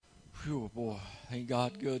Whew, boy, ain't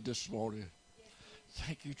God good this morning?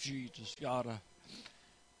 Thank you, Jesus. God,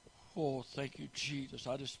 oh, thank you, Jesus.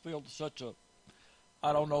 I just feel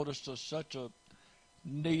I don't know, such a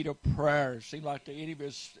need of prayer. It seems like the enemy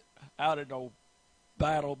is out in no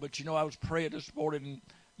battle, but I was praying this morning,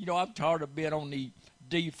 and I'm tired of being on the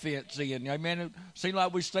defense end. Amen. It seems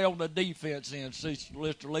like we stay on the defense end, Sister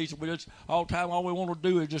Lisa. We just all we want to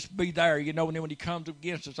do is just be there, and then when he comes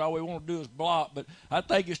against us, all we want to do is block. But I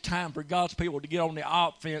think it's time for God's people to get on the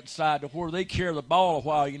offense side to where they carry the ball a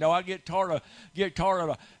while. I get tired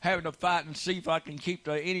of having to fight and see if I can keep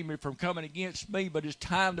the enemy from coming against me. But it's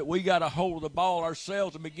time that we got to hold the ball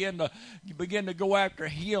ourselves and begin to go after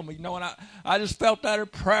him. And I just felt that in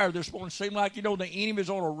prayer this morning. It seemed like the enemy's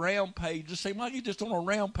on a rampage. It seemed like he's just on a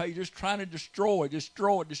rampage, just trying to destroy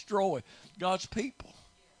God's people.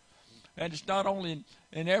 And it's not only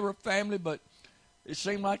in every family, but it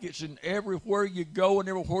seems like it's in everywhere you go and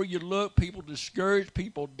everywhere you look. People discouraged,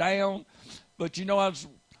 people down. But I was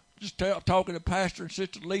just talking to Pastor and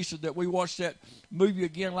Sister Lisa that we watched that movie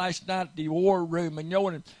again last night, The War Room,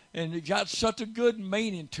 and it got such a good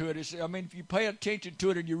meaning to it. If you pay attention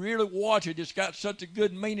to it and you really watch it, it's got such a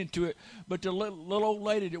good meaning to it. But the little old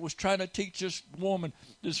lady that was trying to teach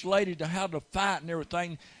this lady to how to fight and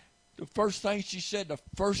everything, the first thing she said, the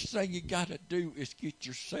first thing you got to do is get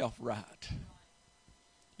yourself right.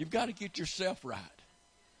 You've got to get yourself right.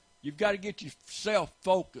 You've got to get yourself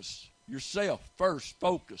focused, yourself first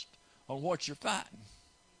focused on what you're fighting.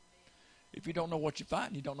 If you don't know what you're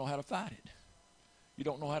fighting, you don't know how to fight it. You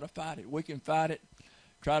don't know how to fight it. We can fight it,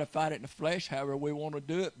 try to fight it in the flesh, however we want to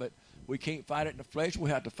do it, but we can't fight it in the flesh. We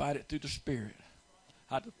have to fight it through the Spirit.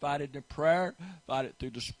 Have to fight it in prayer, fight it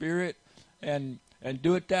through the Spirit, and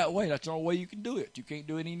do it that way. That's the only way you can do it. You can't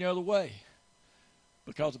do it any other way.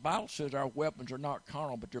 Because the Bible says our weapons are not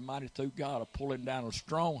carnal, but they're mighty through God of pulling down of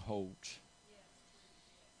strongholds.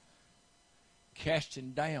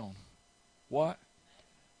 Casting down what?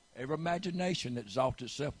 Every imagination that exalts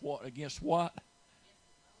itself against what?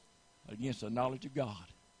 Against the knowledge of God.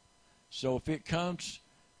 So if it comes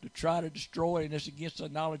to try to destroy and it's against the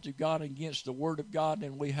knowledge of God and against the Word of God,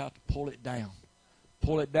 then we have to pull it down.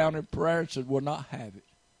 Pull it down in prayer and say, we'll not have it.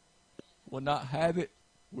 We'll not have it.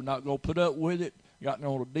 We're not going to put up with it. Got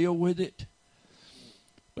no to deal with it.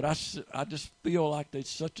 But I just feel like there's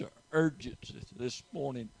such an urgency this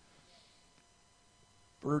morning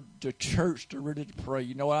for the church to really pray.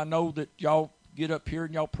 I know that y'all get up here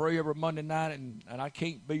and y'all pray every Monday night, and I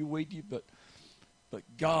can't be with you, but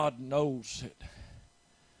God knows it.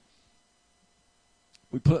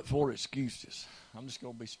 We put forward excuses. I'm just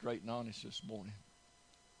going to be straight and honest this morning.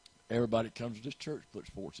 Everybody that comes to this church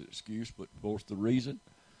puts forth an excuse, puts forth the reason.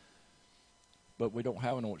 But we don't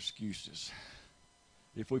have no excuses.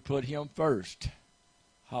 If we put him first,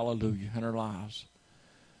 hallelujah, in our lives.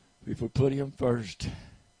 If we put him first,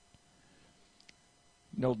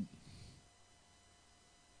 the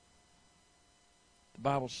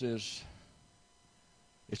Bible says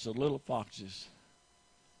it's the little foxes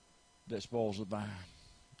that spoils the vine.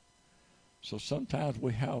 So sometimes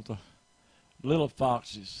we have the little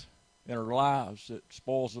foxes in our lives that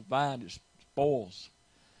spoils the vine, it spoils.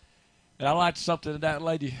 And I liked something that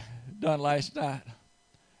lady done last night,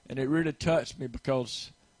 and it really touched me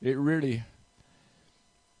because it really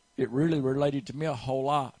related to me a whole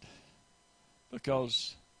lot.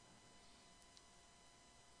 Because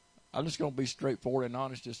I'm just going to be straightforward and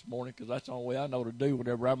honest this morning, because that's the only way I know to do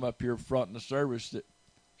whenever I'm up here fronting the service, that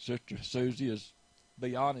Sister Susie is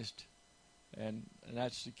be honest. And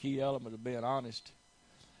that's the key element of being honest.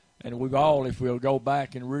 And we've all, if we'll go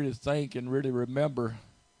back and really think and really remember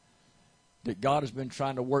that God has been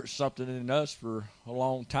trying to work something in us for a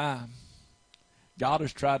long time. God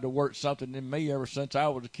has tried to work something in me ever since I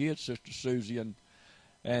was a kid, Sister Susie,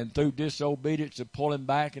 and through disobedience and pulling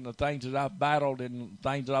back and the things that I've battled and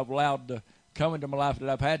things that I've allowed to come into my life that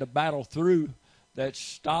I've had to battle through that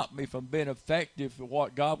stopped me from being effective for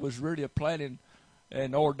what God was really planning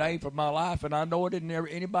and ordained for my life. And I know it isn't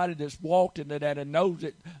anybody that's walked into that and knows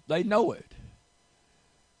it, they know it.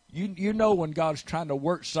 You know when God's trying to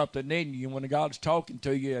work something in you, when God's talking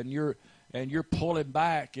to you and you're pulling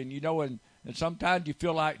back, and and sometimes you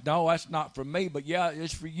feel like, no, that's not for me, but yeah,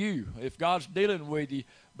 it's for you. If God's dealing with you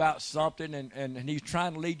about something and he's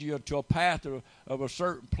trying to lead you into a path of a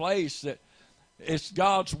certain place, that it's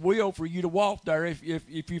God's will for you to walk there if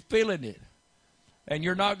you're feeling it. And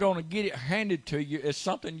you're not going to get it handed to you. It's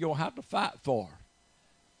something you'll have to fight for.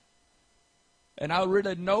 And I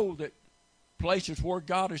really know that places where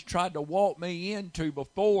God has tried to walk me into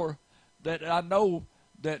before, that I know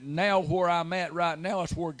that now where I'm at right now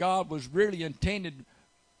is where God was really intended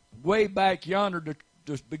way back yonder to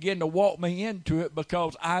begin to walk me into it,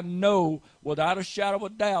 because I know without a shadow of a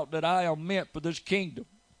doubt that I am meant for this kingdom.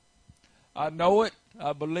 I know it.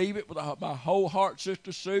 I believe it with my whole heart,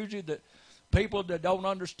 Sister Susie, that people that don't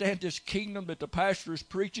understand this kingdom that the pastor is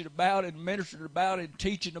preaching about and ministering about and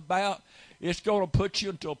teaching about, it's going to put you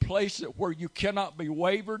into a place that where you cannot be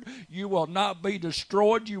wavered. You will not be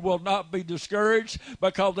destroyed. You will not be discouraged,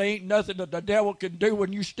 because there ain't nothing that the devil can do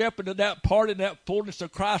when you step into that part and that fullness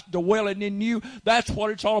of Christ dwelling in you. That's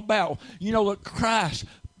what it's all about. You know, that Christ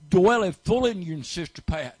dwelling full in you, Sister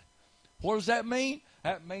Pat. What does that mean?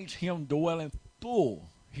 That means him dwelling full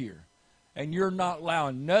here. And you're not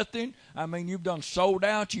allowing nothing. I mean, you've done sold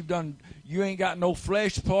out. You ain't got no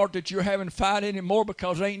flesh part that you're having to fight anymore,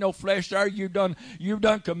 because there ain't no flesh there. You've done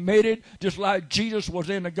committed, just like Jesus was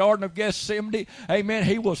in the Garden of Gethsemane. Amen.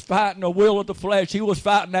 He was fighting the will of the flesh. He was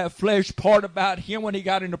fighting that flesh part about him when he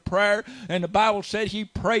got into prayer. And the Bible said he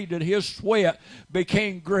prayed that his sweat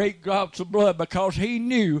became great drops of blood, because he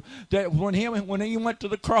knew that when he went to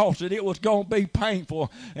the cross that it was going to be painful.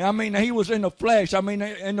 I mean, he was in the flesh. I mean,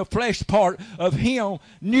 in the flesh part of him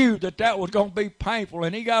knew that was going to be painful,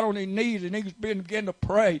 and he got on his knees and he began to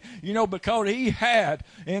pray, you know, because he had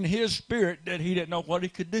in his spirit that he didn't know what he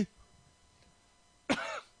could do.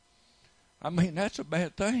 I mean, that's a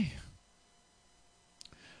bad thing.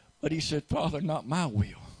 But he said, Father, not my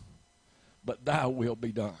will, but thy will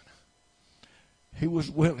be done. He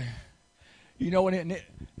was willing. You know, and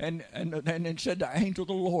it said the angel of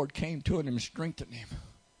the Lord came to him and strengthened him.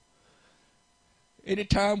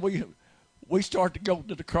 Anytime we start to go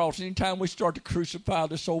to the cross, anytime we start to crucify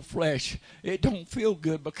this old flesh, it don't feel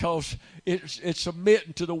good, because it's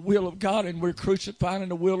submitting to the will of God, and we're crucifying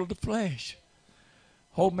the will of the flesh.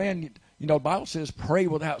 Oh, man, you know, the Bible says, pray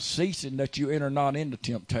without ceasing that you enter not into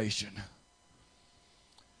temptation.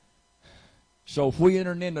 So if we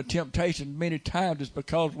enter into temptation many times, it's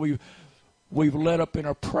because we've let up in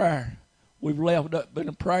our prayer. We've left up in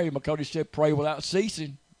a prayer, because he said, pray without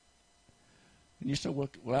ceasing. And you say, well,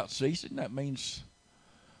 without ceasing, that means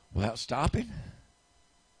without stopping,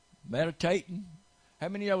 meditating. How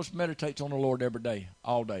many of us meditates on the Lord every day,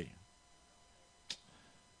 all day?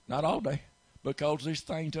 Not all day, because there's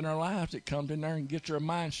things in our lives that comes in there and gets our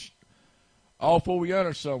minds off over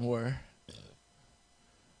yonder somewhere.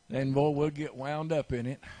 Then, boy, we'll get wound up in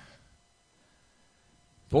it.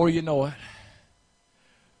 Before you know it,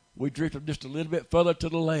 we drifted just a little bit further to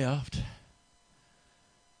the left.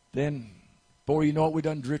 Then, before you know it, we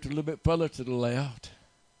done drifted a little bit further to the left.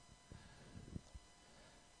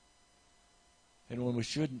 And when we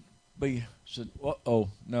shouldn't be, said, uh-oh,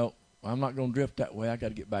 no, I'm not going to drift that way. I got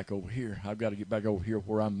to get back over here. I've got to get back over here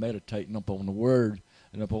where I'm meditating upon the Word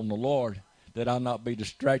and upon the Lord, that I not be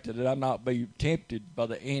distracted, that I not be tempted by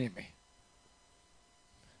the enemy.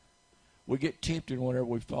 We get tempted whenever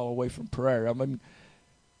we fall away from prayer. I mean,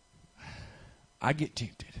 I get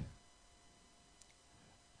tempted.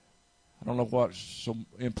 I don't know what's so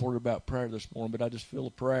important about prayer this morning, but I just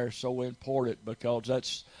feel prayer is so important, because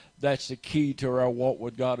that's the key to our walk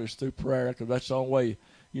with God, is through prayer, because that's the only way,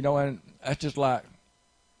 you know. And that's just like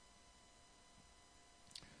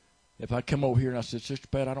if I come over here and I said, Sister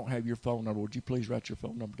Pat, I don't have your phone number. Would you please write your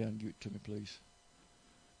phone number down and give it to me, please?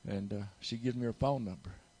 And she gives me her phone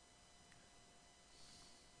number.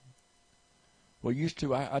 Well, used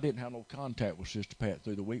to, I didn't have no contact with Sister Pat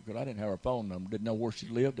through the week, but I didn't have her phone number. Didn't know where she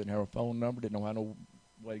lived, didn't have her phone number, didn't know how no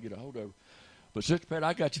way to get a hold of her. But Sister Pat,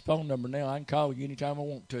 I got your phone number now. I can call you anytime I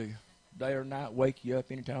want to. Day or night, wake you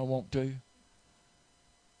up anytime I want to.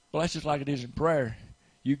 Well, that's just like it is in prayer.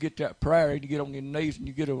 You get that prayer and you get on your knees and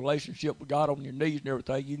you get a relationship with God on your knees and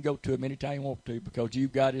everything. You can go to him anytime you want to, because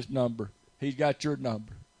you've got his number. He's got your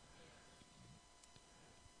number.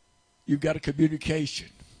 You've got a communication.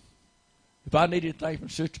 If I need anything from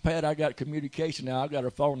Sister Pat, I got communication now. I've got her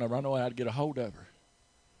phone number. I know how to get a hold of her.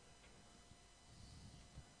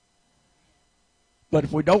 But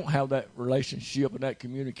if we don't have that relationship and that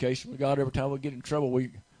communication with God, every time we get in trouble,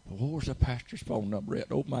 where's the pastor's phone number at?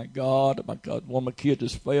 Oh, my God, one of my kids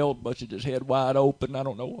just failed, busted his head wide open. I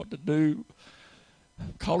don't know what to do.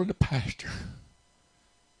 I'm calling the pastor.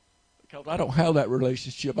 Because I don't have that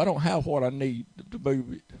relationship. I don't have what I need to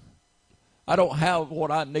move it. I don't have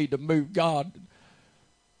what I need to move God.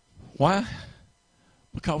 Why?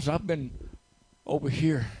 Because I've been over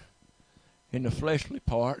here in the fleshly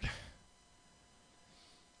part.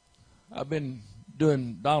 I've been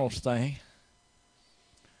doing Donald's thing.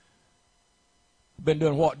 I've been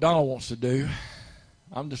doing what Donald wants to do.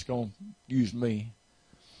 I'm just going to use me.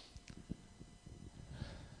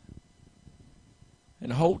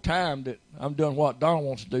 And the whole time that I'm doing what Donald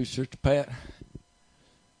wants to do, Sister Pat,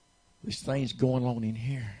 This thing's going on in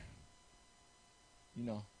here. You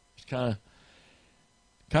know, it's kind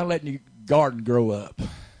of letting your garden grow up.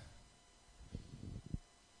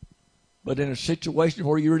 But in a situation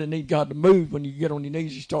where you really need God to move, when you get on your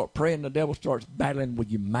knees, you start praying, the devil starts battling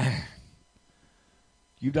with your mind.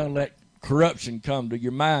 You done let corruption come to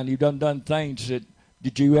your mind. You done things that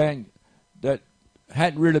that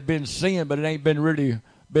hadn't really been sin, but it ain't been really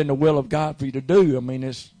been the will of God for you to do. I mean,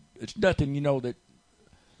 it's nothing, you know, that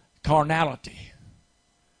carnality,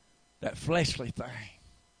 that fleshly thing.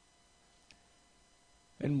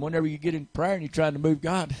 And whenever you get in prayer and you're trying to move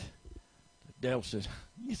God, the devil says,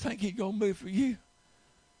 you think he's going to move for you?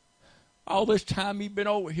 All this time you've been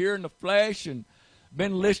over here in the flesh and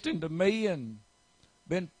been listening to me and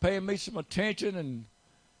been paying me some attention and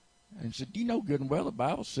said, you know good and well the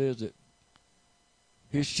Bible says that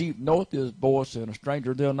his sheep knoweth his voice and a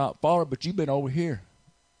stranger they'll not follow, but you've been over here.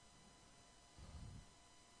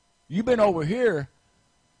 You've been over here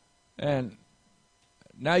and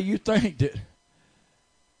now you think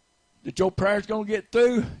that your prayer's going to get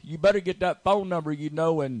through. You better get that phone number, you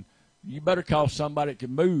know, and you better call somebody that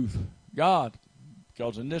can move God.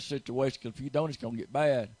 Because in this situation, if you don't, it's going to get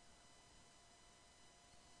bad.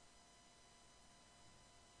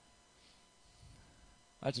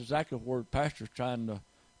 That's exactly where the pastor's trying to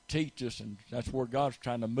teach us, and that's where God's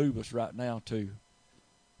trying to move us right now to,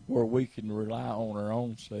 where we can rely on our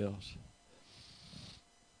own selves.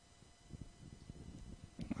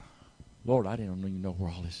 Lord, I didn't even know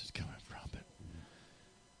where all this is coming from.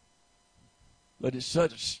 But it's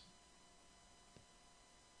such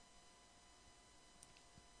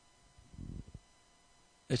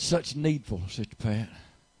needful, Sister Pat.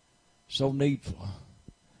 So needful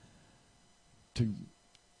to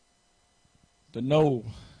know.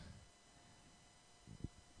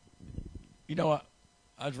 You know,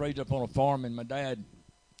 I was raised up on a farm, and my dad,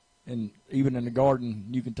 and even in the garden,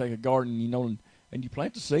 you can take a garden, you know, and you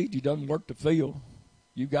plant the seed. You done work the field.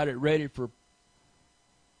 You got it ready for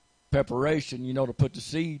preparation, you know, to put the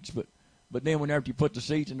seeds. But then whenever you put the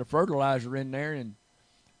seeds and the fertilizer in there,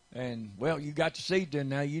 and well, you got the seeds in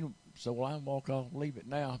now. So I walk off and leave it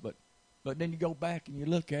now. But then you go back and you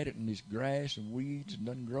look at it, and there's grass and weeds and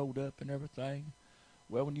done growed up and everything.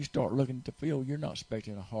 Well, when you start looking at the field, you're not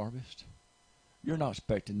expecting a harvest. You're not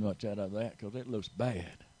expecting much out of that because it looks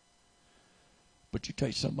bad. But you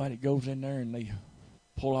take somebody that goes in there and they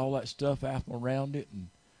pull all that stuff out from around it and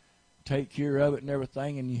take care of it and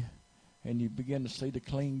everything, and you begin to see the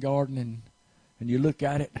clean garden, and you look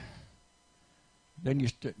at it, then you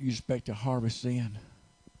expect a harvest then.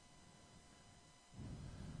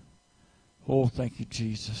 Oh, thank you,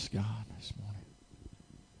 Jesus, God, this morning.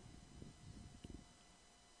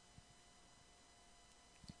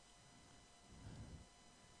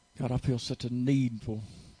 God, I feel such a need for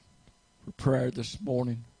prayer this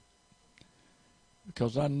morning.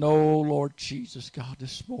 Because I know, Lord Jesus, God,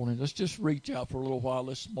 this morning, let's just reach out for a little while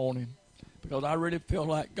this morning. Because I really feel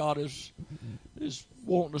like God is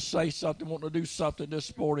wanting to say something, wanting to do something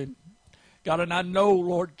this morning. God, and I know,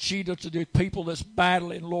 Lord Jesus, the people that's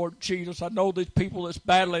battling, Lord Jesus. I know there's people that's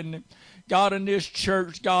battling, God, in this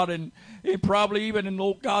church, God, and probably even in,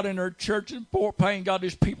 Lord God, in our church in Fort Payne, God,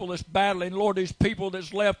 there's people that's battling. Lord, there's people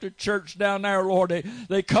that's left the church down there, Lord.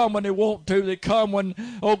 They come when they want to. They come when,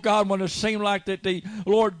 oh God, when it seems like that the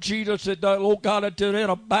Lord Jesus, that Lord God, that they're in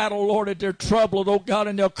a battle, Lord, that they're troubled, oh God,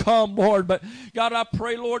 and they'll come, Lord. But God, I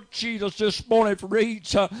pray, Lord Jesus, this morning for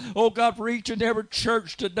each, oh God, for each and every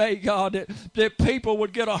church today, God, that people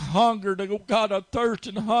would get a hunger, oh God, a thirst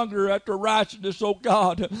and hunger after righteousness, oh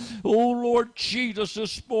God. Oh Lord Jesus,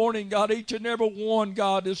 this morning, God, each and every one,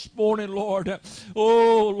 God, this morning, Lord.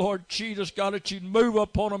 Oh Lord Jesus, God, that you'd move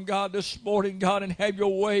upon them, God, this morning, God, and have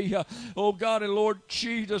your way. Oh God, and Lord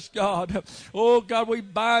Jesus, God. Oh God, we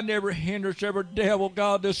bind every hindrance, every devil,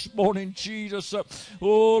 God, this morning, Jesus.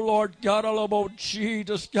 Oh Lord God, I love, oh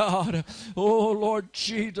Jesus, God. Oh Lord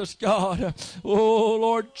Jesus, God. Oh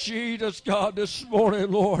Lord Jesus, God, this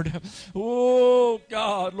morning, Lord. Oh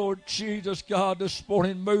God, Lord Jesus, God, this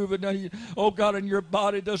morning, moving, oh God, in your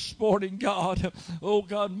body this morning, God. Oh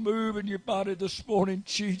God, move in your body this morning,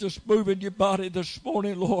 Jesus. Move in your body this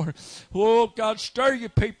morning, Lord. Oh God, stir your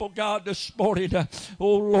people, God, this morning.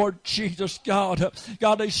 Oh Lord Jesus, God.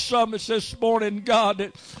 God, they summons this morning, God,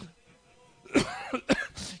 that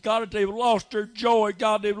God, that they've lost their joy,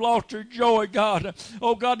 God, they've lost their joy, God.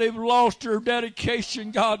 Oh, God, they've lost their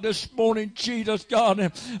dedication, God, this morning, Jesus,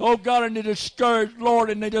 God. Oh, God, and they're discouraged, Lord,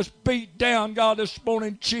 and they just beat down, God, this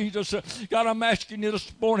morning, Jesus. God, I'm asking you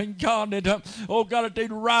this morning, God, that, oh, God, that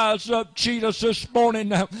they'd rise up, Jesus, this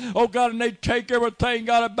morning. Oh, God, and they'd take everything,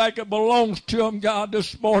 God, back that belongs to them, God,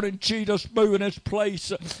 this morning, Jesus. Move in this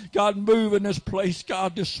place. God, move in this place,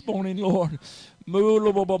 God, this morning, Lord.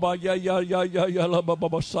 Move, yeah, yeah, yeah, yeah, yeah,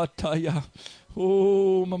 sataya.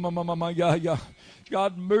 Oh, mama, yeah, yeah.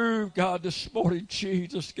 God, move, God, this morning,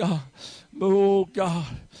 Jesus, God. Move, God.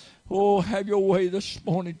 Oh, have your way this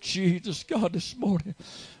morning, Jesus, God, this morning.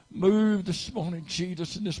 Move this morning,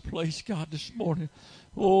 Jesus, in this place, God, this morning.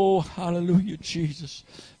 Oh, hallelujah, Jesus.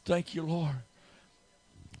 Thank you, Lord.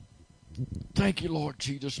 Thank you, Lord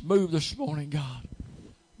Jesus. Move this morning, God.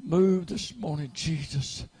 Move this morning,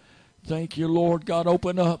 Jesus. Thank you, Lord. God,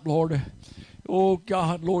 open up, Lord. Oh,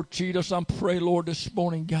 God, Lord Jesus, I'm praying, Lord, this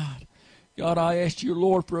morning, God. God, I ask you,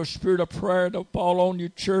 Lord, for a spirit of prayer to fall on your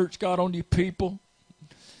church, God, on your people.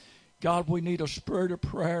 God, we need a spirit of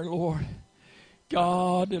prayer, Lord.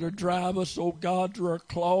 God, that'll drive us, oh God, to our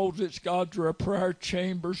closets, God, to our prayer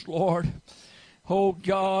chambers, Lord. Oh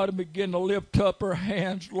God, and begin to lift up our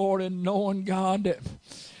hands, Lord, and knowing, God, that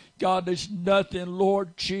God, there's nothing,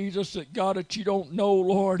 Lord Jesus, that God, that you don't know,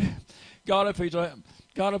 Lord. God, if there's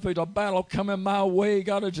a battle coming my way,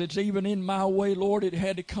 God, if it's even in my way, Lord, it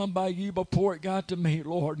had to come by you before it got to me,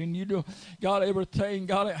 Lord. And you do, God, everything,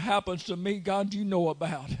 God, it happens to me, God, you know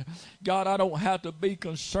about. God, I don't have to be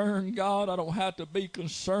concerned, God. I don't have to be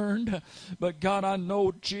concerned. But, God, I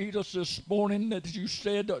know, Jesus, this morning that you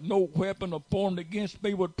said that no weapon formed against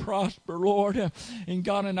me would prosper, Lord. And,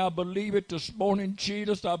 God, and I believe it this morning,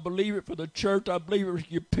 Jesus. I believe it for the church. I believe it for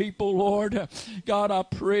your people, Lord. God, I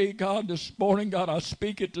pray, God, this morning, God, I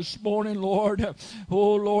speak it this morning, Lord.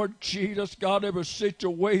 Oh, Lord Jesus, God, every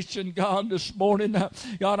situation, God, this morning,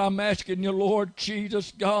 God, I'm asking you, Lord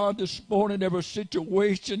Jesus, God, this morning, every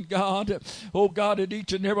situation, God, oh, God, at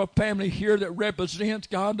each and every family here that represents,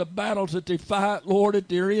 God, the battles that they fight, Lord, that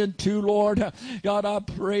they're into, Lord. God, I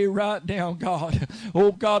pray right now, God,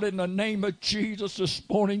 oh, God, in the name of Jesus this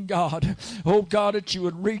morning, God, oh, God, that you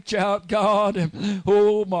would reach out, God,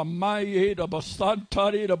 oh, my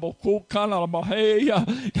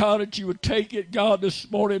God, that you would take it, God, this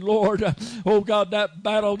morning, Lord. Oh, God, that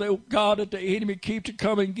battle, that, God, that the enemy keeps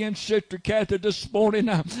coming against Sister Kathy this morning,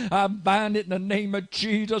 I bind it in the name of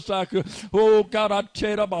Jesus. Oh, God, I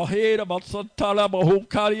tell you about head, about Santala,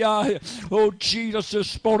 oh, Jesus,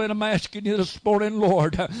 this morning, I'm asking you this morning,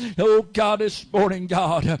 Lord. Oh, God, this morning,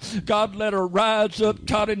 God. God, let her rise up,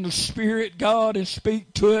 God, in the spirit, God, and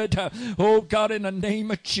speak to it. Oh, God, in the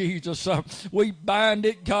name of Jesus. We bind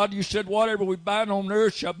it, God. You said whatever we bind on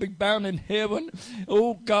earth shall be bound in heaven.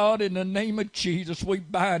 Oh, God, in the name of Jesus, we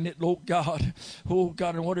bind it, Lord God. Oh,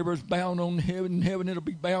 God, and whatever is bound on heaven, it'll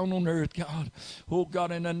be bound on earth, God. Oh,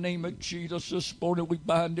 God, in the name of Jesus, this morning we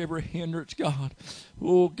bind every hindrance, God.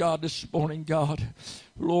 Oh, God, this morning, God.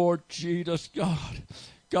 Lord Jesus, God.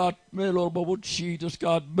 God, Lord Jesus,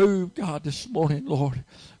 God, move, God, this morning, Lord.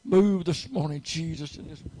 Move this morning, Jesus, in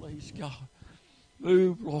this place, God.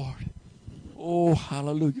 Move, Lord. Oh,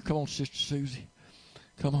 hallelujah. Come on, Sister Susie.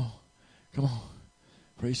 Come on. Come on.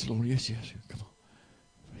 Praise the Lord. Yes, yes. Come on.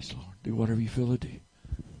 Praise the Lord. Do whatever you feel to do.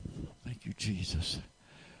 Thank you, Jesus.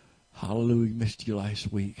 Hallelujah. Missed you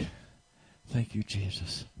last week. Thank you,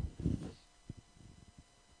 Jesus.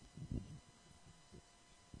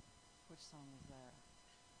 Which song is that?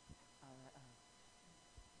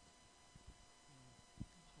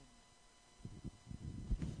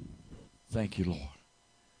 Thank you, Lord.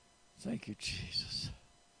 Thank you, Jesus.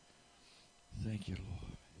 Thank you, Lord.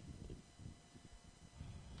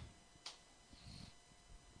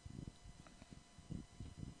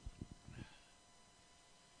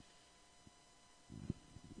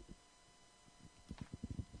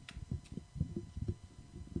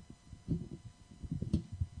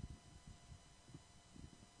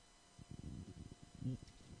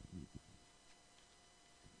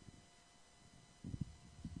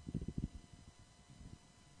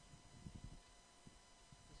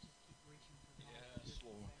 Yes,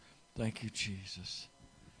 Lord. Thank you, Jesus.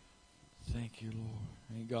 Thank you, Lord.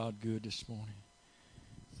 Ain't God good this morning?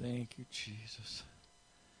 Thank you, Jesus.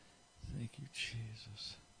 Thank you,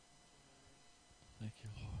 Jesus. Thank you,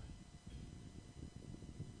 Lord.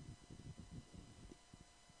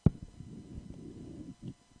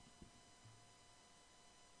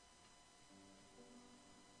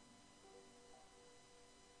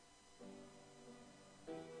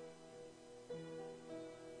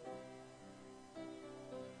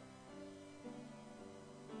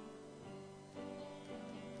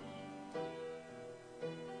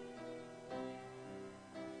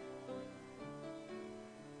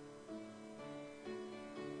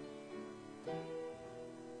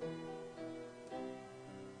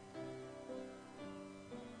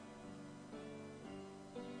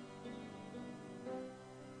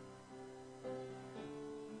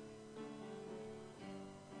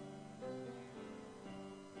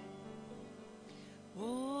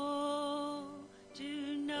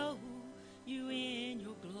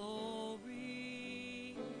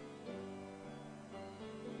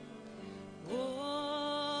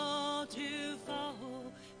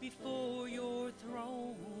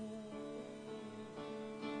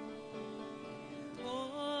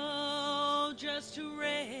 just to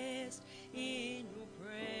rest in your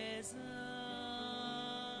presence.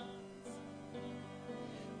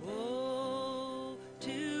 Oh,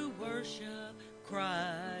 to worship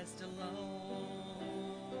Christ alone.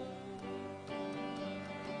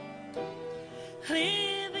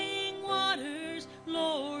 Living waters,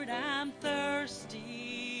 Lord, I'm thirsty.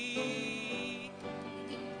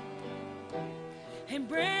 And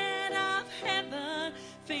bread of heaven,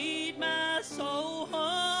 feed my soul.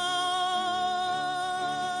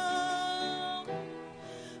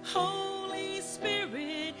 Holy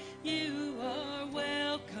Spirit, you are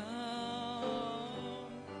welcome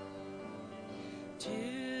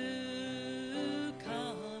to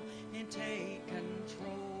come and take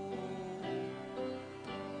control.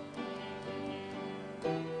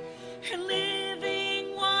 And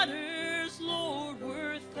living waters, Lord,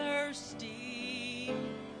 we're thirsty.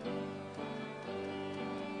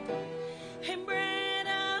 And bread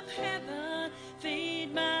of heaven,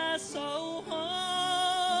 feed my soul.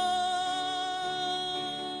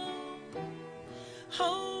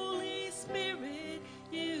 Holy Spirit,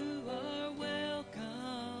 you are welcome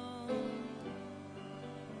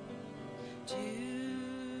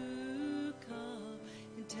to come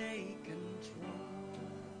and take control.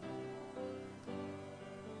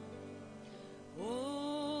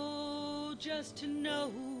 Oh, just to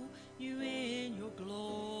know you in your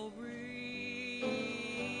glory.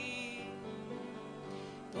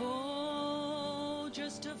 Oh,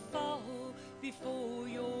 just to fall before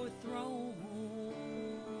your throne.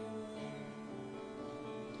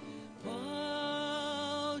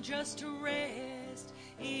 Oh, just to rest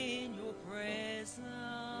in your presence.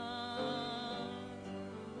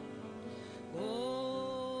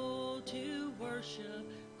 Oh, to worship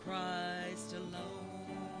Christ alone.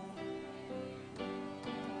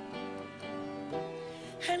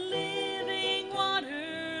 And living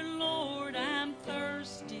water, Lord, I'm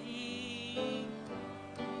thirsty.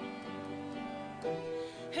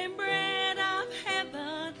 And bread of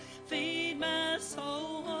heaven, feed my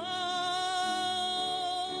soul.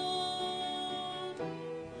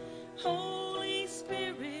 Holy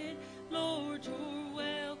Spirit, Lord, you're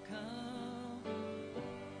welcome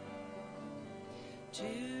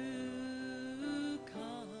to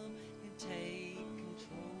come and take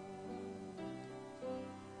control.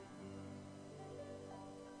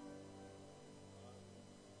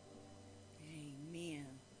 Amen.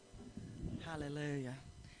 Hallelujah.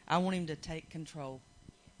 I want him to take control.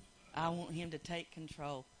 I want him to take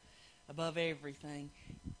control above everything.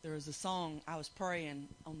 There was a song I was praying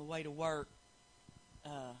on the way to work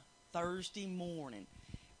Thursday morning.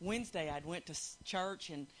 Wednesday I'd went to church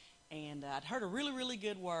and I'd heard a really, really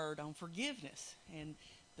good word on forgiveness. And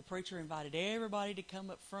the preacher invited everybody to come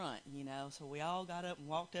up front, you know. So we all got up and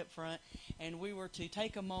walked up front, and we were to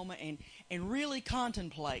take a moment and really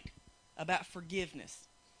contemplate about forgiveness.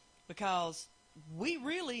 Because we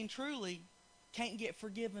really and truly can't get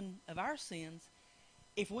forgiven of our sins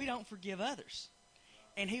if we don't forgive others.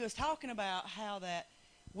 And he was talking about how that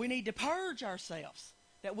we need to purge ourselves,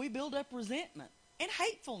 that we build up resentment and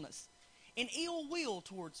hatefulness and ill will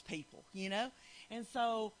towards people, you know. And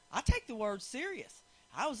so I take the word serious.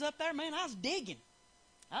 I was up there, man, I was digging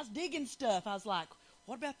stuff. I was like,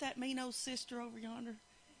 what about that mean old sister over yonder?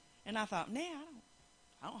 And I thought, nah,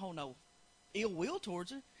 I don't hold no ill will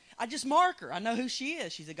towards her. I just mark her. I know who she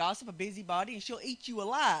is. She's a gossip, a busybody, and she'll eat you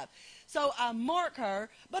alive. So I mark her,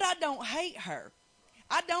 but I don't hate her.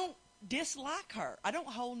 I don't dislike her. I don't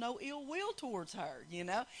hold no ill will towards her, you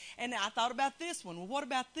know. And I thought about this one. Well, what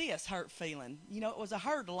about this hurt feeling? You know, it was a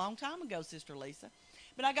hurt a long time ago, Sister Lisa.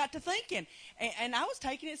 But I got to thinking, and I was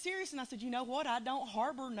taking it serious, and I said, you know what? I don't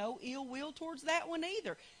harbor no ill will towards that one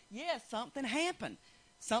either. Yes, something happened.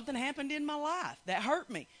 Something happened in my life that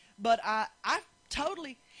hurt me. But I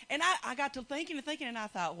totally, and I got to thinking, and I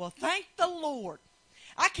thought, well, thank the Lord.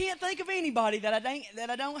 I can't think of anybody that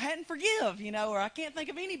I don't hadn't forgive, you know, or I can't think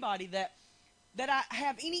of anybody that I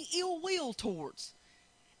have any ill will towards.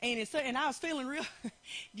 And I was feeling real,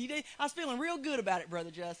 I was feeling real good about it,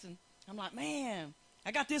 Brother Justin. I'm like, man,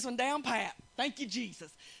 I got this one down pat. Thank you,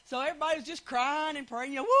 Jesus. So everybody was just crying and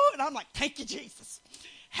praying, you know, woo, and I'm like, thank you, Jesus.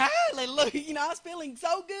 Hallelujah. You know, I was feeling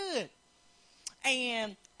so good.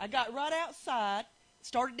 And I got right outside,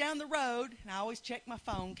 started down the road, and I always check my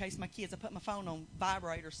phone in case my kids, I put my phone on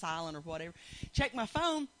vibrate or silent or whatever. Check my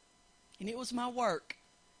phone, and it was my work.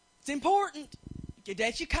 It's important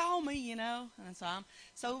that you call me, you know. And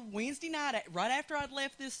so Wednesday night, right after I'd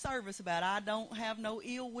left this service about I don't have no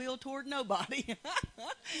ill will toward nobody,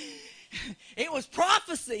 it was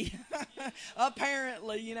prophecy,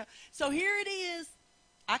 apparently, you know. So here it is.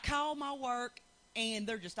 I called my work, and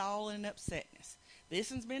they're just all in an upsetness.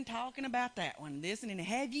 This one's been talking about that one. This and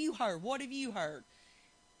have you heard? What have you heard?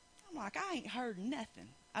 I'm like, I ain't heard nothing.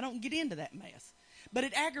 I don't get into that mess. But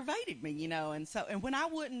it aggravated me, and when I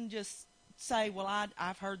wouldn't just say, well,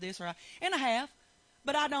 I've heard this, and I have,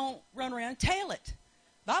 but I don't run around and tell it.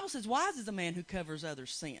 The Bible says, wise is a man who covers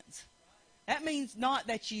others' sins. That means not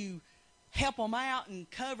that you help them out and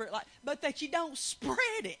cover it, but that you don't spread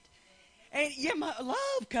it. And yeah, my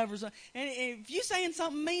love covers them. And if you're saying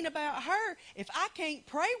something mean about her, if I can't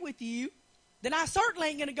pray with you, then I certainly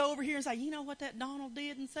ain't going to go over here and say, you know what that Donald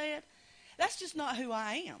did and said? That's just not who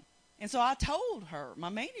I am. And so I told her, my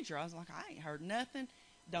manager, I was like, I ain't heard nothing,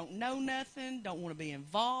 don't know nothing, don't want to be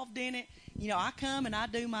involved in it. I come and I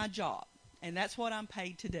do my job, and that's what I'm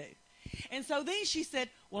paid to do. And so then she said,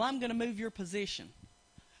 well, I'm going to move your position.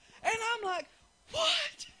 And I'm like,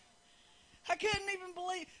 what? I couldn't even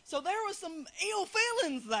believe. So there was some ill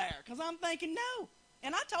feelings there because I'm thinking, no.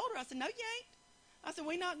 And I told her, I said, no, you ain't. I said,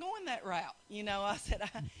 we're not going that route. I said,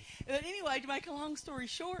 but anyway, to make a long story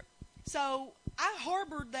short, so I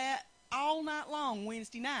harbored that all night long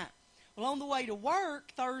Wednesday night. Well, on the way to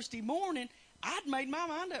work Thursday morning, I'd made my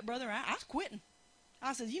mind up, brother. I was quitting.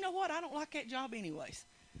 I said, you know what? I don't like that job anyways.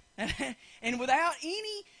 And without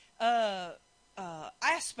any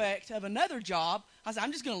aspect of another job, I said,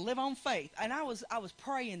 I'm just going to live on faith. And I was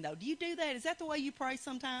praying, though. Do you do that? Is that the way you pray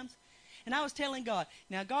sometimes? And I was telling God,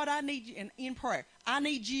 now, God, I need you, in prayer, I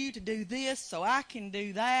need you to do this so I can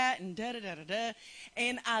do that, and da-da-da-da-da.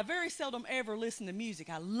 And I very seldom ever listen to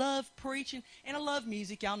music. I love preaching, and I love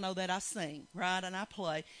music. Y'all know that I sing, right, and I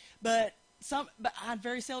play. But I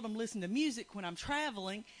very seldom listen to music when I'm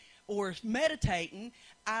traveling or meditating.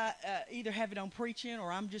 I either have it on preaching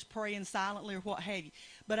or I'm just praying silently or what have you.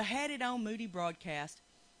 But I had it on Moody Broadcast,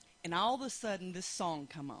 and all of a sudden this song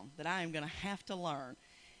come on that I am going to have to learn.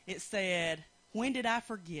 It said, when did I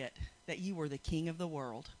forget that you were the king of the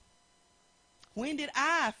world? When did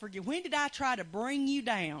I forget? When did I try to bring you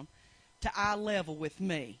down to eye level with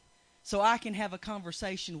me so I can have a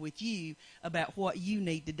conversation with you about what you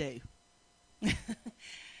need to do?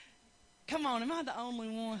 Come on, am I the only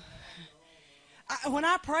one? When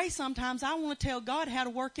I pray sometimes, I want to tell God how to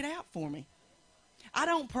work it out for me. I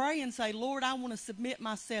don't pray and say, Lord, I want to submit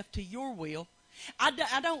myself to your will. I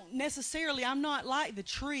don't necessarily, I'm not like the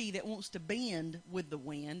tree that wants to bend with the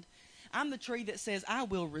wind. I'm the tree that says, I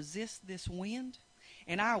will resist this wind,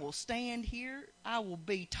 and I will stand here. I will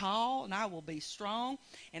be tall, and I will be strong,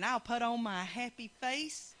 and I'll put on my happy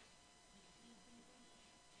face.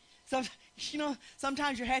 So,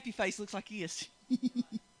 sometimes your happy face looks like this.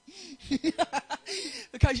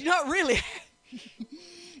 Because you're not really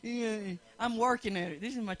yeah, I'm working at it.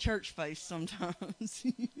 This is my church face sometimes.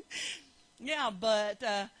 Yeah, but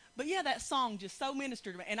yeah, that song just so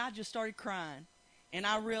ministered to me, and I just started crying, and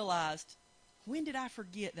I realized, when did I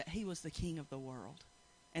forget that he was the king of the world,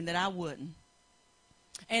 and that I wouldn't,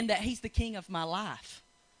 and that he's the king of my life,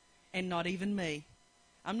 and not even me.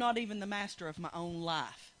 I'm not even the master of my own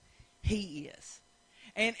life. He is.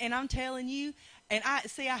 And I'm telling you, and I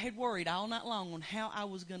had worried all night long on how I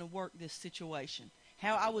was going to work this situation,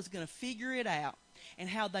 how I was going to figure it out, and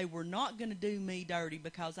how they were not going to do me dirty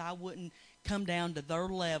because I wouldn't come down to their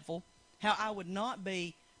level, how I would not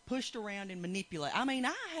be pushed around and manipulated. I mean,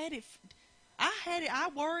 I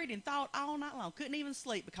worried and thought all night long. Couldn't even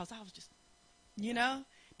sleep because I was just,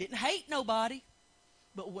 didn't hate nobody,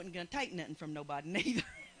 but wasn't going to take nothing from nobody neither.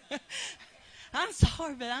 I'm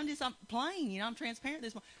sorry, but I'm plain, I'm transparent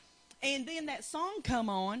this morning. And then that song come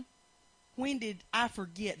on, when did I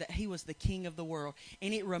forget that he was the king of the world?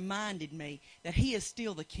 And it reminded me that he is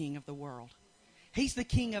still the king of the world. He's the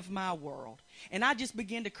king of my world. And I just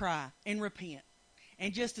began to cry and repent.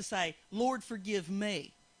 And just to say, Lord, forgive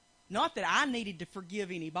me. Not that I needed to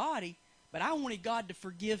forgive anybody, but I wanted God to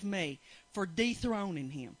forgive me for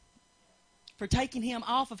dethroning him. For taking him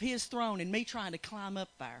off of his throne and me trying to climb up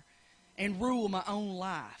there and rule my own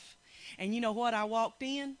life. And you know what? I walked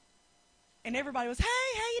in, and everybody was, hey,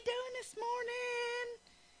 how you doing this morning?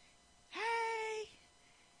 Hey.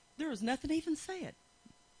 There was nothing even said.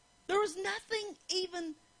 There was nothing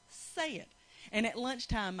even said. And at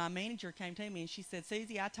lunchtime, my manager came to me, and she said,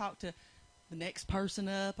 Susie, I talked to the next person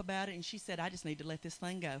up about it, and she said, I just need to let this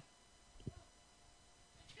thing go.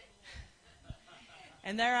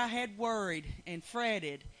 And there I had worried and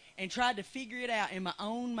fretted and tried to figure it out in my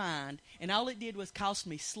own mind. And all it did was cost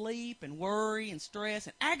me sleep and worry and stress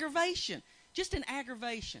and aggravation. Just an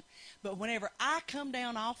aggravation. But whenever I come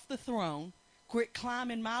down off the throne, quit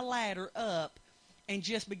climbing my ladder up, and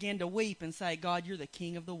just begin to weep and say, God, you're the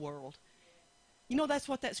king of the world. That's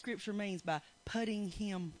what that scripture means by putting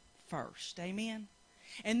him first. Amen?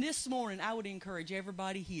 And this morning, I would encourage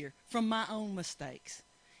everybody here from my own mistakes.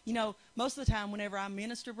 You know, most of the time whenever I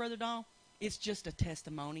minister, Brother Don, it's just a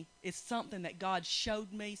testimony. It's something that God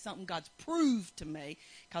showed me, something God's proved to me,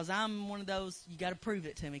 because I'm one of those, you got to prove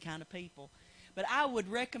it to me kind of people. But I would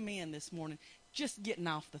recommend this morning just getting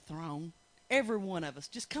off the throne. Every one of us,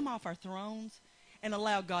 just come off our thrones and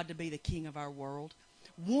allow God to be the king of our world.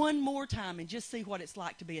 One more time and just see what it's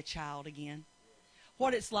like to be a child again.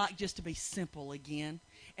 What it's like just to be simple again.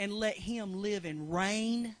 And let him live and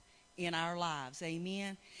reign in our lives.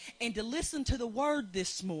 Amen. And to listen to the word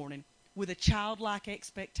this morning with a childlike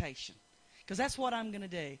expectation. Because that's what I'm going to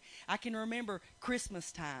do. I can remember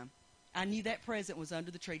Christmas time. I knew that present was under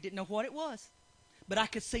the tree. Didn't know what it was. But I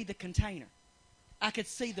could see the container. I could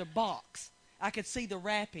see the box. I could see the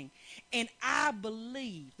wrapping. And I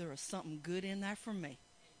believe there was something good in there for me.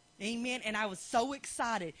 Amen. And I was so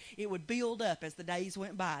excited it would build up as the days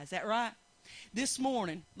went by. Is that right? This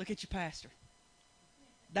morning, look at your pastor.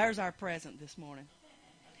 There's our present this morning.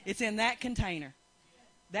 It's in that container.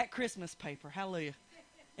 That Christmas paper. Hallelujah.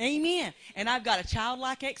 Amen. And I've got a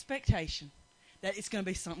childlike expectation that it's going to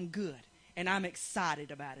be something good. And I'm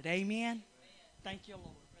excited about it. Amen. Thank you, Lord.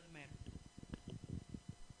 Brother Matter.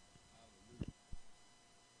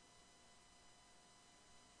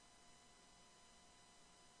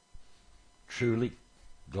 Truly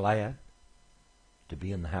glad to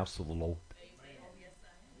be in the house of the Lord.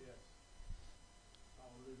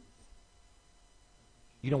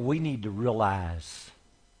 You know, we need to realize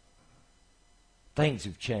things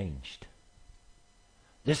have changed.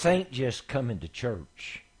 This ain't just coming to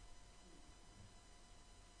church.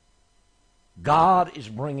 God is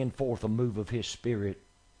bringing forth a move of His Spirit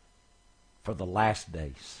for the last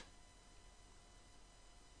days.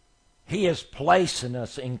 He is placing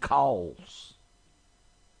us in calls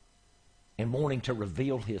and wanting to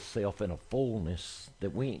reveal Himself in a fullness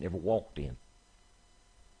that we ain't never walked in.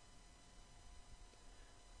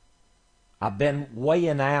 I've been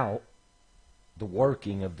weighing out the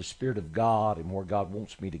working of the Spirit of God and where God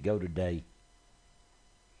wants me to go today.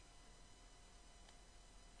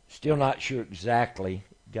 Still not sure exactly.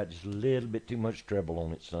 Got just a little bit too much treble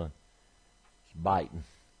on it, son. It's biting.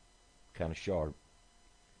 Kind of sharp.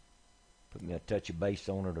 Put me a touch of bass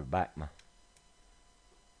on it or back my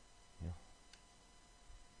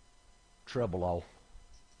treble off.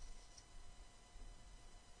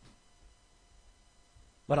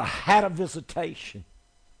 But I had a visitation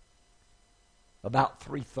about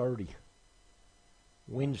 3:30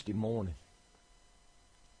 Wednesday morning.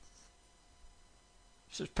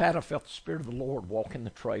 He says, Pat, I felt the Spirit of the Lord walk in the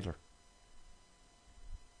trailer.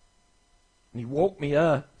 And He woke me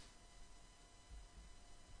up.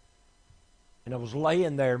 And I was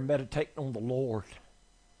laying there meditating on the Lord.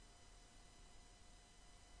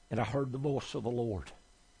 And I heard the voice of the Lord.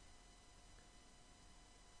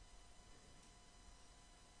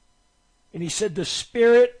 And He said, the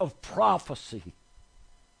spirit of prophecy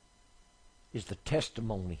is the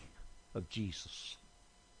testimony of Jesus.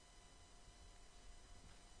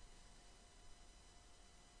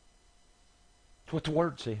 That's what the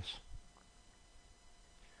Word says.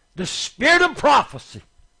 The spirit of prophecy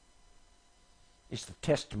is the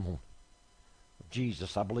testimony of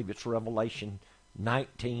Jesus. I believe it's Revelation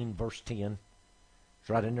 19, verse 10. It's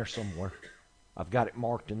right in there somewhere. I've got it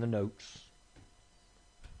marked in the notes.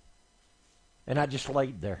 And I just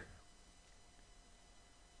laid there.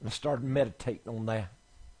 And I started meditating on that.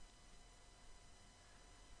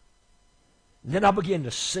 And then I began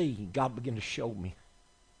to see, God began to show me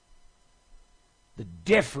the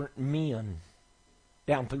different men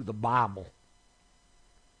down through the Bible.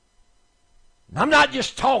 And I'm not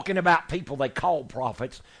just talking about people they call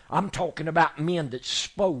prophets. I'm talking about men that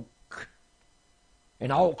spoke.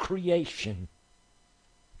 And all creation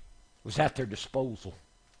was at their disposal.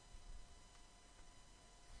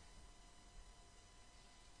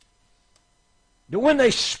 That when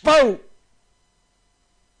they spoke,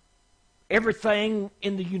 everything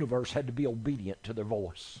in the universe had to be obedient to their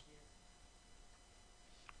voice.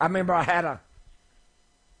 I remember I had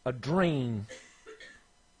a dream,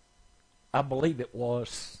 I believe it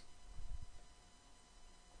was.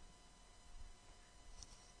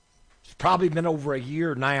 It's probably been over a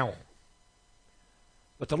year now.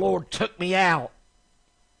 But the Lord took me out,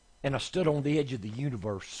 and I stood on the edge of the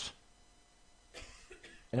universe.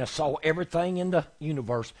 And I saw everything in the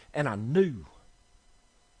universe, and I knew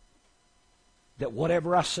that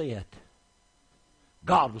whatever I said,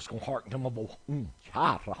 God was going to hearken to my voice.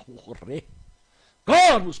 God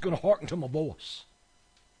was going to hearken to my voice.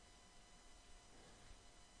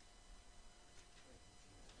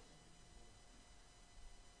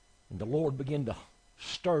 And the Lord began to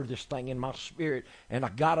stir this thing in my spirit. And I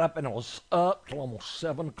got up and I was up till almost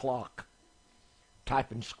 7 o'clock,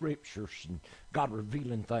 typing scriptures and God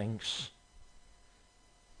revealing things.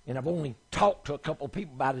 And I've only talked to a couple of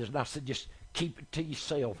people about it, and I said, just keep it to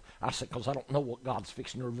yourself. I said, because I don't know what God's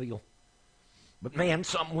fixing to reveal. But man,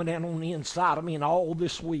 something went down on the inside of me, and all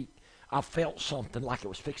this week I felt something like it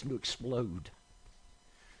was fixing to explode.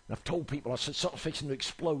 And I've told people, I said, something's fixing to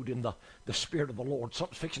explode in the Spirit of the Lord.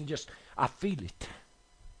 Something's fixing to just, I feel it.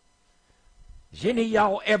 Has any of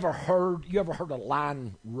y'all ever heard a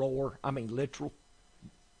lion roar? I mean literal.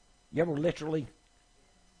 You ever literally?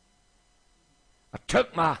 I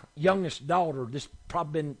took my youngest daughter, this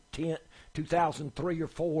probably been 2003 or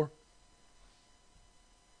 4.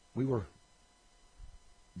 We were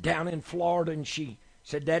down in Florida, and she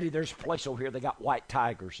said, Daddy, there's a place over here, they got white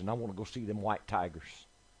tigers, and I want to go see them white tigers.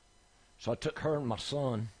 So I took her and my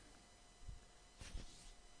son,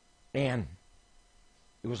 and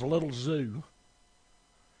it was a little zoo.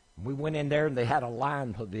 We went in there, and they had a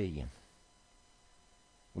lion pavilion.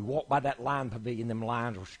 We walked by that lion pavilion, them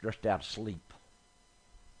lions were stretched out asleep.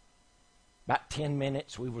 About 10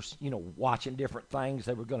 minutes, we was, watching different things.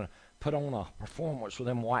 They were going to put on a performance with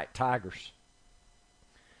them white tigers.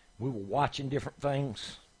 We were watching different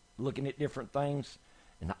things, looking at different things,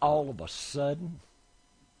 and all of a sudden,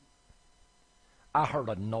 I heard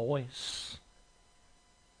a noise,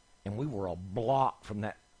 and we were a block from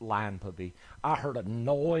that lion pavilion. I heard a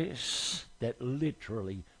noise that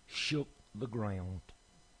literally shook the ground.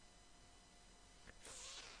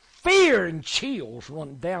 Fear and chills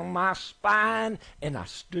run down my spine, and I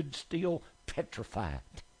stood still, petrified.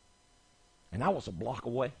 And I was a block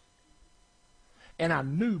away. And I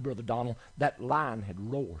knew, Brother Donald, that lion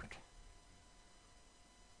had roared.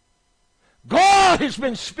 God has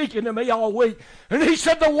been speaking to me all week, and he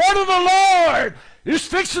said the word of the Lord is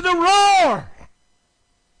fixing to roar.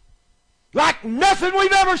 Like nothing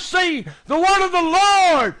we've ever seen. The word of the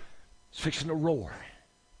Lord is fixing to roar.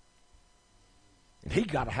 And he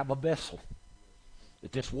got to have a vessel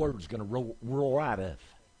that this word's going to roar out of.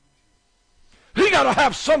 He got to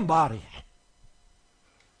have somebody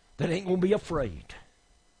that ain't going to be afraid,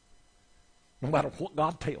 no matter what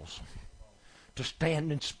God tells them, to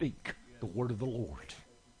stand and speak the word of the Lord.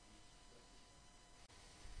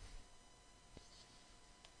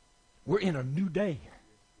 We're in a new day.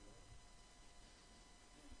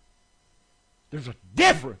 There's a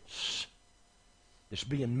difference that's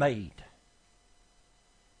being made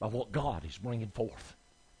by what God is bringing forth.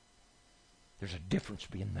 There's a difference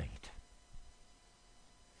being made.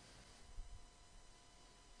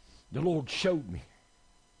 The Lord showed me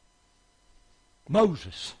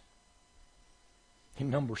Moses in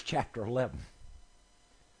Numbers chapter 11.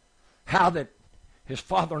 How that his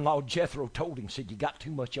father-in-law Jethro told him, said, you got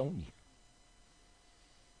too much on you.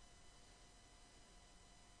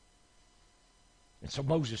 And so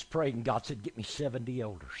Moses prayed, and God said, get me 70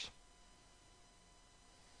 elders.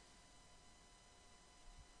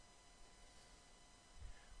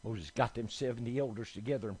 Moses got them 70 elders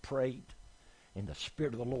together and prayed. And the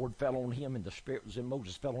Spirit of the Lord fell on him, and the Spirit was in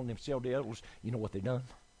Moses, fell on them 70 elders. You know what they done?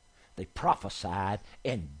 They prophesied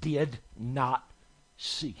and did not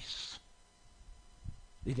cease.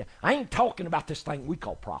 I ain't talking about this thing we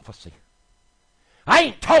call prophecy. I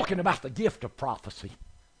ain't talking about the gift of prophecy.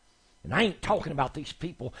 And I ain't talking about these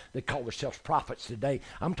people that call themselves prophets today.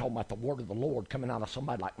 I'm talking about the word of the Lord coming out of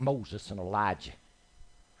somebody like Moses and Elijah.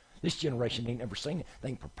 This generation ain't never seen it. They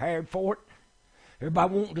ain't prepared for it.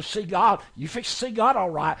 Everybody wanting to see God. You fix to see God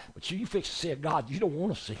all right, but you fix to see a God you don't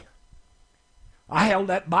want to see. I held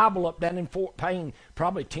that Bible up down in Fort Payne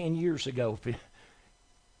probably 10 years ago.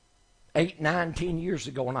 8, 9, 10 years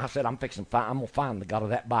ago, and I said, I'm going to find the God of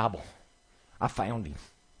that Bible. I found him.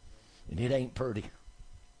 And it ain't pretty.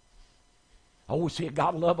 I always say a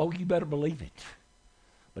God of love, oh, you better believe it.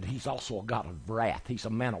 But he's also a God of wrath. He's a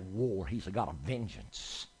man of war. He's a God of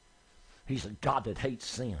vengeance. He's a God that hates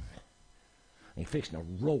sin. And he's fixing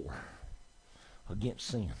to roar against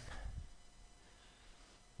sin.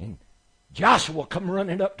 And Joshua come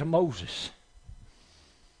running up to Moses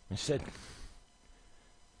and said,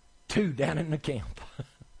 2 down in the camp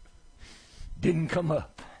didn't come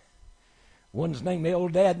up. One's named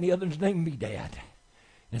Eldad and the other's named Medad.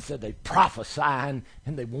 And said they prophesying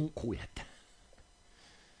and they won't quit.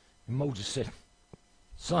 And Moses said,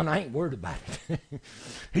 son, I ain't worried about it.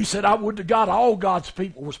 He said, I would to God all God's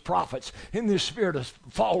people was prophets, and this Spirit would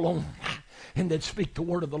fall on them, and they'd speak the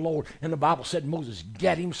word of the Lord. And the Bible said Moses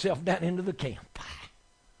got himself down into the camp.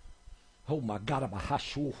 Oh my God,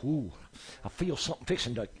 I feel something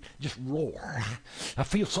fixing to just roar. I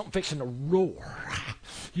feel something fixing to roar.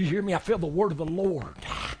 You hear me? I feel the word of the Lord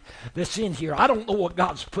that's in here. I don't know what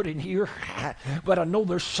God's put in here, but I know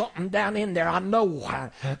there's something down in there. I know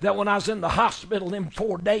that when I was in the hospital in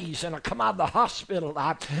 4 days and I come out of the hospital,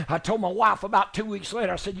 I told my wife about 2 weeks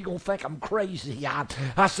later, I said, you're going to think I'm crazy.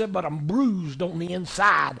 I said, but I'm bruised on the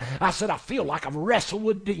inside. I said, I feel like I've wrestled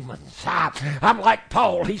with demons. I'm like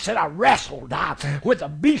Paul. He said, I wrestled with the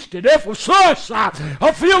beast at Ephesus.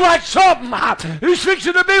 I feel like something is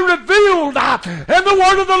fixing to be revealed, and the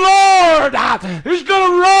word of the Lord is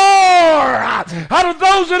going to roar out of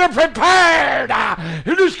those that are prepared.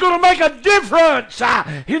 It is going to make a difference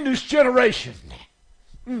in this generation.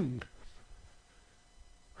 You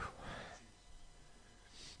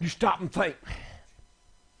stop and think.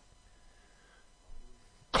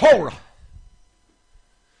 Korah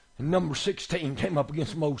in number 16 came up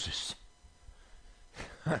against Moses.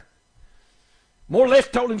 More or less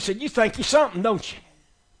told him, said, you think you're something, don't you?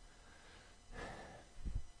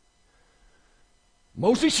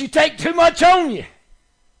 Moses, you take too much on you.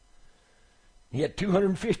 He had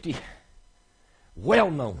 250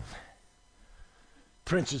 well-known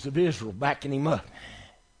princes of Israel backing him up.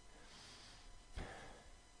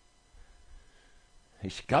 He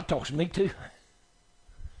said, God talks to me too.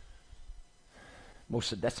 Moses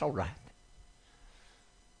said, that's all right.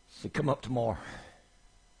 He said, come up tomorrow.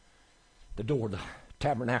 The door of the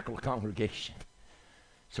tabernacle congregation.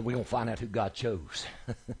 So we're going to find out who God chose.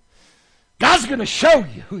 God's going to show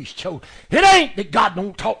you who he's chosen. It ain't that God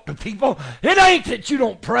don't talk to people. It ain't that you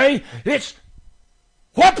don't pray. It's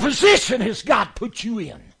what position has God put you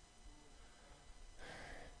in?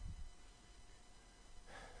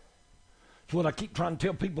 That's what I keep trying to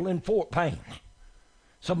tell people in Fort Payne.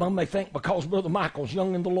 Some of them may think because Brother Michael's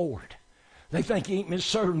young in the Lord, they think he ain't been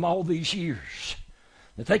serving him all these years,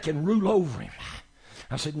 that they can rule over him.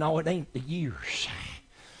 I said, no, it ain't the years.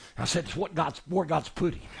 I said, it's where God's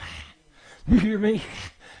put him. You hear me?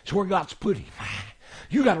 It's where God's put him.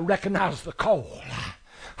 You got to recognize the call.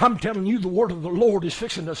 I'm telling you, the word of the Lord is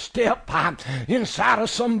fixing to step inside of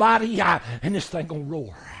somebody, and this thing going to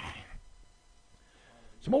roar.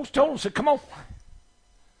 So Moses told him, said, come on.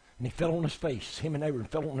 And he fell on his face. Him and Aaron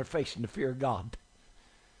fell on their face in the fear of God.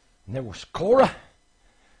 And there was Korah.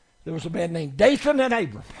 There was a man named Dathan and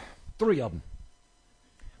Abiram. 3 of them.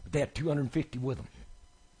 But they had 250 with them.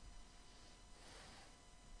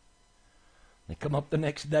 They come up the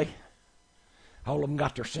next day. All of them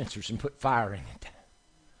got their censers and put fire in it.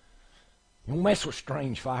 Don't mess with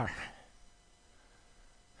strange fire.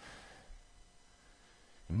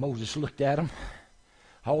 And Moses looked at them.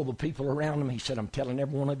 All the people around him, he said, I'm telling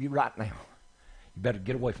every one of you right now, you better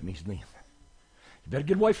get away from these men. You better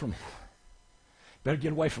get away from them. You better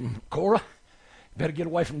get away from Korah. You better get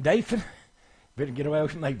away from Dathan. You better get away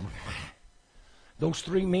from Abram. Those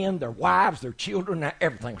 3 men, their wives, their children,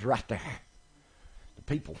 everything's right there. The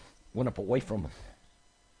people went up away from them.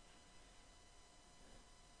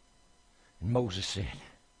 And Moses said,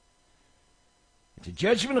 if the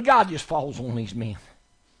judgment of God just falls on these men,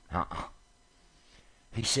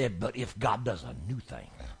 He said, but if God does a new thing,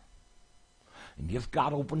 and if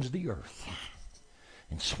God opens the earth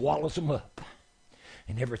and swallows them up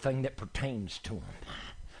and everything that pertains to them,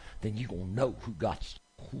 then you're going to know who God's.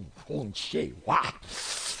 Why?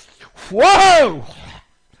 Whoa!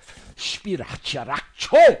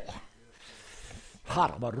 Spiracharacho.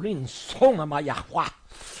 Harvarin sonamaya.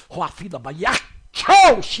 Wafida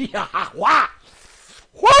bayacho. Shiawa.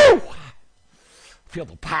 Whoa! Feel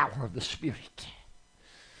the power of the Spirit.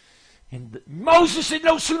 And Moses had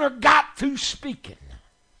no sooner got through speaking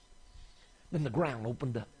than the ground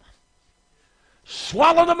opened up.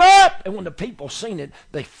 Swallowed them up. And when the people seen it,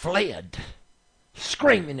 they fled,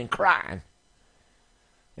 screaming and crying.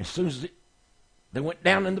 As soon as they went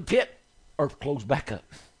down in the pit, earth closed back up.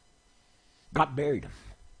 God buried them.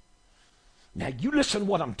 Now you listen to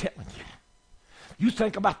what I'm telling you. You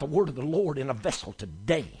think about the word of the Lord in a vessel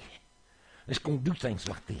today that's going to do things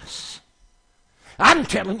like this. I'm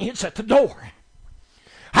telling you, it's at the door.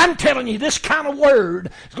 I'm telling you, this kind of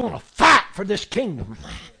word is going to fight for this kingdom.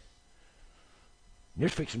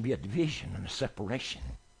 There's fixing to be a division and a separation.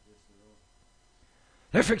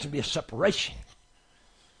 There's fixing to be a separation.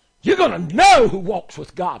 You're going to know who walks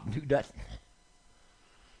with God and who doesn't.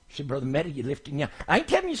 You say, Brother Medi, you're lifting you. I ain't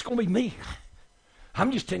telling you it's going to be me.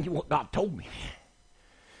 I'm just telling you what God told me.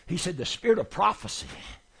 He said the spirit of prophecy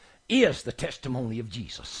is the testimony of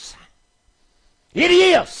Jesus. It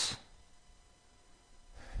is.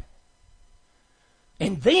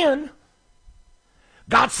 And then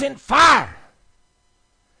God sent fire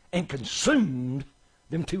and consumed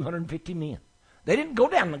them 250 men. They didn't go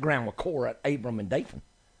down the ground with Korah, Abram, and Dathan.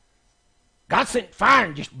 God sent fire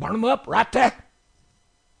and just burned them up right there.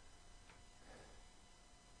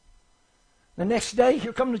 The next day,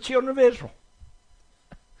 here come the children of Israel.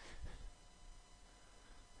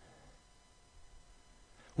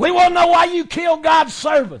 We want to know why you killed God's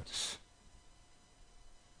servants.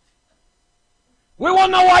 We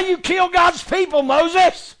want to know why you killed God's people,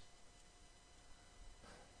 Moses.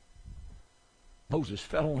 Moses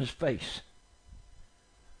fell on his face.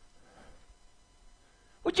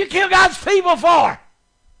 What'd you kill God's people for?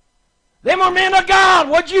 Them are men of God.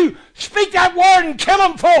 What'd you speak that word and kill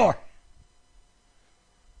them for?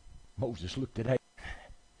 Moses looked at Aaron.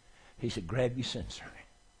 He said, grab your censer.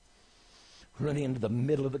 Run into the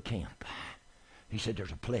middle of the camp. He said,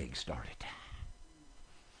 there's a plague started.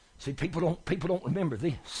 See, people don't remember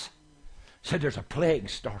this. He said, there's a plague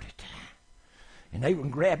started. And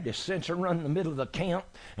Aaron grabbed his censer and run in the middle of the camp.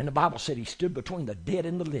 And the Bible said he stood between the dead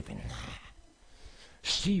and the living.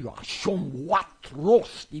 He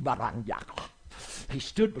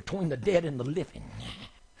stood between the dead and the living.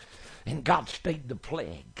 And God stayed the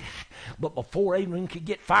plague. But before Aaron could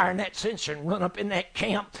get fire in that censer and run up in that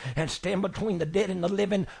camp and stand between the dead and the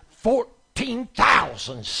living,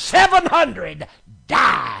 14,700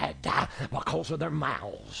 died because of their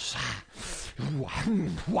mouths. Oh,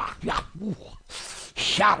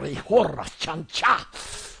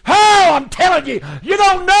 I'm telling you, you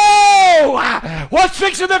don't know what's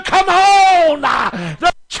fixing to come on.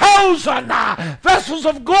 The chosen vessels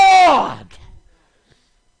of God.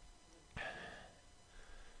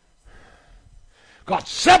 God's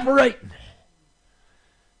separating.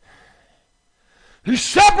 He's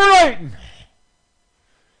separating.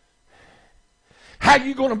 How are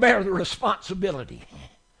you going to bear the responsibility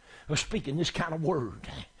of speaking this kind of word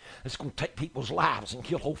that's going to take people's lives and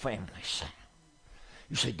kill whole families?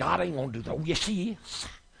 You say, God ain't going to do that. Oh, yes, he is.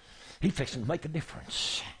 He's fixing to make a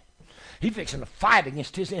difference. He's fixing to fight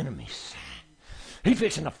against his enemies. He's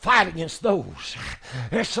fixing to fight against those.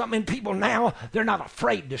 There's some in people now, they're not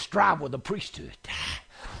afraid to strive with the priesthood.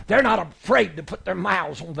 They're not afraid to put their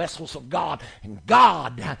mouths on vessels of God. And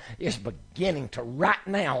God is beginning to right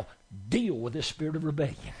now deal with this spirit of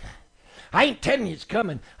rebellion. I ain't telling you it's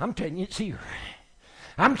coming. I'm telling you it's here.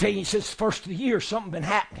 I'm telling you since the first of the year something been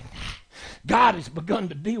happening. God has begun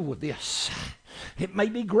to deal with this. It may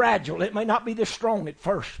be gradual. It may not be this strong at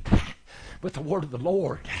first. But the word of the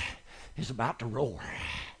Lord is about to roar.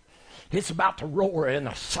 It's about to roar in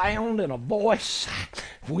a sound and a voice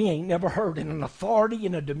we ain't never heard, in an authority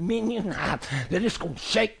and a dominion that it's going to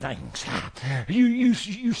shake things. You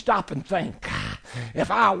stop and think.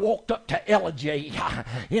 If I walked up to Elijah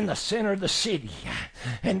in the center of the city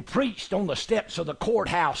and preached on the steps of the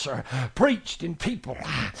courthouse, or preached and people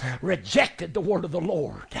rejected the word of the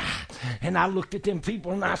Lord, and I looked at them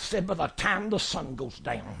people and I said, by the time the sun goes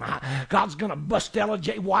down, God's going to bust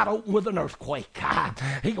Elijah wide open with an earthquake.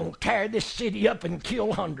 He's going to tear this city up and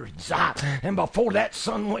kill hundreds. And before that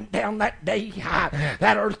sun went down that day,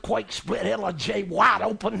 that earthquake split Elijah wide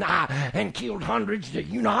open and killed hundreds. Do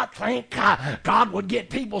you not think God would get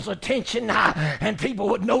people's attention and people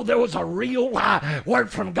would know there was a real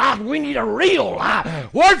word from God? We need a real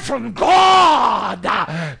word from God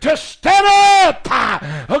to stand up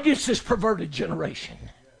against this perverted generation.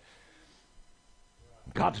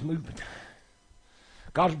 God's moving.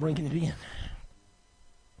 God's bringing it in.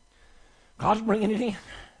 God's bringing it in.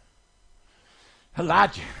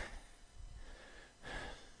 Elijah.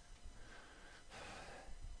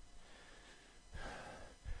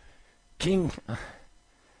 King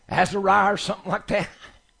Azariah or something like that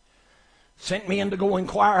sent me in to go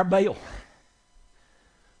inquire of Baal.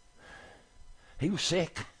 He was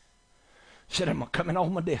sick. Said, I'm coming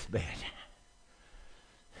on my deathbed.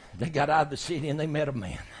 They got out of the city and they met a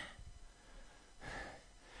man.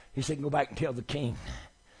 He said, go back and tell the king,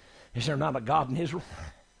 is there not a God in Israel?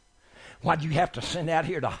 Why'd you have to send out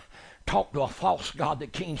here to talk to a false God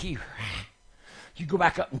that can't hear? You go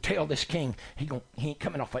back up and tell this king he ain't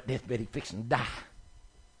coming off that deathbed, he's fixing to die.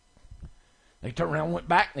 They turned around and went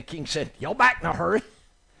back, and the king said, y'all back in a hurry?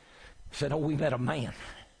 He said, oh, we met a man.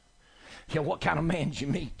 Yeah, what kind of man did you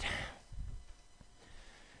meet?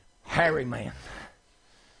 Hairy man.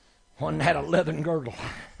 One that had a leathern girdle.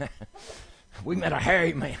 We met a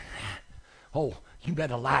hairy man. Oh, you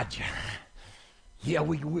met Elijah. Yeah,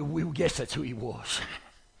 we guess that's who he was.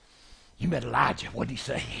 You met Elijah. What did he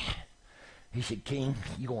say? He said, King,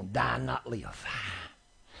 you're going to die and not live.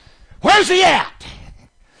 Where's he at?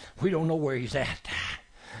 We don't know where he's at.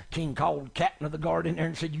 King called the captain of the guard in there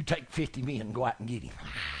and said, you take 50 men and go out and get him.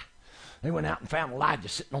 They went out and found Elijah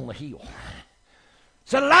sitting on the hill.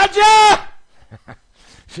 Said, Elijah!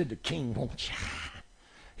 Said, the king wants you.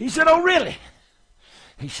 He said, oh, really?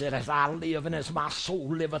 He said, as I live and as my soul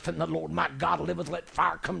liveth and the Lord my God liveth, let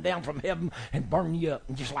fire come down from heaven and burn you up.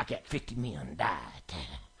 And just like that, 50 men died.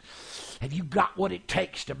 Have you got what it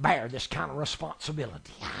takes to bear this kind of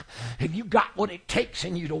responsibility? Have you got what it takes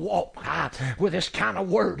in you to walk with this kind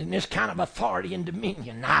of word and this kind of authority and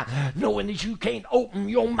dominion, knowing that you can't open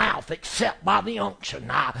your mouth except by the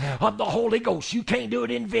unction of the Holy Ghost? You can't do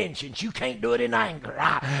it in vengeance. You can't do it in anger.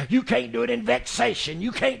 You can't do it in vexation.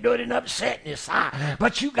 You can't do it in upsetness.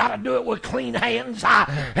 But you got to do it with clean hands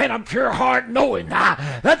and a pure heart, knowing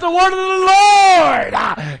that the word of the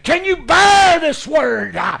Lord, can you bear this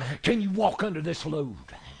word? Can you walk under this load?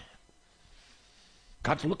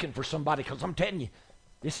 God's looking for somebody, because I'm telling you,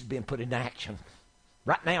 this has been put into action.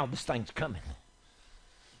 Right now, this thing's coming.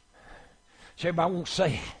 So everybody wants to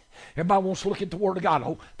say, everybody wants to look at the Word of God.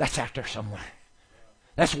 Oh, that's out there somewhere.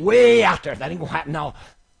 That's way out there. That ain't going to happen. No,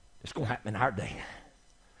 it's going to happen in our day.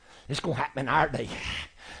 It's going to happen in our day.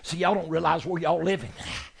 See, y'all don't realize where y'all living.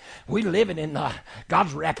 We living in,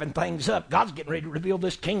 God's wrapping things up. God's getting ready to reveal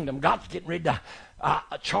this kingdom. God's getting ready to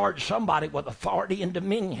charge somebody with authority and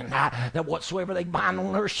dominion, that whatsoever they bind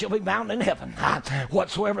on earth shall be bound in heaven.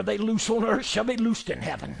 Whatsoever they loose on earth shall be loosed in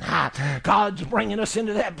heaven. God's bringing us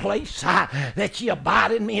into that place that ye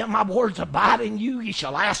abide in me and my words abide in you. Ye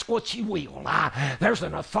shall ask what ye will. There's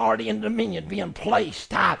an authority and dominion being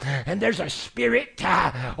placed, and there's a spirit,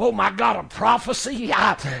 oh my God, of prophecy,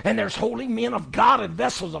 and there's holy men of God and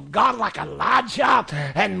vessels of God like Elijah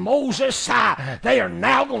and Moses. They are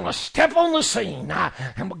now going to step on the scene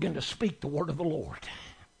and begin to speak the word of the Lord.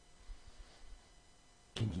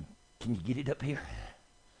 Can you get it up here?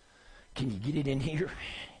 Can you get it in here?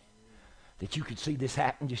 That you could see this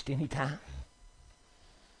happen just any time?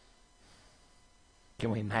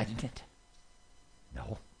 Can we imagine it?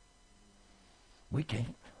 No. We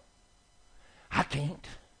can't. I can't.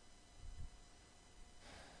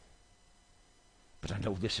 But I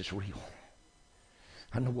know this is real.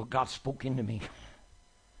 I know what God spoke into me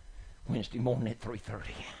Wednesday morning at 3:30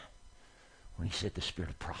 when he said the spirit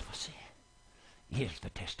of prophecy is the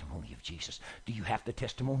testimony of Jesus. Do you have the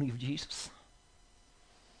testimony of Jesus?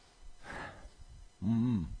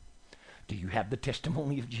 Do you have the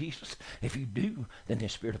testimony of Jesus? If you do, then the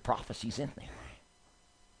spirit of prophecy is in there.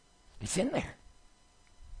 It's in there.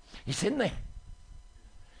 It's in there.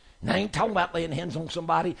 And I ain't talking about laying hands on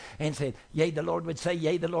somebody and saying, yea, the Lord would say,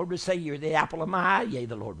 yea, the Lord would say, you're the apple of my eye, yea,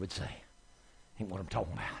 the Lord would say. Ain't what I'm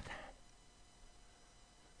talking about.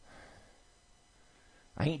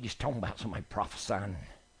 I ain't just talking about somebody prophesying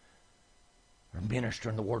or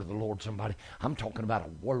ministering the word of the Lord to somebody. I'm talking about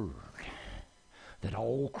a word that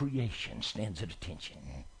all creation stands at attention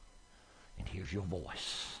and hears your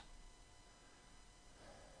voice.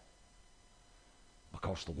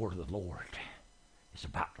 Because the word of the Lord is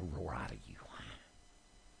about to roar out of you.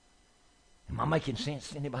 Am I making sense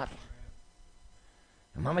to anybody?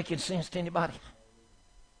 Am I making sense to anybody?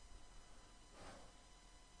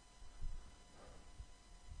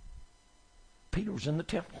 Peter was in the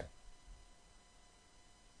temple.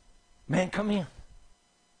 Man, come in.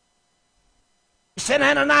 He said,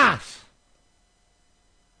 Ananias,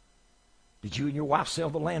 did you and your wife sell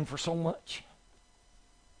the land for so much?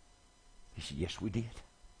 He said, yes, we did.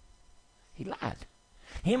 He lied.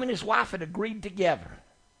 Him and his wife had agreed together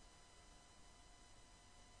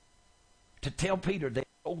to tell Peter they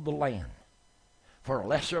sold the land for a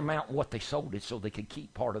lesser amount than what they sold it so they could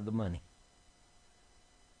keep part of the money.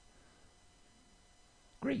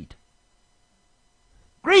 Greed.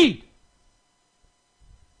 Greed!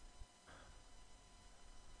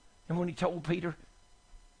 And when he told Peter,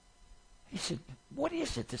 he said, what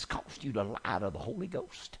is it that's caused you to lie to the Holy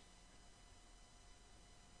Ghost?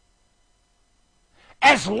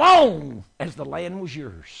 As long as the land was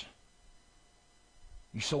yours,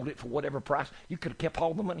 you sold it for whatever price. You could have kept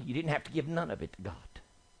all the money. You didn't have to give none of it to God.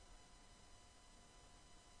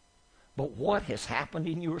 But what has happened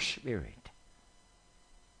in your spirit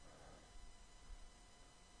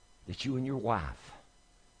that you and your wife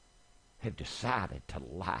have decided to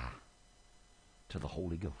lie to the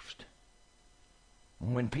Holy Ghost?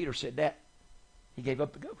 And when Peter said that, he gave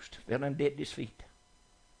up the ghost, fell down dead at his feet.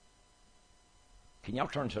 Can y'all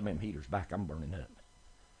turn some of them heaters back? I'm burning up.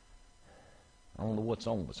 I don't know what's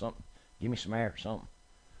on, but something. Give me some air or something.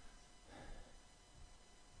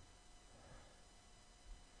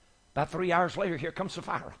 About 3 hours later, here comes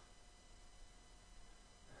Sapphira.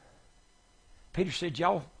 Peter said,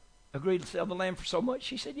 y'all agreed to sell the land for so much?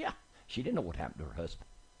 She said, yeah. She didn't know what happened to her husband.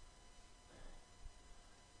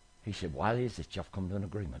 He said, why is it y'all come to an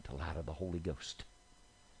agreement to lie to the Holy Ghost?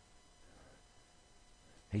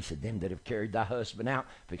 He said, them that have carried thy husband out,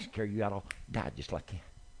 fix to carry you out, all died just like him.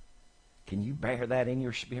 Can you bear that in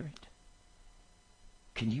your spirit?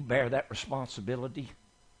 Can you bear that responsibility?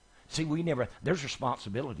 See, there's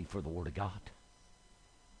responsibility for the Word of God.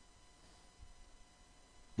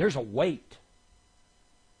 There's a weight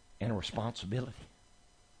and a responsibility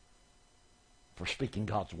for speaking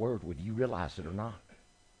God's Word, whether you realize it or not.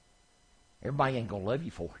 Everybody ain't going to love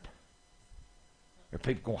you for it. There are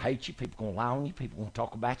people going to hate you, people going to lie on you, people going to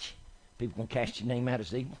talk about you, people going to cast your name out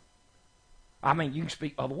as evil. I mean, you can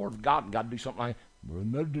speak by the Word of God and God do something like, "Brother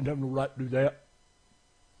Miller didn't have no right to do that."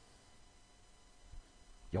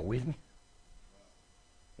 Y'all with me?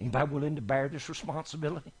 Anybody willing to bear this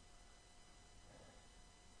responsibility?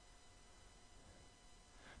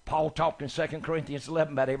 Paul talked in 2 Corinthians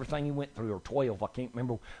 11 about everything he went through, or 12, I can't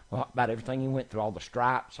remember, about everything he went through, all the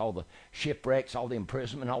stripes, all the shipwrecks, all the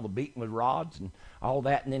imprisonment, all the beating with rods, and all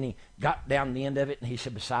that. And then he got down to the end of it, and he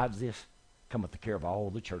said, besides this, cometh the care of all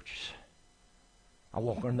the churches. I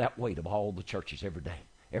walk under that weight of all the churches every day.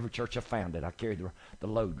 Every church I founded, I carry the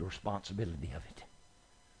load, the responsibility of it.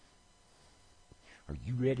 Are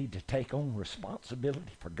you ready to take on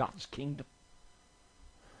responsibility for God's kingdom?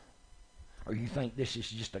 Or you think this is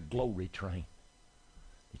just a glory train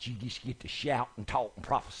that you just get to shout and talk and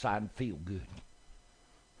prophesy and feel good?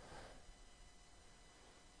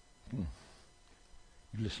 You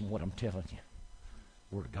listen to what I'm telling you.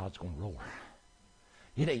 The Word of God's going to roar.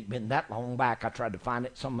 It ain't been that long back. I tried to find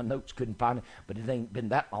it. Some of my notes couldn't find it. But it ain't been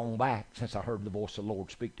that long back since I heard the voice of the Lord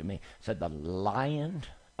speak to me. It said, the Lion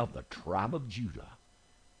of the tribe of Judah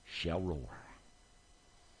shall roar.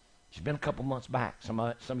 It's been a couple months back. Some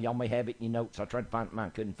of y'all may have it in your notes. I tried to find it,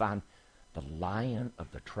 mine couldn't find. The Lion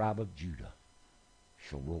of the tribe of Judah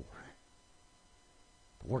shall roar.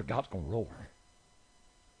 The Word of God's going to roar.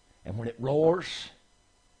 And when it roars,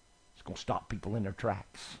 it's going to stop people in their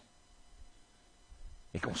tracks.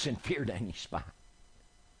 It's going to send fear down your spine.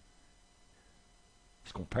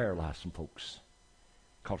 It's going to paralyze some folks.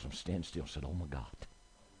 Cause them stand still and said, oh my God.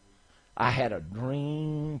 I had a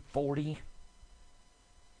dream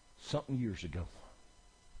 40-something years ago.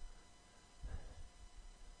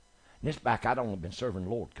 And this back, I'd only been serving the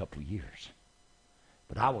Lord a couple of years.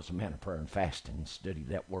 But I was a man of prayer and fasting and studied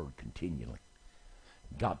that Word continually.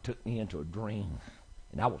 God took me into a dream,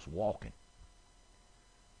 and I was walking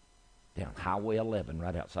down Highway 11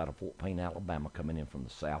 right outside of Fort Payne, Alabama, coming in from the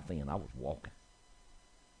south end. I was walking.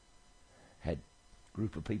 Had a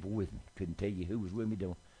group of people with me. Couldn't tell you who was with me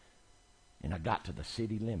doing. And I got to the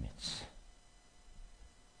city limits.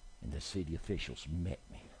 And the city officials met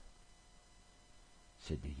me.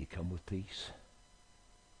 Said, do you come with peace?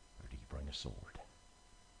 Or do you bring a sword?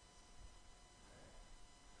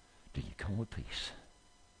 Do you come with peace?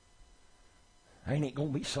 Ain't it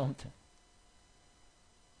going to be something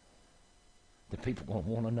that people are going to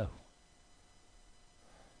want to know?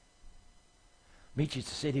 Meet you at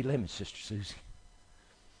the city limits, Sister Susie.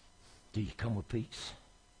 Do you come with peace?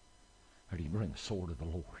 Or do you bring the sword of the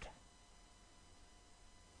Lord?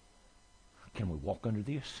 Can we walk under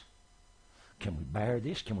this? Can we bear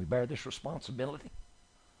this? Can we bear this responsibility?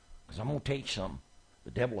 Because I'm going to tell you something.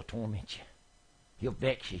 The devil will torment you. He'll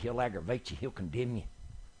vex you. He'll aggravate you. He'll condemn you.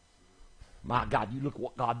 My God, you look at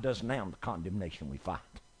what God does now in the condemnation we find.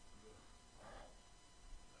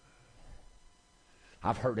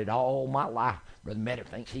 I've heard it all my life. Brother Metter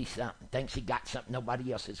thinks he's something. Thinks he got something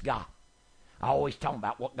nobody else has got. I always talk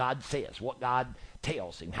about what God says, what God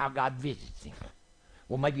tells him, how God visits him.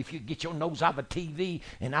 Well, maybe if you get your nose out of a TV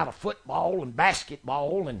and out of football and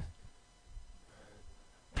basketball and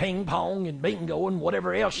ping pong and bingo and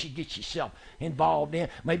whatever else you get yourself involved in,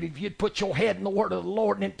 maybe if you'd put your head in the Word of the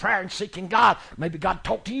Lord and in prayer and seeking God, maybe God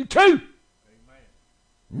talk to you too. Amen.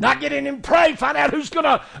 Not get in and pray, find out who's going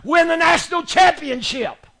to win the national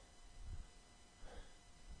championship.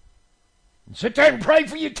 And sit there and pray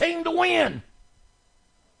for your team to win.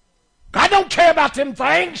 God don't care about them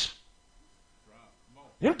things.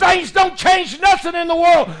 Them things don't change nothing in the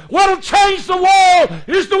world. What'll change the world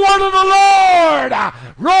is the Word of the Lord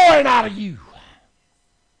roaring out of you.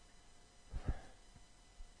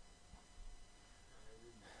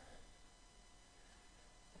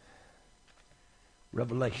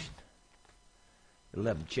 Revelation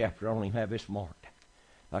 11th chapter. I don't even have this marked.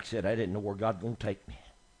 Like I said, I didn't know where God's going to take me.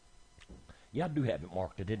 Yeah, I do have it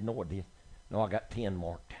marked. I didn't know I did. No, I got 10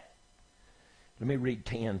 marked. Let me read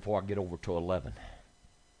 10 before I get over to 11.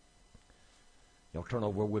 Y'all turn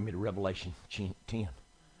over with me to Revelation 10.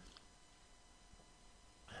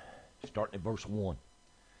 Starting at verse 1.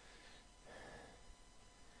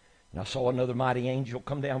 And I saw another mighty angel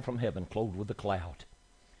come down from heaven, clothed with a cloud.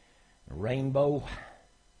 A rainbow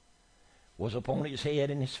was upon his head,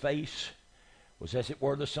 and his face was as it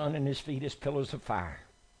were the sun, and his feet as pillars of fire.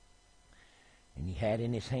 And he had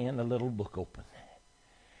in his hand a little book open.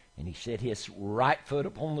 And he set his right foot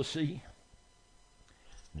upon the sea,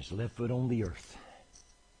 and his left foot on the earth.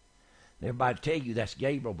 And everybody tell you that's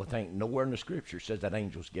Gabriel, but there ain't nowhere in the Scripture says that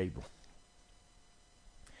angel's Gabriel.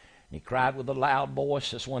 And he cried with a loud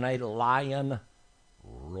voice as when a lion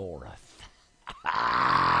roareth.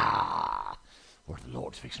 Where the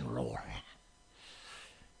Lord's fixing to roar.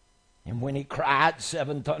 And when he cried,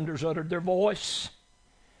 7 thunders uttered their voice.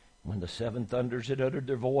 When the 7 thunders had uttered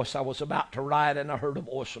their voice, I was about to write, and I heard a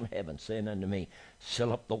voice from heaven saying unto me,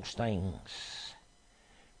 seal up those things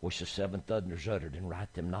which the 7 thunders uttered, and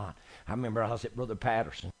write them not. I remember I was at Brother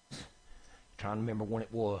Patterson's, trying to remember when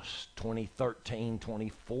it was, 2013,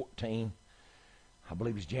 2014. I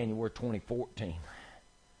believe it was January 2014.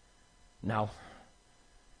 No.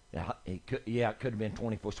 It could have been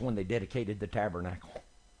 24. It's when they dedicated the tabernacle.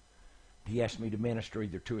 He asked me to minister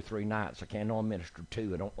either 2 or 3 nights. I know I ministered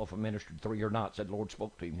 2. I don't know if I ministered 3 or not. Said the Lord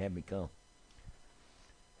spoke to him and had me come.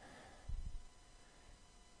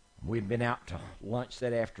 We'd been out to lunch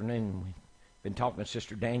that afternoon. We'd been talking to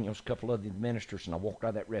Sister Daniels, a couple of the ministers, and I walked out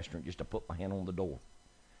of that restaurant just to put my hand on the door.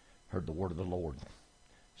 Heard the word of the Lord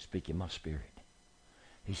speak in my spirit.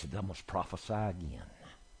 He said, thou must prophesy again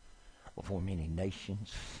before many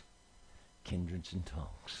nations, kindreds, and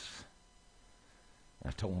tongues. And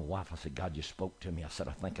I told my wife, I said, God just spoke to me. I said,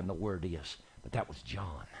 I think I know where it is. But that was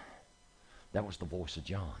John. That was the voice of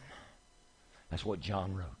John. That's what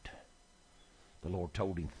John wrote. The Lord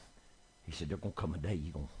told him, he said, there's going to come a day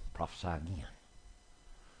you're going to prophesy again.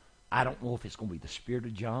 I don't know if it's going to be the spirit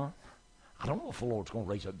of John. I don't know if the Lord's going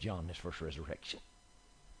to raise up John in this first resurrection.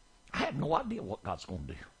 I have no idea what God's going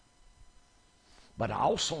to do. But I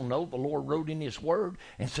also know the Lord wrote in his word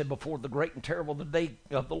and said, before the great and terrible the day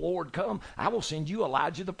of the Lord come, I will send you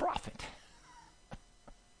Elijah the prophet.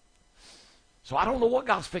 So I don't know what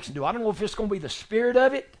God's fixing to do. I don't know if it's going to be the spirit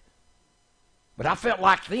of it. But I felt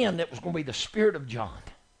like then it was going to be the spirit of John.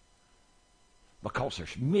 Because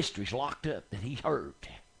there's mysteries locked up that he heard.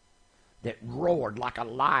 That roared like a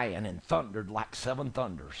lion and thundered like 7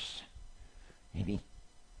 thunders. And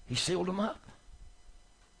he sealed them up.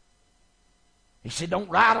 He said, don't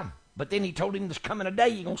write them. But then he told him there's coming a day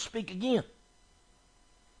you're going to speak again.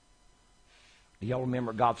 Do y'all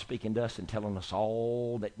remember God speaking to us and telling us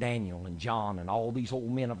all that Daniel and John and all these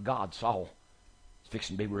old men of God saw? It's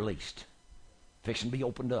fixing to be released. Fixing to be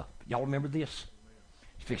opened up. Y'all remember this?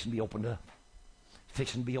 It's fixing to be opened up. It's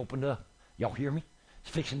fixing to be opened up. Y'all hear me? It's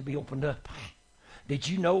fixing to be opened up. Did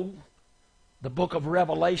you know the book of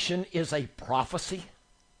Revelation is a prophecy?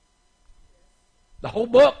 The whole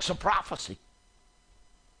book's a prophecy.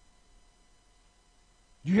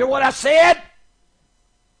 You hear what I said?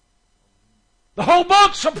 The whole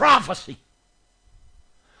book's a prophecy.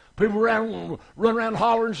 People run around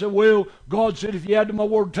hollering and say, well, God said if you add to my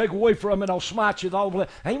word, take away from it, I'll smite you with all of that.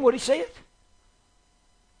 Ain't what he said.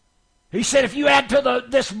 He said if you add to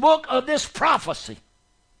this book of this prophecy,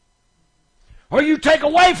 or you take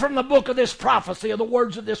away from the book of this prophecy, or the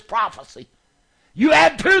words of this prophecy, you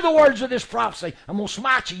add to the words of this prophecy, I'm going to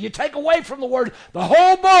smite you. You take away from the word, the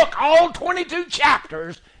whole book, all 22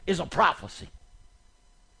 chapters, is a prophecy.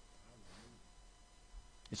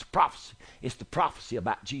 It's a prophecy. It's the prophecy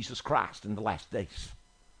about Jesus Christ in the last days.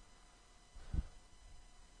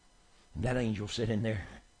 And that angel said in there,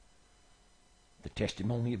 the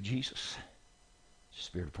testimony of Jesus, the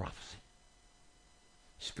spirit of prophecy.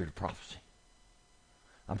 Spirit of prophecy.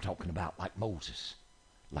 I'm talking about like Moses,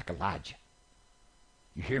 like Elijah.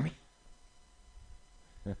 You hear me?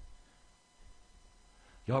 You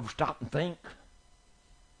ever stop and think?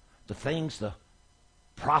 The things the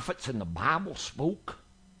prophets in the Bible spoke?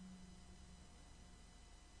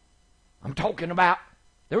 I'm talking about,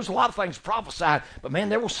 there was a lot of things prophesied, but man,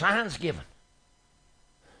 there were signs given.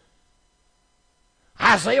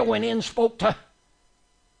 Isaiah went in and spoke to,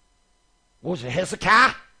 what was it,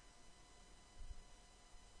 Hezekiah?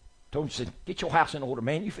 Told him, said, get your house in order,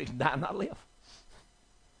 man. You fix to die and not live.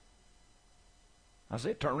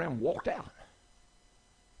 Isaiah turned around and walked out.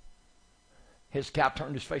 Hezekiah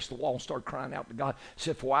turned his face to the wall and started crying out to God.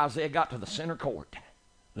 Said, before Isaiah got to the center court,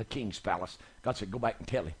 the king's palace, God said, go back and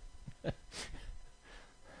tell him.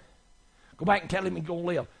 Go back and tell him he's going to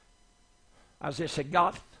live. Isaiah said,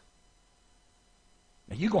 God,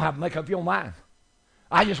 now you're going to have to make up your mind.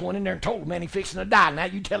 I just went in there and told him, man, he's fixing to die. Now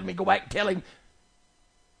you telling me go back and tell him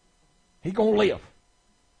he's going to live.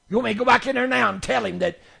 You want me to go back in there now and tell him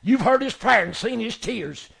that you've heard his prayer and seen his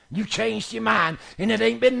tears, You changed your mind, and it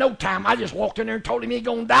ain't been no time. I just walked in there and told him he's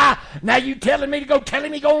going to die. Now you telling me to go tell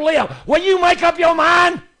him he's going to live. Will you make up your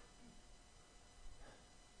mind?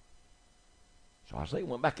 So Isaiah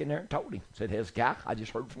went back in there and told him. Said, Hezekiah, I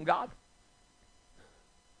just heard from God.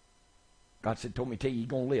 God said, told me to tell you he's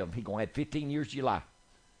going to live. He's going to have 15 years to your life.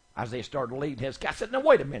 Isaiah started leaving. Hezekiah said, now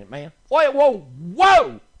wait a minute, man.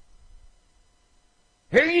 Whoa.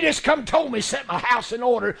 Here you just come told me set my house in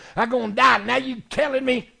order. I'm going to die. Now you telling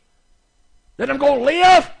me that I'm going to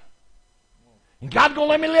live? And God's going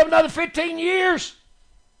to let me live another 15 years?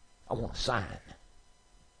 I want a sign.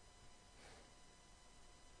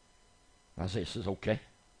 Isaiah says, okay.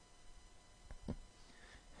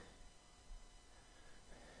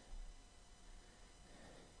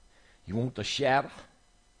 You want the shadow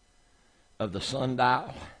of the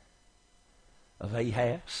sundial of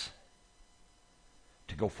Ahaz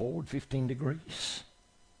to go forward 15 degrees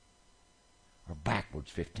or backwards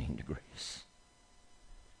 15 degrees?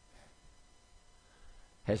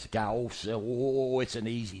 Hezekiah said, it's an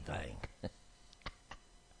easy thing.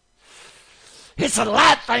 It's a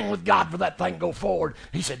light thing with God for that thing to go forward.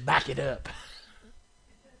 He said, back it up.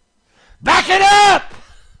 Back it up!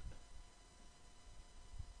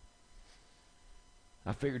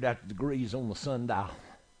 I figured out the degrees on the sundial.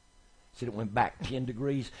 Said it went back 10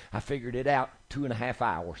 degrees. I figured it out. 2.5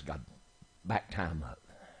 hours. Got back time up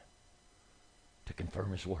to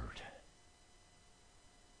confirm his word.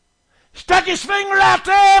 Stuck his finger out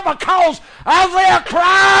there because Isaiah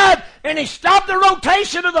cried, and he stopped the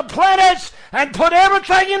rotation of the planets and put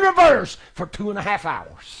everything in reverse for 2.5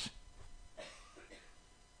 hours.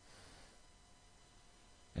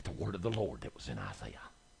 At the word of the Lord that was in Isaiah.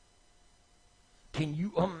 Can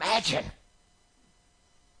you imagine?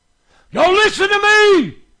 Y'all listen to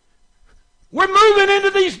me. We're moving into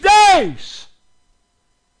these days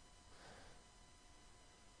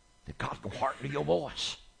that God's going to hearken to your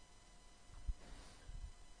voice.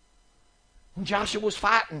 When Joshua was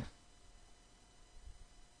fighting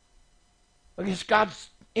against God's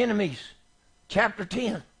enemies, chapter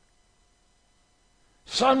 10,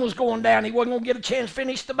 sun was going down. He wasn't going to get a chance to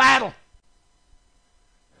finish the battle.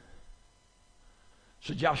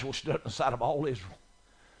 So Joshua stood up on the side of all Israel.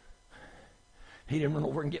 He didn't run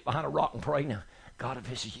over and get behind a rock and pray. Now, God, if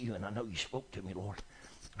this is you, and I know you spoke to me, Lord,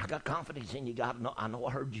 I got confidence in you, God. I know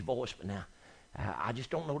I heard your voice, but now I just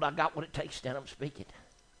don't know that I got what it takes to stand up and speak it.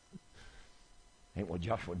 Ain't what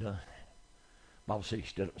Joshua done. The Bible said he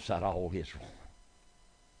stood up beside all Israel.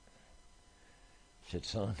 He said,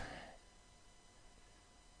 son,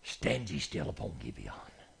 stand ye still upon Gibeon.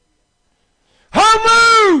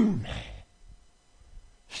 O moon!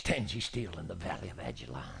 Stand ye still in the valley of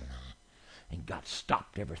Ajalon. And God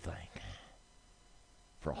stopped everything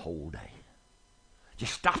for a whole day.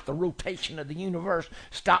 Just stopped the rotation of the universe,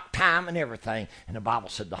 stopped time and everything. And the Bible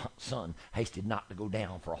said the sun hasted not to go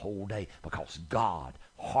down for a whole day because God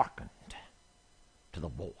hearkened to the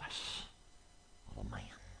voice of a man.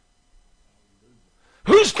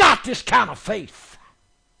 Who's got this kind of faith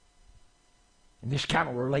and this kind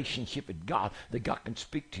of relationship with God that God can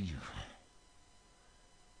speak to you?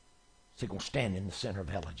 Is he going to stand in the center of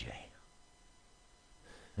Elijah?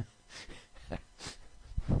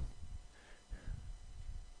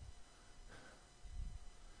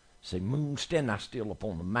 Say, moon, stand thou still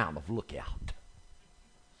upon the mount of lookout.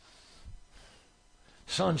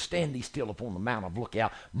 Sun, stand thee still upon the mount of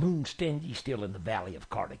lookout. Moon, stand ye still in the valley of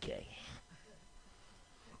Cardigan.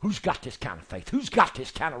 Who's got this kind of faith? Who's got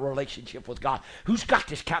this kind of relationship with God? Who's got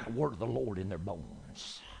this kind of word of the Lord in their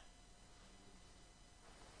bones?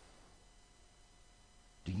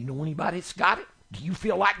 Do you know anybody that's got it? Do you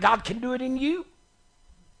feel like God can do it in you?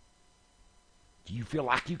 Do you feel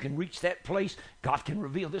like you can reach that place? God can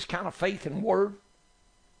reveal this kind of faith and word?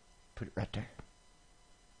 Put it right there.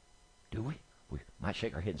 Do we? We might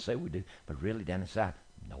shake our head and say we do, but really down inside,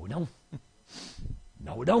 no we don't.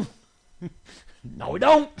 No we don't. No we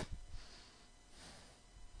don't.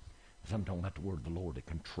 I'm talking about the word of the Lord that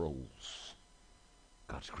controls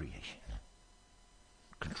God's creation.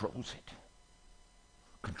 Controls it.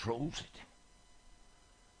 Controls it.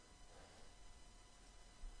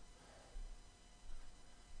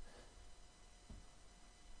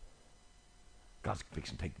 God's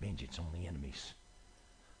fixing to take vengeance on the enemies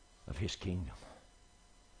of his kingdom.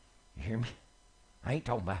 You hear me? I'm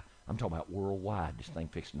talking about worldwide. This thing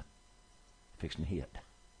fixing to hit.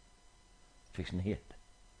 Fixing to hit.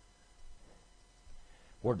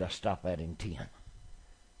 Where did I stop at in 10?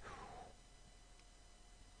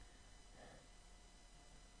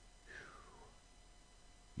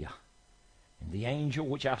 Yeah. And the angel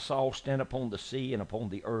which I saw stand upon the sea and upon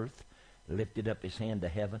the earth lifted up his hand to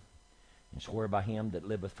heaven, and swore by him that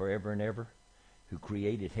liveth forever and ever, who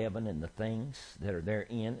created heaven and the things that are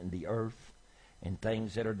therein, and the earth, and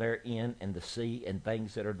things that are therein, and the sea, and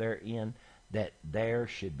things that are therein, that there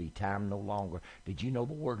should be time no longer. Did you know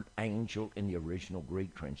the word angel in the original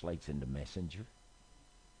Greek translates into messenger?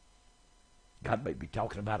 God may be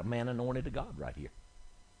talking about a man anointed of God right here.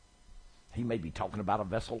 He may be talking about a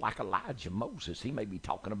vessel like Elijah, Moses. He may be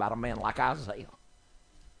talking about a man like Isaiah.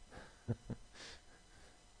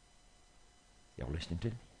 Y'all listening to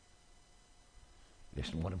me?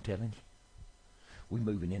 Listen to what I'm telling you. We're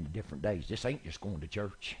moving into different days. This ain't just going to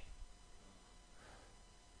church.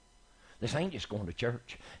 This ain't just going to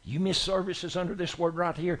church. You miss services under this word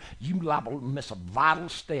right here, you liable to miss a vital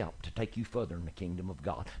step to take you further in the kingdom of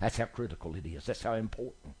God. That's how critical it is. That's how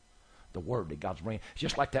important the word that God's bringing.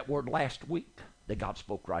 Just like that word last week that God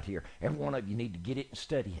spoke right here. Every one of you need to get it and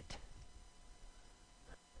study it.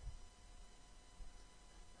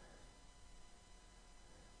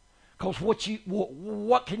 Because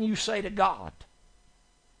what can you say to God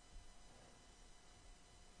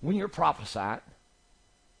when you're prophesying,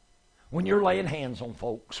 when you're laying hands on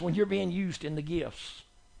folks, when you're being used in the gifts?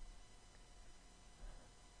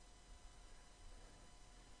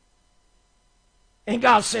 And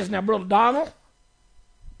God says, now, Brother Donald,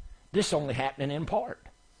 this is only happening in part.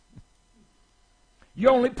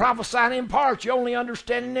 You're only prophesying in part. You're only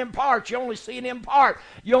understanding in part. You're only seeing in part.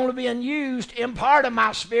 You're only being used in part of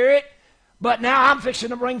my spirit. But now I'm fixing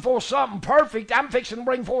to bring forth something perfect. I'm fixing to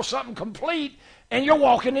bring forth something complete. And you're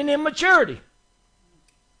walking in immaturity.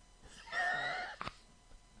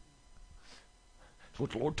 That's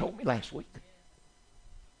what the Lord told me last week.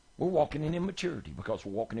 We're walking in immaturity because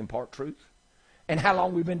we're walking in part truth. And how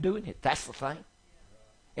long we've been doing it. That's the thing.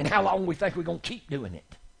 And how long we think we're going to keep doing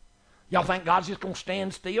it. Y'all think God's just going to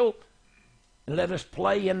stand still and let us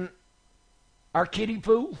play in our kiddie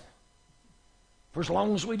pool for as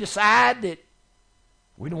long as we decide that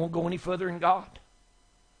we don't want to go any further in God?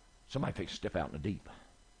 Somebody takes a step out in the deep.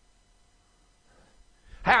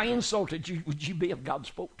 How insulted would you be if God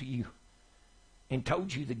spoke to you and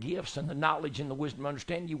told you the gifts and the knowledge and the wisdom and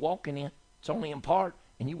understanding you walking in, it's only in part,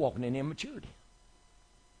 and you walking in immaturity?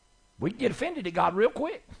 We can get offended at God real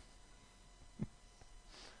quick.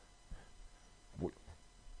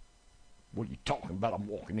 What are you talking about? I'm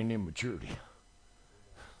walking in immaturity.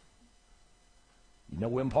 You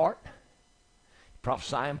know in part. You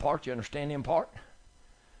prophesy in part. You understand in part.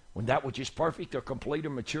 When that which is perfect or complete or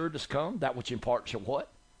mature does come, that which in part shall what?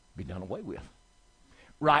 Be done away with.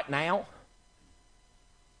 Right now,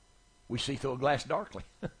 we see through a glass darkly.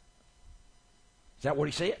 Is that what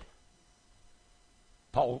he said?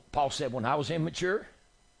 Paul said, when I was immature,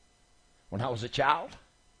 when I was a child,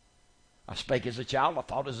 I spake as a child, I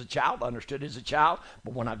thought as a child, I understood as a child,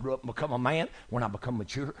 but when I grew up and become a man, when I become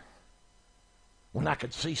mature, when I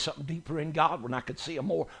could see something deeper in God, when I could see a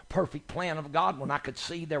more perfect plan of God, when I could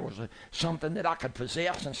see there was something that I could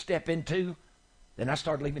possess and step into, then I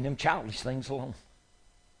started leaving them childish things alone.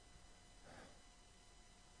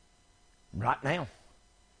 Right now,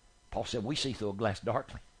 Paul said, we see through a glass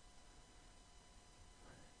darkly.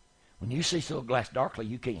 When you see through a glass darkly,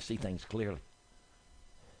 you can't see things clearly.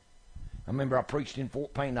 I remember I preached in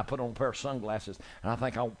Fort Payne. I put on a pair of sunglasses, and I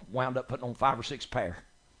think I wound up putting on 5 or 6 pair.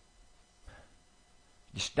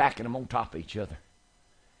 Just stacking them on top of each other.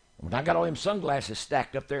 And when I got all them sunglasses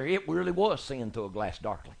stacked up there, it really was seeing through a glass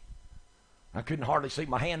darkly. I couldn't hardly see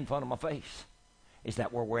my hand in front of my face. Is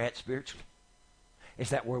that where we're at spiritually? Is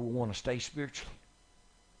that where we want to stay spiritually?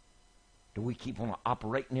 Do we keep on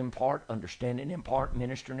operating in part, understanding in part,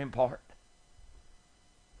 ministering in part?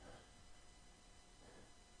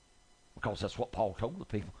 Because that's what Paul told the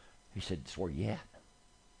people. He said, that's where you at.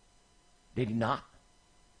 Did he not?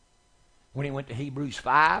 When he went to Hebrews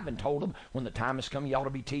 5 and told them, when the time has come, you ought to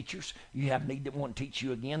be teachers. You have need that want to teach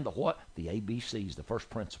you again the what? The ABCs, the first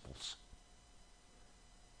principles.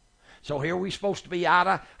 So here we're supposed to be out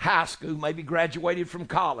of high school, maybe graduated from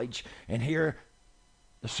college, and here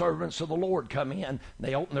the servants of the Lord come in.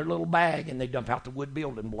 They open their little bag and they dump out the wood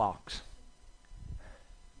building blocks.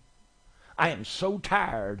 I am so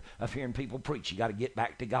tired of hearing people preach. You got to get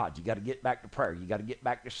back to God. You got to get back to prayer. You got to get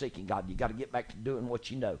back to seeking God. You got to get back to doing what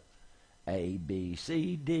you know. A, B,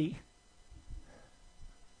 C, D.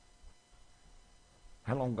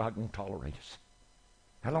 How long God going to tolerate us?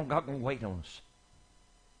 How long God going to wait on us?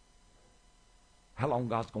 How long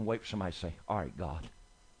God's going to wait for somebody to say, all right, God,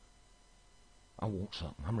 I want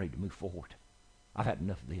something. I'm ready to move forward. I've had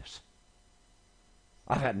enough of this.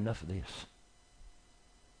 I've had enough of this.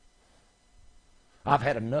 I've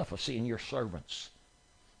had enough of seeing your servants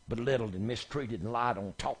belittled and mistreated and lied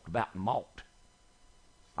on, talked about and mocked.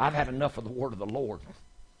 I've had enough of the word of the Lord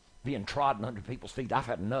being trodden under people's feet. I've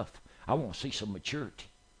had enough. I want to see some maturity.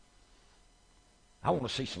 I want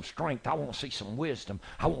to see some strength. I want to see some wisdom.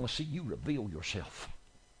 I want to see you reveal yourself.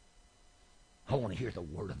 I want to hear the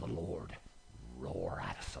word of the Lord roar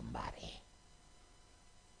out of somebody.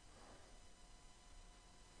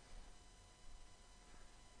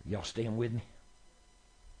 Y'all staying with me?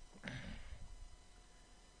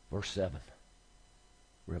 Verse 7,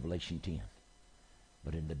 Revelation 10.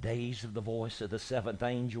 But in the days of the voice of the seventh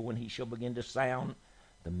angel, when he shall begin to sound,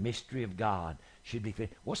 the mystery of God should be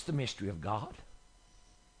finished. What's the mystery of God?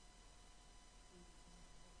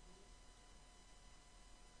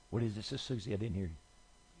 What is this, Susie? I didn't hear you.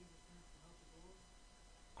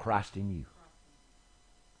 Christ in you,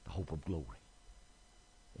 the hope of glory.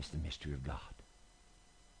 It's the mystery of God.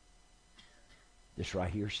 This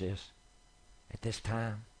right here says, at this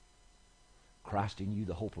time, Christ in you,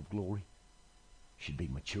 the hope of glory, should be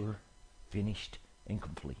mature, finished, and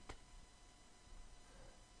complete.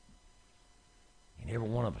 And every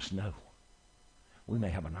one of us know we may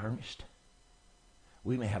have an earnest,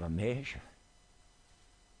 we may have a measure.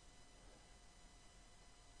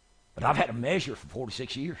 But I've had a measure for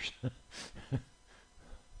 46 years.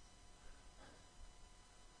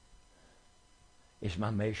 Is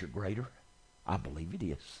my measure greater? I believe it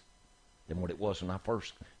is, than what it was when I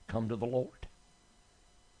first come to the Lord.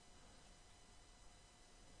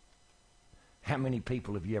 How many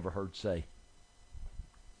people have you ever heard say,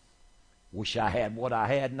 wish I had what I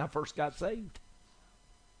had when I first got saved?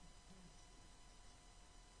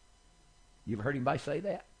 You ever heard anybody say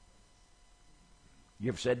that? You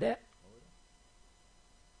ever said that?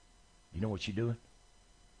 You know what you're doing?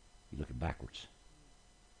 You're looking backwards.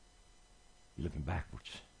 You're looking backwards.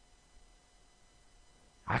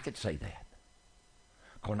 I could say that.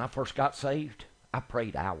 When I first got saved, I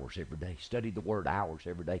prayed hours every day, studied the Word hours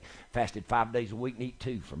every day, fasted 5 days a week and eat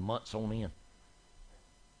 2 for months on end.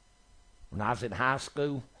 When I was in high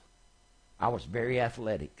school, I was very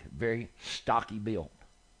athletic, very stocky built.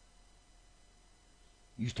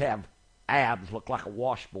 Used to have abs look like a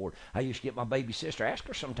washboard. I used to get my baby sister, ask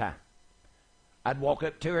her sometime. I'd walk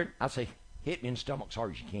up to her, I'd say, hit me in the stomach as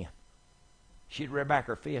hard as you can. She'd rear back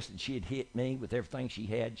her fist and she'd hit me with everything she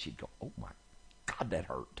had. She'd go, oh my God, that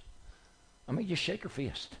hurt. I mean, just shake her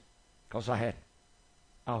fist. Because I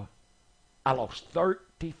lost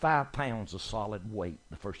 35 pounds of solid weight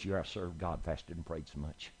the first year I served God, fasted and prayed so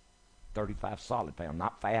much. 35 solid pounds,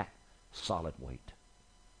 not fat, solid weight.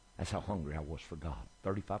 That's how hungry I was for God.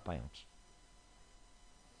 35 pounds.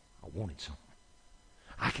 I wanted something.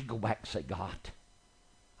 I could go back and say, God,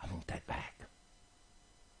 I want that back.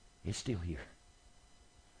 It's still here.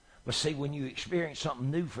 But see, when you experience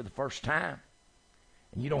something new for the first time,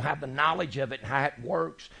 and you don't have the knowledge of it and how it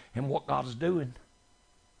works and what God's doing,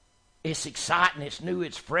 it's exciting, it's new,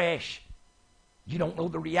 it's fresh. You don't know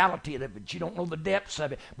the reality of it. You don't know the depths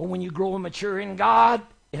of it. But when you grow and mature in God,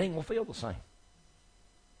 it ain't going to feel the same.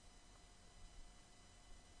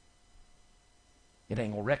 It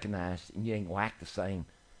ain't going to recognize, and you ain't going to act the same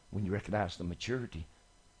when you recognize the maturity,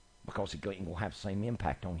 because it ain't going to have the same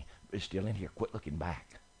impact on you. But it's still in here. Quit looking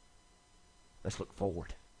back. Let's look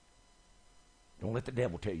forward. Don't let the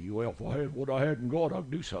devil tell you, well, if I had what I had in God, I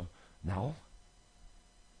could do something. No.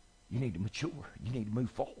 You need to mature. You need to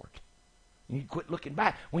move forward. You need to quit looking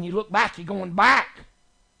back. When you look back, you're going back.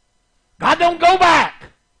 God don't go back.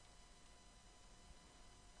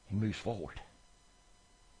 He moves forward.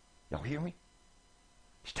 Y'all hear me?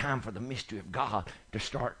 It's time for the mystery of God to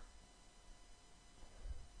start.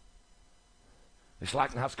 It's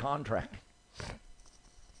like house contracting.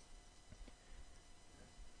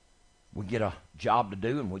 We'd get a job to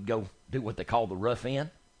do, and we'd go do what they call the rough end.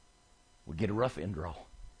 We'd get a rough end draw.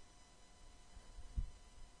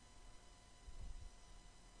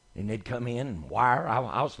 And they'd come in and wire.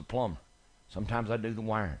 I was the plumber. Sometimes I'd do the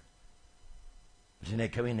wiring. But then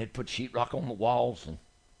they'd come in and they'd put sheetrock on the walls, and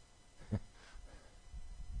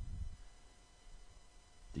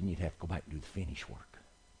then you'd have to go back and do the finish work.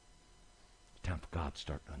 It's time for God to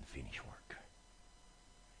start doing the finish work.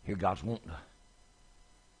 Here God's wanting to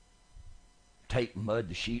take mud,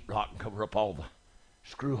 the sheetrock, and cover up all the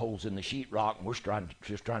screw holes in the sheetrock, and we're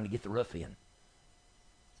just trying to get the rough end.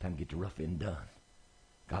 Time to get the rough end done.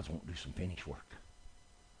 God's wanting to do some finish work.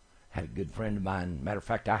 Had a good friend of mine. Matter of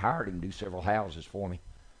fact, I hired him to do several houses for me.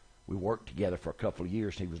 We worked together for a couple of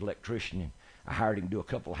years. He was an electrician, and I hired him to do a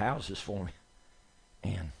couple of houses for me.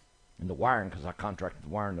 And the wiring, because I contracted the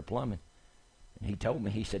wiring and the plumbing. And he told me,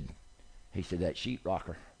 he said that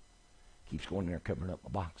sheetrocker keeps going in there covering up my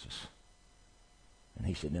boxes. And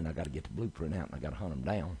he said, then I got to get the blueprint out and I got to hunt them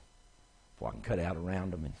down before I can cut out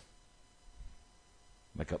around them and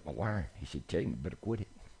make up my wiring. He said, tell him you better quit it.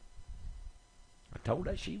 I told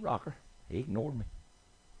that sheetrocker. He ignored me.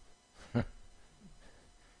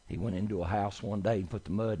 He went into a house one day and put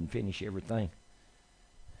the mud and finished everything.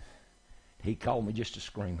 He called me just a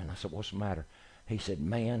screaming. I said, what's the matter? He said,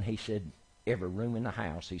 man, he said, every room in the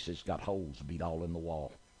house, he says, got holes beat all in the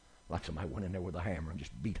wall. Like somebody went in there with a hammer and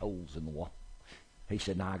just beat holes in the wall. He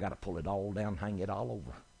said, now I got to pull it all down, hang it all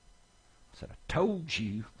over. I said, I told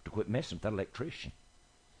you to quit messing with that electrician.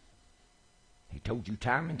 He told you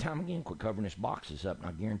time and time again, quit covering his boxes up, and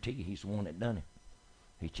I guarantee you he's the one that done it.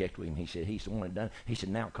 He checked with him. He said, he's the one that done it. He said,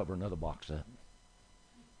 now cover another box up.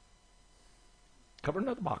 Cover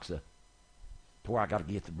another box up. To where I got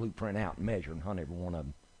to get the blueprint out and measure and hunt every one of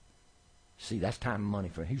them. See, that's time and money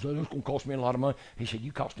for him. He said, it's going to cost me a lot of money. He said,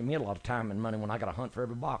 you costing me a lot of time and money when I got to hunt for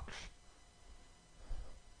every box.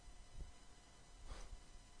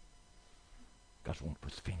 God's want to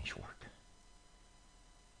put the finish work.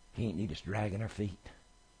 He ain't need us dragging our feet.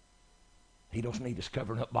 He doesn't need us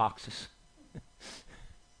covering up boxes.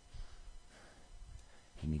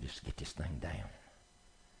 He needs us to get this thing down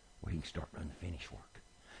where he can start running the finish work.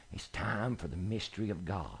 It's time for the mystery of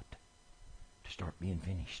God to start being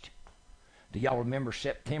finished. Do y'all remember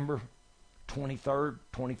September 23rd,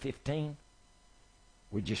 2015?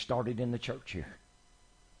 We just started in the church here.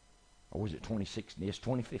 Or was it 2016? It's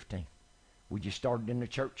 2015. We just started in the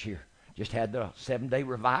church here. Just had the 7-day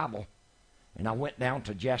revival. And I went down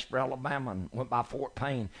to Jasper, Alabama, and went by Fort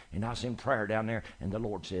Payne. And I was in prayer down there. And the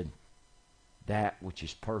Lord said, that which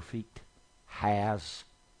is perfect has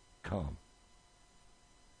come.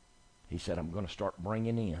 He said, I'm going to start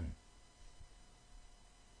bringing in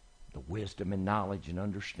the wisdom and knowledge and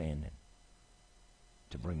understanding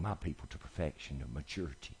to bring my people to perfection, to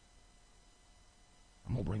maturity.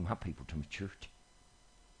 I'm going to bring my people to maturity.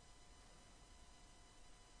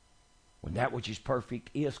 When that which is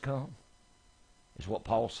perfect is come, is what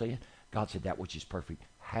Paul said. God said that which is perfect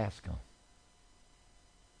has come.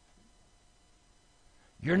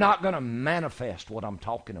 You're not going to manifest what I'm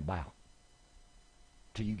talking about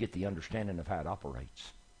till you get the understanding of how it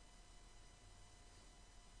operates.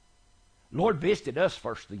 Lord visited us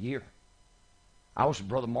first of the year. I was with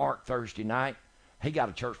Brother Mark Thursday night. He got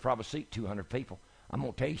a church probably seat 200 people. I'm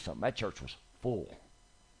going to tell you something. That church was full.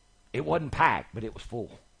 It wasn't packed, but it was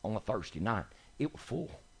full on a Thursday night. It was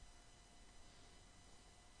full.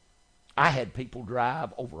 I had people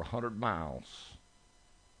drive over 100 miles.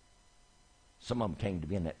 Some of them came to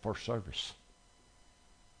be in that first service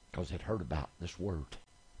because they'd heard about this word.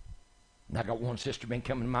 And I got one sister been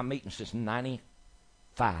coming to my meeting since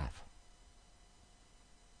 95.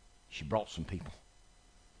 She brought some people.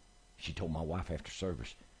 She told my wife after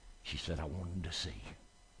service, she said, I want them to see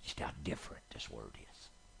just how different this word is.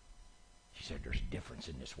 She said, there's a difference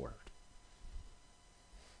in this word.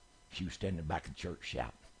 She was standing back in church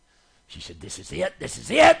shouting. She said, this is it, this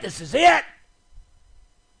is it, this is it.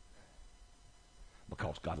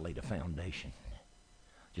 Because God laid a foundation.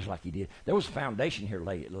 Just like he did. There was a foundation here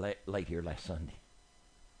late here last Sunday.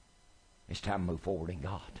 It's time to move forward in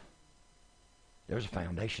God. There's a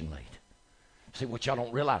foundation laid. See, what y'all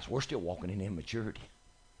don't realize, we're still walking in immaturity.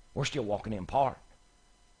 We're still walking in part.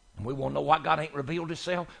 And we want to know why God ain't revealed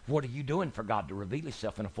himself. What are you doing for God to reveal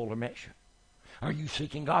himself in a fuller measure? Are you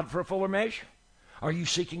seeking God for a fuller measure? Are you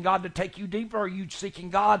seeking God to take you deeper? Are you seeking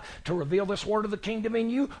God to reveal this word of the kingdom in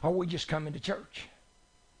you? Or are we just coming to church?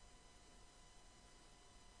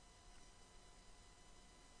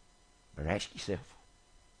 But ask yourself.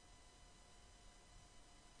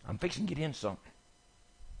 I'm fixing to get in something.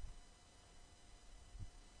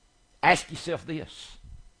 Ask yourself this.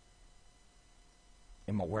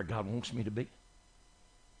 Am I where God wants me to be?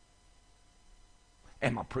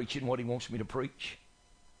 Am I preaching what he wants me to preach?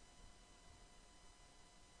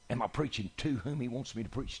 Am I preaching to whom he wants me to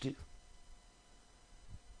preach to?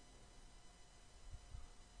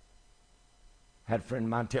 I had a friend of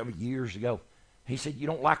mine tell me years ago, he said, you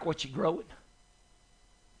don't like what you're growing?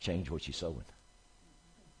 Change what you're sowing.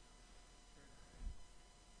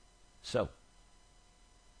 So,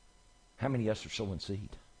 how many of us are sowing seed?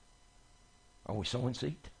 Are we sowing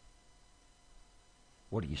seed?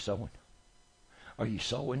 What are you sowing? Are you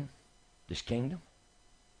sowing this kingdom?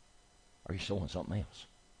 Or are you sowing something else?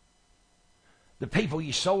 The people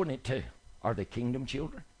you're sowing it to, are they kingdom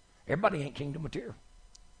children? Everybody ain't kingdom material.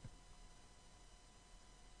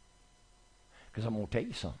 Because I'm going to tell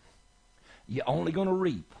you something. You're only going to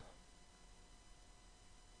reap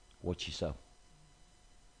what you sow.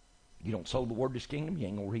 You don't sow the word of this kingdom, you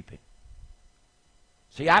ain't going to reap it.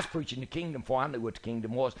 See, I was preaching the kingdom before I knew what the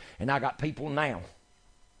kingdom was, and I got people now.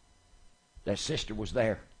 That sister was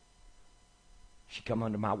there. She come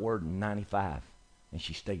under my word in 95, and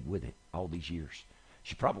she stayed with it all these years.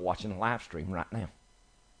 She's probably watching the live stream right now.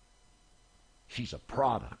 She's a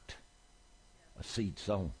product of seed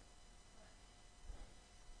sown.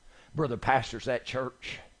 Brother pastors that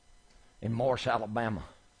church in Morris, Alabama.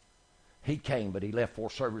 He came, but he left 4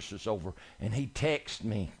 services over, and he texted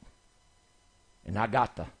me, and I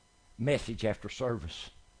got the message after service.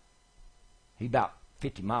 He about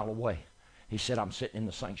 50 miles away. He said, I'm sitting in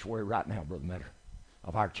the sanctuary right now, Brother Metter,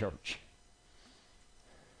 of our church.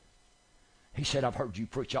 He said, I've heard you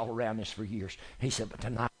preach all around this for years. He said, but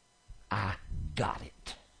tonight, I got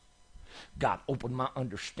it. God opened my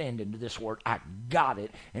understanding to this word. I got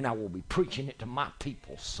it, and I will be preaching it to my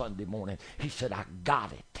people Sunday morning. He said, I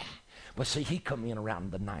got it. But see, he come in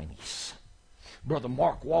around the 90s. Brother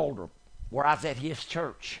Mark Walder, where I was at his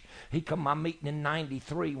church, he come to my meeting in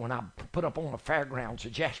 93 when I put up on the fairgrounds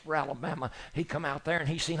of Jasper, Alabama. He come out there and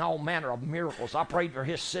he seen all manner of miracles. I prayed for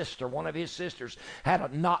his sister. One of his sisters had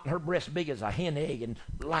a knot in her breast big as a hen egg, and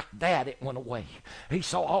like that it went away. He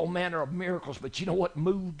saw all manner of miracles, but you know what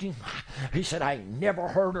moved him? He said, I ain't never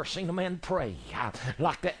heard or seen a man pray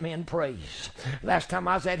like that man prays. Last time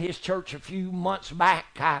I was at his church a few months back,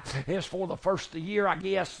 it was for the first of the year, I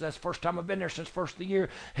guess. That's the first time I've been there since first of the year.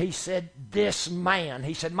 He said, this man,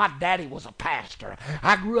 he said, my daddy was a pastor.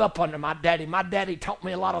 I grew up under my daddy. My daddy taught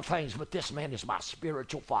me a lot of things, but this man is my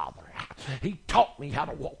spiritual father. He taught me how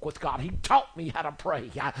to walk with God. He taught me how to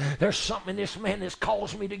pray. There's something in this man that's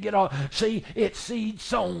caused me to get on. See, it's seed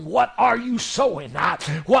sown. What are you sowing?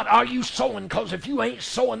 What are you sowing? Because if you ain't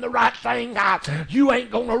sowing the right thing, you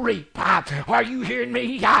ain't going to reap. Are you hearing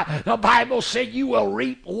me? The Bible said you will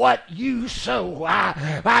reap what you sow.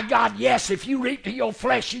 My God, yes, if you reap to your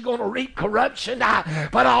flesh, you're going to reap corruption,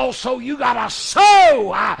 but also you got to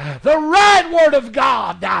sow the right word of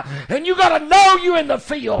God, and you got to know you're in the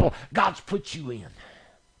field God's put you in.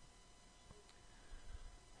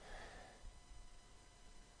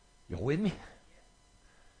 Y'all with me?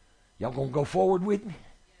 Y'all going to go forward with me?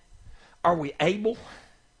 Are we able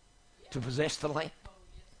to possess the land?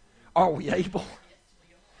 Are we able?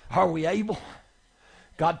 Are we able?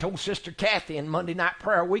 God told Sister Kathy in Monday night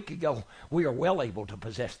prayer a week ago, we are well able to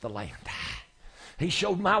possess the land. He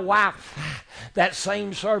showed my wife that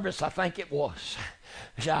same service, I think it was.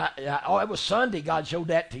 It was Sunday God showed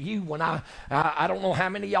that to you when I don't know how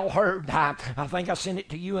many of y'all heard. I think I sent it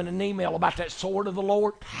to you in an email about that sword of the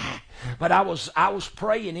Lord. But I was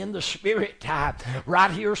praying in the Spirit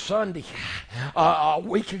right here Sunday a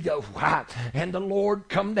week ago, and the Lord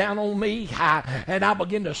come down on me, and I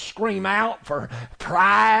began to scream out for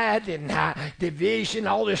pride and division,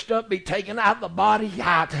 all this stuff be taken out of the body,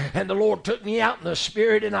 and the Lord took me out in the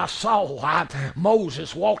Spirit, and I saw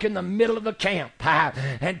Moses walk in the middle of the camp,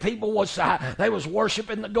 and people was they was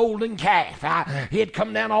worshiping the golden calf. He had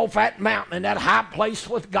come down off that mountain in that high place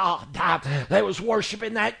with God. They was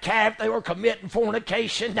worshiping that calf. They were committing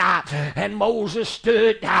fornication, and Moses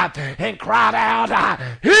stood and cried out,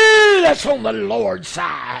 "He that's on the Lord's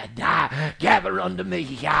side, gather unto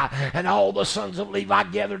me." And all the sons of Levi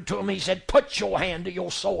gathered to him. He said, "Put your hand to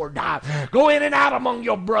your sword. Go in and out among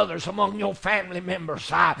your brothers, among your family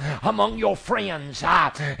members, among your friends,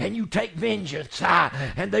 and you take vengeance."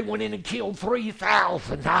 And they went in and killed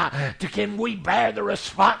 3,000. Can we bear the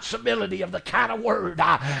responsibility of the kind of word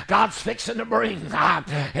God's fixing to bring?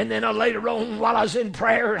 And then later on, while I was in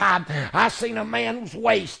prayer, I seen a man's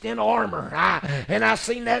waist in armor, and I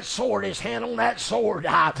seen that sword, his hand on that sword,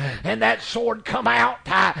 and that sword come out,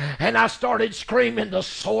 and I started screaming, "The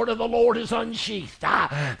sword of the Lord is unsheathed.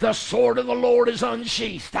 The sword of the Lord is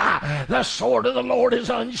unsheathed. The sword of the Lord is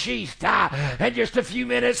unsheathed." And just a few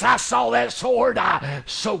minutes, I saw that sword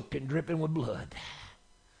soaked and dripping with blood.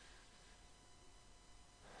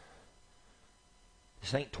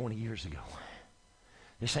 This ain't 20 years ago.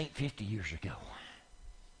 This ain't 50 years ago.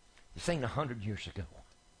 This ain't 100 years ago.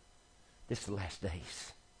 This is the last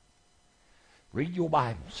days. Read your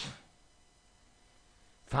Bibles.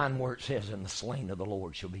 Find where it says, "And the slain of the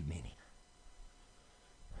Lord shall be many."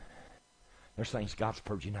 There's things God's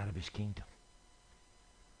purging out of His kingdom.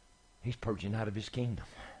 He's purging out of His kingdom.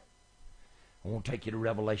 I want to take you to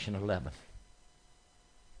Revelation 11.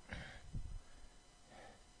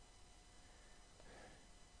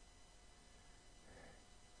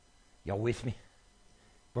 Y'all with me?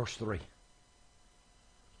 Verse 3.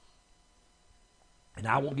 "And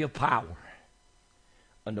I will give power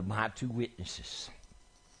unto my 2 witnesses.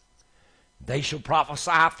 They shall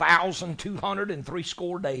prophesy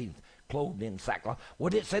 1,260 days, clothed in sackcloth."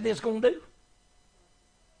 What did it say it's going to do?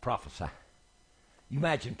 Prophesy. You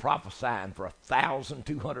imagine prophesying for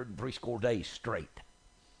 1,260 days straight.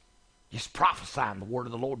 Just prophesying the word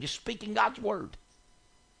of the Lord. Just speaking God's word.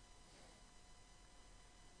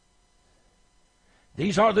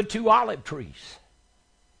 These are the 2 olive trees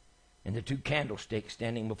and the 2 candlesticks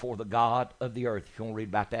standing before the God of the earth. If you want to read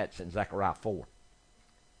about that, it's in Zechariah 4.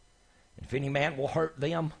 And if any man will hurt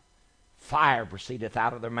them, fire proceedeth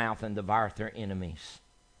out of their mouth and devoureth their enemies.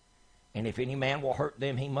 And if any man will hurt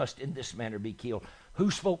them, he must in this manner be killed.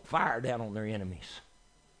 Who spoke fire down on their enemies?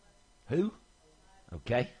 Who?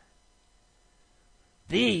 Okay.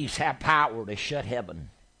 These have power to shut heaven,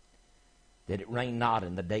 that it rain not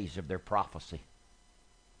in the days of their prophecy.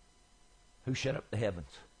 Who shut up the heavens?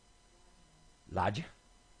 Elijah.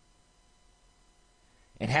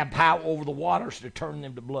 And have power over the waters to turn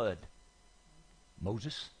them to blood.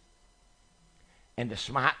 Moses. And to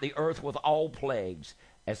smite the earth with all plagues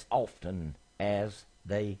as often as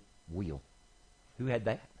they will. Who had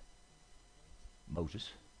that? Moses.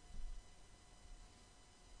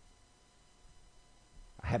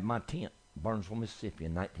 I had my tent in Burnsville, Mississippi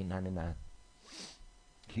in 1999.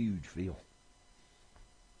 Huge field.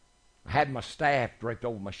 I had my staff draped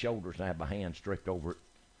over my shoulders and I had my hands draped over it.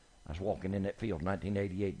 I was walking in that field in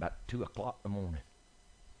 1988 about 2 o'clock in the morning.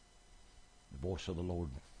 The voice of the Lord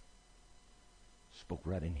spoke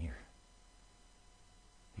right in here.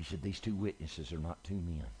 He said, these 2 witnesses are not 2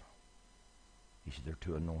 men. He said, they're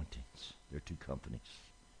 2 anointings. They're 2 companies.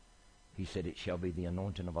 He said, it shall be the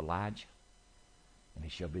anointing of Elijah, and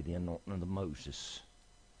it shall be the anointing of Moses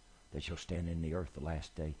that shall stand in the earth the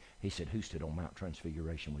last day. He said, who stood on Mount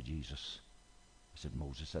Transfiguration with Jesus? I said,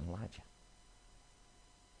 Moses and Elijah.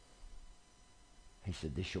 He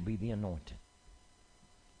said, this shall be the anointing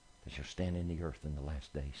that shall stand in the earth in the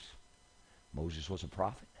last days. Moses was a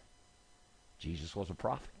prophet. Jesus was a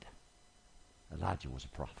prophet. Elijah was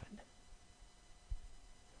a prophet.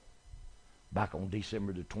 Back on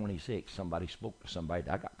December the 26th, somebody spoke to somebody.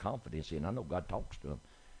 I got confidence in. I know God talks to them.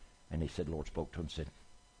 And he said, the Lord spoke to him and said,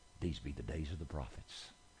 these be the days of the prophets.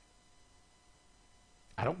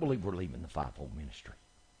 I don't believe we're leaving the 5-fold ministry.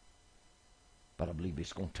 But I believe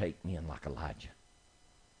it's going to take men like Elijah,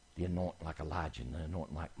 the anointing like Elijah, and the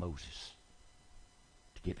anointing like Moses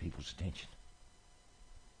to get people's attention.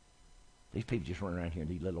 These people just run around here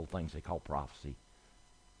and these little things they call prophecy.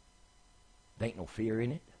 There ain't no fear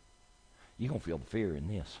in it. You're going to feel the fear in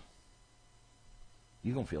this.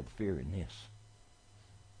 You're going to feel the fear in this.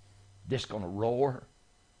 This going to roar,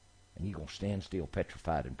 and you're going to stand still,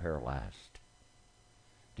 petrified and paralyzed.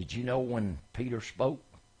 Did you know when Peter spoke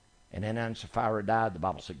and Ananias and Sapphira died, the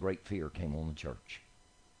Bible said great fear came on the church.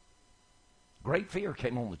 Great fear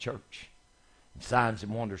came on the church. And signs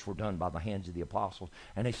and wonders were done by the hands of the apostles.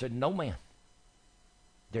 And they said, no man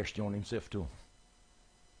dares join himself to them.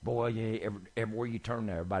 Boy, yeah, everywhere you turn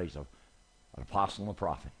there, everybody's an apostle and a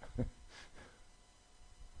prophet. Is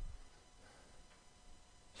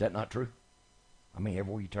that not true? I mean,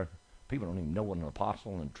 everywhere you turn, people don't even know what an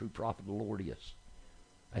apostle and a true prophet of the Lord is.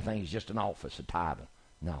 They think he's just an office, a title.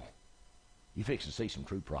 No. You fix to see some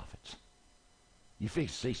true prophets. You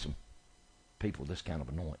fix to see some people with this kind of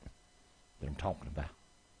anointing that I'm talking about.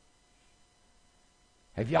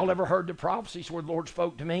 Have y'all ever heard the prophecies where the Lord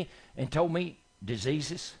spoke to me and told me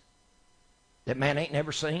diseases that man ain't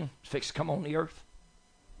never seen fixed to come on the earth?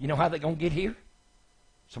 You know how they're going to get here?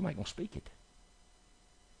 Somebody going to speak it.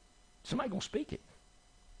 Somebody going to speak it.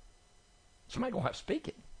 Somebody going to have to speak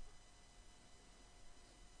it.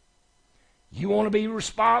 You want to be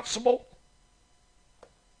responsible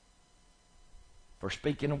for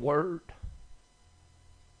speaking a word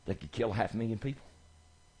that could kill 500,000 people?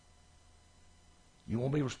 You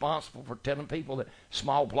want to be responsible for telling people that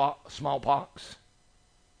smallpox,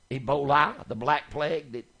 Ebola, the Black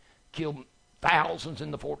Plague that killed thousands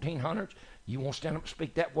in the 1400s? You want to stand up and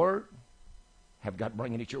speak that word? Have God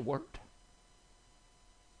bringing it your word?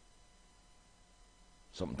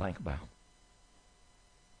 Something to think about.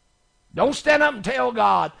 Don't stand up and tell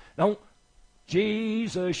God, don't,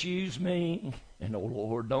 Jesus, use me, and oh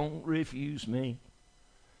Lord, don't refuse me.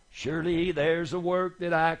 Surely there's a work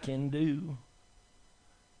that I can do.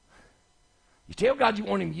 You tell God you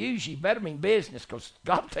want him to use you, better mean business, because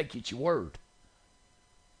God will take you at your word.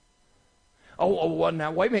 Well,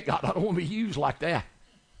 now, wait a minute, God, I don't want to be used like that.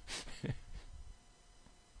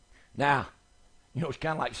 Now, you know, it's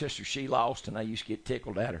kind of like Sister Sheila Austin. I used to get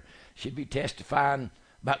tickled at her. She'd be testifying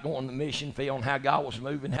about going to the mission field and how God was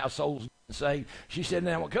moving, how souls were saved. She said,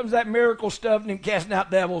 now, when it comes to that miracle stuff and casting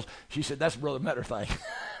out devils, she said, that's Brother Metter thing.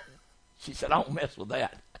 She said, I don't mess with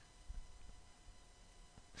that.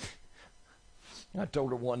 I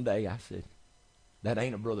told her one day, I said, That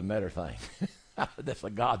ain't a Brother Metter thing. That's a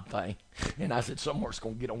God thing. And I said, somewhere it's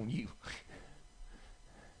going to get on you.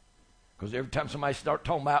 Because every time somebody start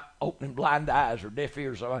talking about opening blind eyes or deaf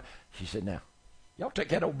ears, she said, now, y'all take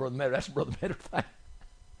that old Brother Metter. That's a Brother Metter thing.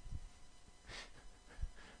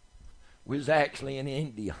 We was actually in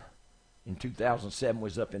India in 2007. We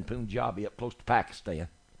was up in Punjabi, up close to Pakistan.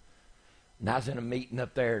 And I was in a meeting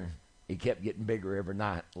up there, and it kept getting bigger every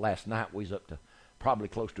night. Last night we was up to probably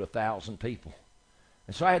close to 1,000 people.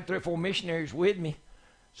 And so I had 3 or 4 missionaries with me.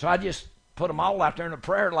 So I just put them all out there in a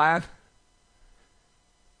prayer line.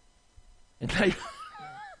 And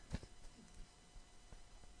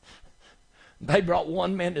they brought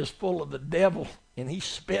one man that's full of the devil, and he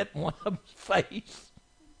spit in one of them's face.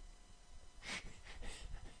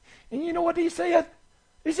 And you know what he said?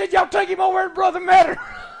 He said, y'all take him over to Brother Metter.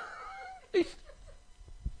 He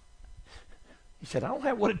said, I don't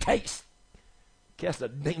have what it takes to cast a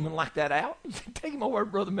demon like that out. He said, take him over to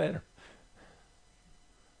Brother Metter.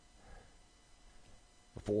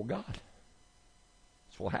 Before God.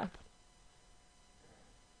 That's what happened.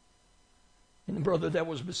 And the brother that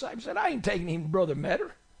was beside him said, I ain't taking him to Brother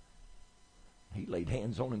Metter. He laid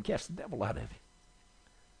hands on him and cast the devil out of him.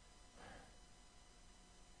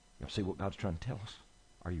 Y'all see what God's trying to tell us?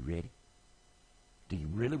 Are you ready? Do you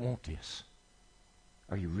really want this?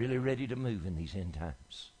 Are you really ready to move in these end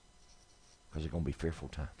times? Because they're going to be fearful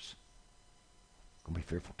times. Going to be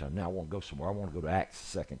fearful times. Now I want to go somewhere. I want to go to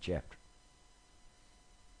Acts, the 2nd chapter.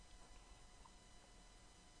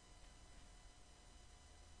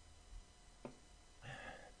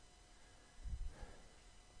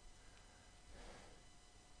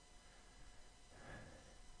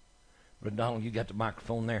 Brother Donald, you got the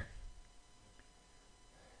microphone there?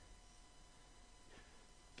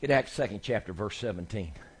 Get Acts 2nd chapter, verse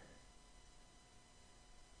 17.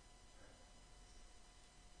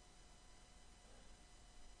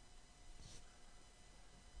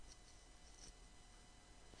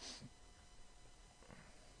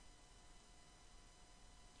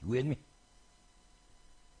 You with me?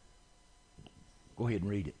 Go ahead and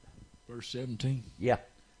read it. Verse 17. Yeah.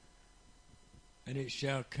 And it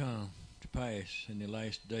shall come to pass in the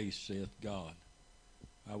last days, saith God,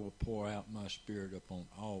 I will pour out my Spirit upon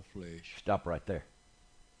all flesh. Stop right there.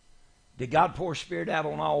 Did God pour Spirit out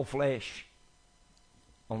on all flesh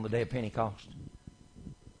on the day of Pentecost?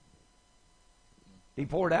 He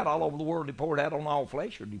poured out all over the world. He poured out on all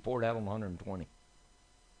flesh, or did he pour it out on 120?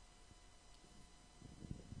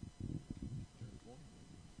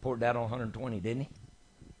 Poured it out on 120, didn't he?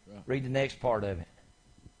 Right. Read the next part of it.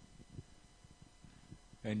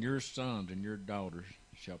 And your sons and your daughters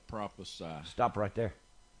shall prophesy. Stop right there.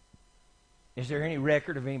 Is there any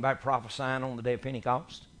record of anybody prophesying on the day of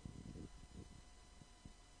Pentecost?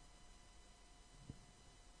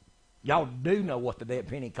 Y'all do know what the day of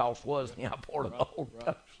Pentecost was in the outpouring of the Holy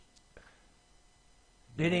Ghost.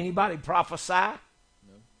 Did anybody prophesy? No.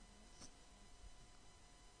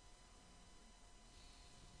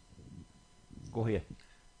 Go ahead.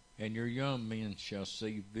 And your young men shall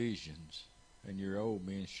see visions, and your old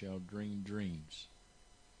men shall dream dreams.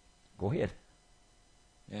 Go ahead.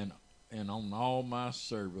 And on all my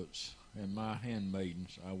servants and my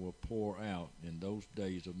handmaidens I will pour out in those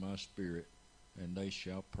days of my Spirit, and they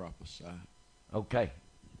shall prophesy. Okay.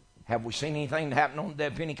 Have we seen anything happen on the day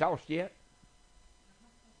of Pentecost yet?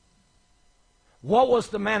 What was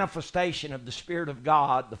the manifestation of the Spirit of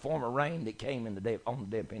God, the form of rain that came on the day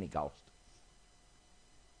of Pentecost?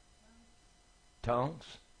 Tongues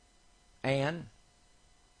and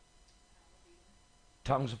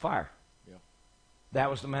tongues of fire. Yeah. That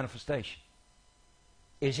was the manifestation.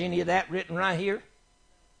 Is any of that written right here?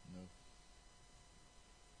 No.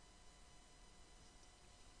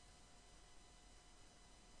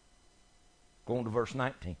 Go on to verse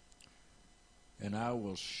 19. And I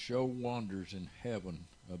will show wonders in heaven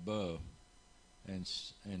above, and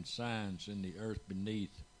signs in the earth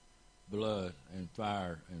beneath, blood and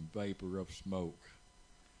fire and vapor of smoke.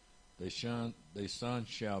 The sun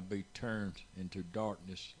shall be turned into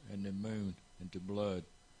darkness, and the moon into blood,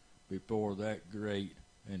 before that great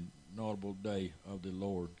and notable day of the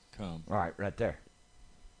Lord come. Right there.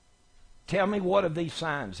 Tell me, what of these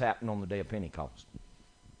signs happened on the day of Pentecost?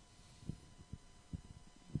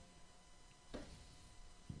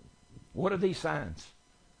 What of these signs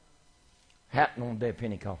happened on the day of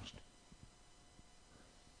Pentecost?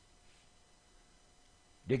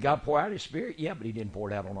 Did God pour out His Spirit? Yeah, but He didn't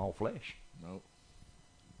pour it out on all flesh. No.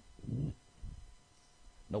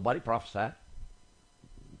 Nobody prophesied.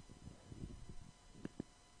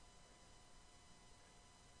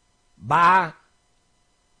 By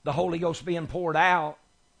the Holy Ghost being poured out,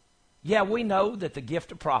 Yeah, we know that the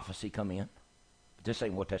gift of prophecy come in, but this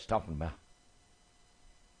ain't what that's talking about.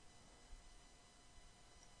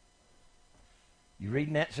 You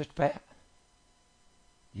reading that, Sister Pat?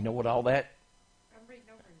 You know what all that? I'm reading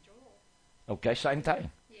over in Joel. Okay, same thing.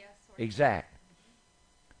 Yes. Yeah, Exact.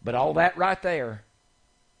 But all that right there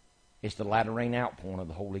is the latter rain outpouring of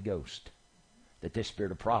the Holy Ghost. That this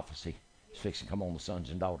spirit of prophecy is fixing to come on the sons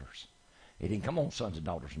and daughters. It didn't come on sons and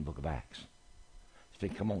daughters in the book of Acts. It's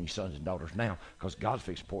fixing to come on you sons and daughters now, because God's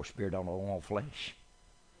fixing to pour spirit on all flesh.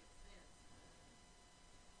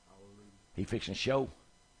 He fixing to show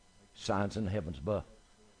signs in the heavens above.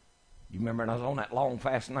 You remember when I was on that long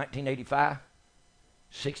fast in 1985?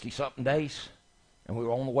 60-something days. And we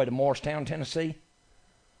were on the way to Morristown, Tennessee.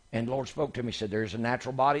 And the Lord spoke to me. He said, there's a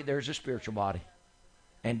natural body, there's a spiritual body.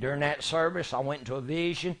 And during that service, I went into a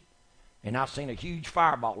vision. And I seen a huge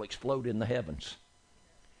fireball explode in the heavens.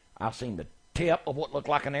 I seen the tip of what looked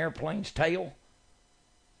like an airplane's tail.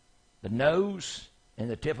 The nose and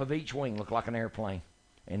the tip of each wing looked like an airplane.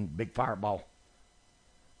 And big fireball.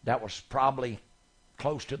 That was probably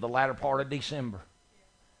close to the latter part of December.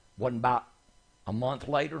 Wasn't about a month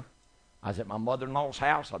later. I was at my mother-in-law's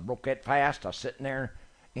house. I broke that fast. I was sitting there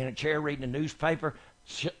in a chair reading a newspaper.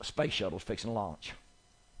 Space shuttle's fixing to launch.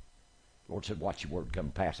 The Lord said, watch your word come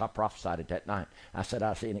to pass. I prophesied it that night. I said,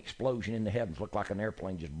 I see an explosion in the heavens. Looked like an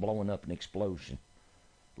airplane just blowing up, an explosion.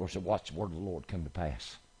 The Lord said, watch the word of the Lord come to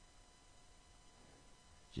pass.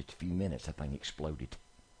 Just a few minutes, that thing exploded.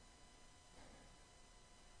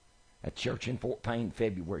 At church in Fort Payne,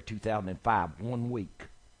 February 2005, 1 week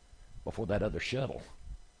before that other shuttle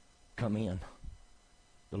come in,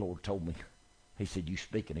 the Lord told me, He said, you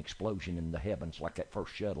speak an explosion in the heavens like that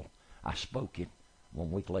first shuttle. I spoke it. 1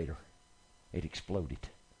 week later, it exploded.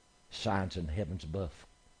 Signs in the heavens above.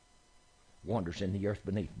 Wonders in the earth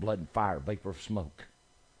beneath. Blood and fire, vapor of smoke.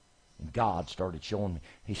 And God started showing me.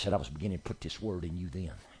 He said, I was beginning to put this word in you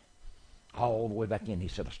then. All the way back in, He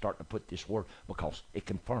said, I'm starting to put this word because it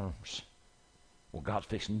confirms what God's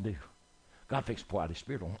fixing to do. God fixing to pour out His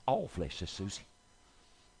Spirit on all flesh, says Susie.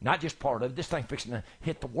 Not just part of it. This thing fixing to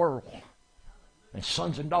hit the world. And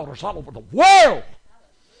sons and daughters all over the world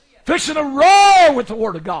fixing to roar with the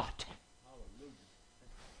Word of God.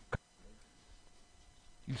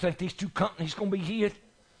 You think these two companies going to be here?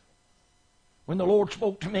 When the Lord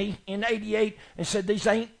spoke to me in 88 and said, these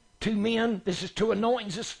ain't two men, this is two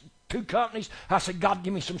anointings, this is two companies. I said, God,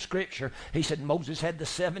 give me some scripture. He said, Moses had the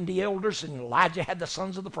 70 elders and Elijah had the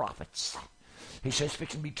sons of the prophets. He says,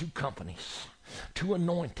 fixing to be two companies, two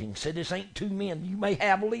anointings. Said, this ain't two men. You may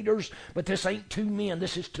have leaders, but this ain't two men.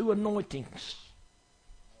 This is two anointings.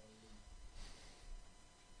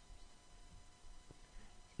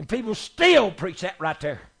 And people still preach that right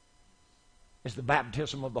there. It's the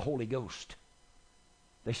baptism of the Holy Ghost.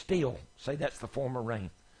 They still say that's the former rain.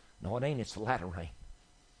 No, it ain't. It's the latter rain.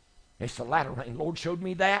 It's the latter rain. The Lord showed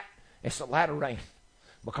me that. It's the latter rain.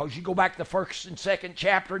 Because you go back to the first and second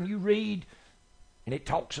chapter and you read, and it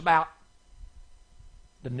talks about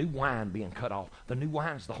the new wine being cut off. The new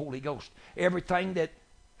wine is the Holy Ghost. Everything that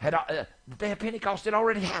had the day of Pentecost had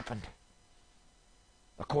already happened,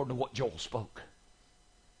 according to what Joel spoke.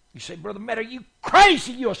 You say, Brother Matt, are you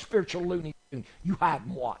crazy? You're a spiritual loony. You hide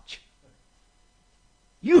and watch.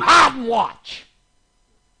 You hide and watch.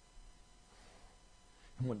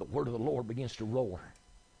 And when the word of the Lord begins to roar,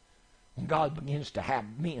 when God begins to have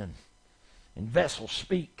men and vessels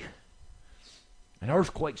speak, and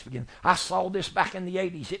earthquakes begin. I saw this back in the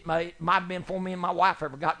 80s. It might have been before me and my wife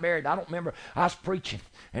ever got married. I don't remember. I was preaching,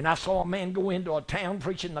 and I saw a man go into a town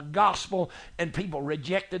preaching the gospel, and people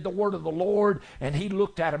rejected the word of the Lord, and he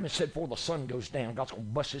looked at him and said, before the sun goes down, God's going to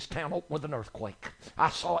bust this town open with an earthquake.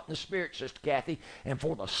 I saw it in the spirit, Sister Kathy, and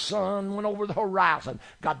before the sun went over the horizon,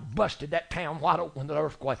 God busted that town wide open with an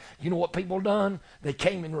earthquake. You know what people done? They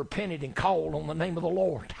came and repented and called on the name of the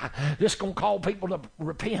Lord. This is going to call people to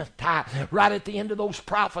repent. Right at the end of those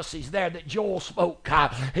prophecies there that Joel spoke,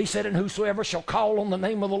 he said, and whosoever shall call on the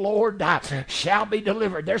name of the Lord shall be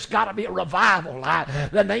delivered. There's got to be a revival.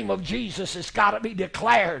 The name of Jesus has got to be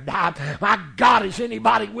declared. My God, is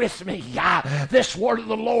anybody with me? This word of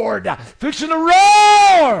the Lord fixing to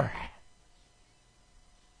roar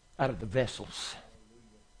out of the vessels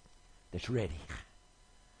that's ready.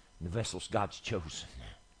 The vessels God's chosen.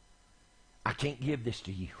 I can't give this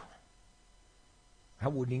to you. I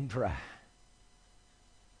wouldn't even try.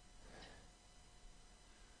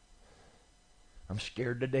 I'm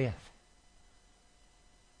scared to death.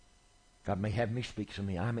 God may have me speak to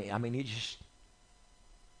me. I mean, it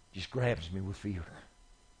just grabs me with fear.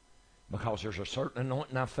 Because there's a certain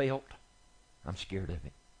anointing I felt. I'm scared of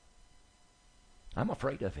it. I'm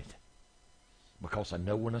afraid of it. Because I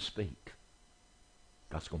know when I speak,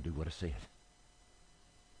 God's going to do what I said.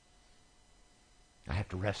 I have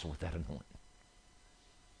to wrestle with that anointing.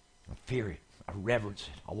 I fear it. I reverence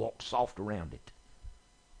it. I walk soft around it.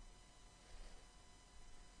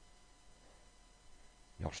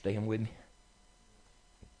 Y'all staying with me?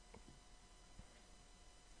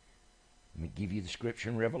 Let me give you the scripture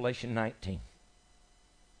in Revelation 19,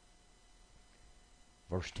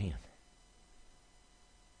 verse 10.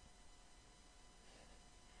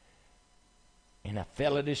 And I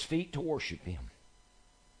fell at his feet to worship him.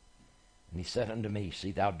 And he said unto me,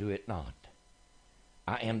 See thou do it not.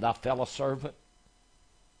 I am thy fellow servant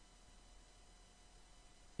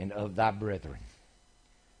and of thy brethren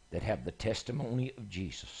that have the testimony of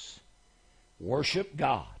Jesus. Worship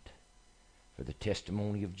God, for the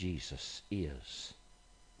testimony of Jesus is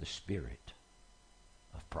the spirit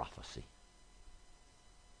of prophecy.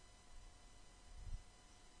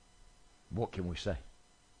 What can we say?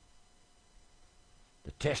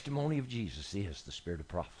 The testimony of Jesus is the spirit of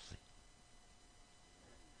prophecy.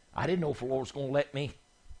 I didn't know if the Lord was going to let me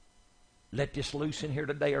let this loose in here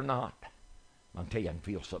today or not. I can tell you, I can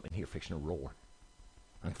feel something here fixing to roar.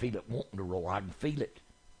 I can feel it wanting to roar. I can feel it.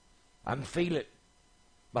 I can feel it.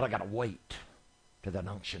 But I got to wait to the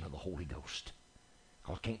unction of the Holy Ghost.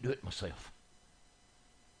 Because I can't do it myself.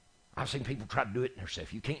 I've seen people try to do it in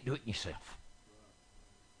themselves. You can't do it in yourself.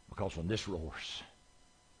 Because when this roars,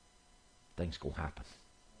 things going to happen.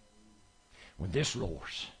 When this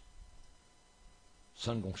roars,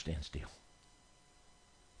 sun going to stand still.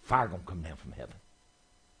 Fire going to come down from heaven.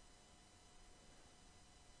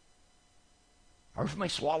 Earth may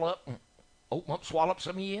swallow up and swallow up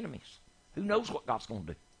some of your enemies. Who knows what God's going to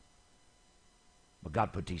do? But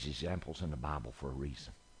God put these examples in the Bible for a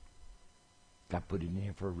reason. God put it in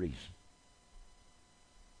here for a reason.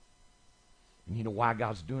 And you know why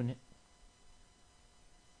God's doing it?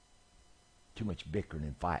 Too much bickering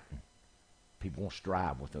and fighting. People won't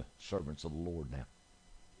strive with the servants of the Lord now.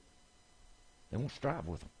 They won't strive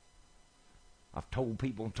with them. I've told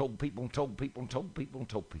people and told people and told people and told people and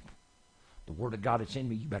told people. The Word of God that's in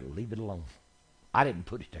me, you better leave it alone. I didn't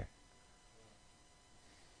put it there.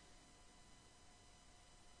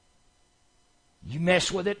 You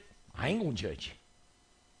mess with it, I ain't going to judge you.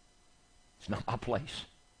 It's not my place.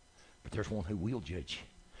 But there's one who will judge you.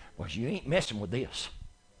 Because you ain't messing with this.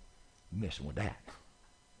 You're messing with that.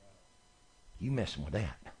 You messing with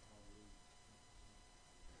that.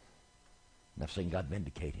 And I've seen God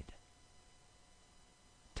vindicated.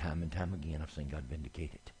 Time and time again, I've seen God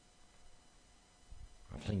vindicated.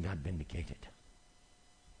 I've seen God vindicated.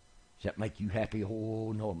 Does that make you happy?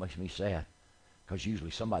 Oh, no, it makes me sad. Because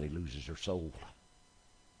usually somebody loses their soul.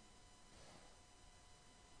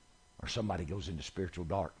 Or somebody goes into spiritual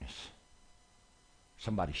darkness.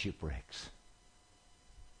 Somebody shipwrecks.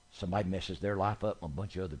 Somebody messes their life up and a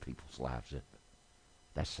bunch of other people's lives up.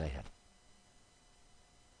 That's sad.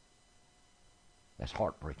 That's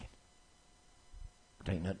heartbreaking. But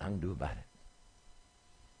ain't nothing I can do about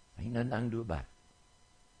it. Ain't nothing I can do about it.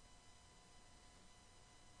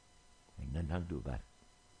 Ain't nothing I can do about it.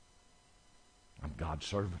 I'm God's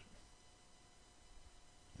servant.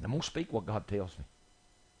 And I'm going to speak what God tells me.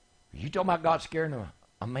 You talking about God scaring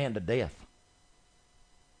a man to death.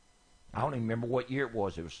 I don't even remember what year it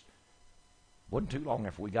was. Wasn't too long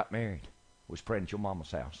after we got married. We was praying at your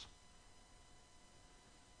mama's house.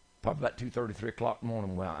 Probably about 2:30, 3 o'clock in the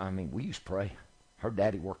morning. Well, we used to pray. Her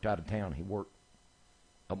daddy worked out of town. He worked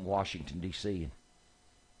up in Washington, D.C. And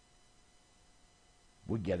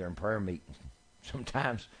we'd gather in prayer meetings.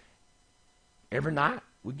 Sometimes, every night,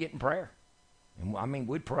 we'd get in prayer. And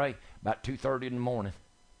we'd pray about 2:30 in the morning.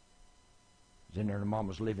 I was in there in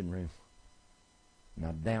Mama's living room. And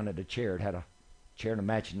I down at a chair. It had a chair and a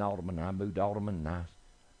matching ottoman. And I moved the ottoman.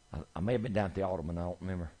 And I may have been down at the ottoman. I don't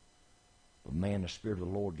remember. But man, the Spirit of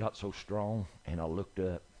the Lord got so strong. And I looked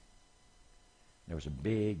up. There was a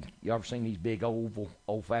big, you ever seen these big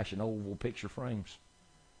old-fashioned oval picture frames?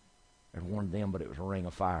 There's one of them, but it was a ring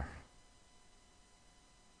of fire.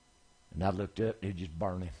 And I looked up, and it was just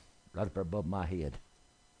burning right up there above my head.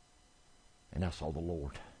 And I saw the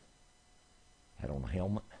Lord. Had on a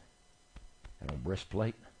helmet, had on a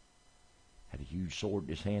breastplate, had a huge sword in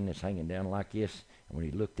his hand that's hanging down like this. And when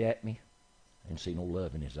he looked at me, I didn't see no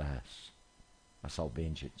love in his eyes. I saw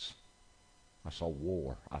vengeance. I saw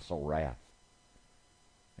war. I saw wrath.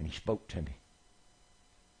 And he spoke to me.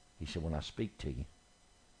 He said, when I speak to you,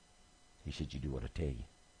 he said, you do what I tell you.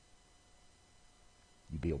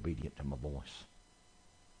 You be obedient to my voice.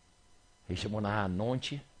 He said, when I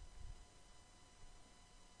anoint you,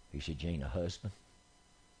 he said, you ain't a husband.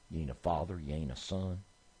 You ain't a father. You ain't a son.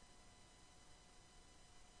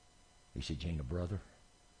 He said, you ain't a brother.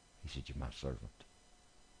 He said, you're my servant.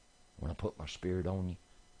 When I put my spirit on you,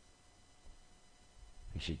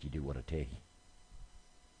 he said, you do what I tell you.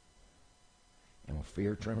 And with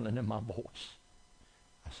fear trembling in my voice,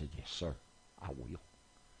 I said, yes, sir, I will.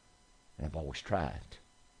 And I've always tried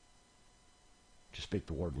to speak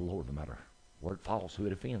the word of the Lord, no matter where it falls, who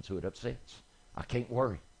it offends, who it upsets. I can't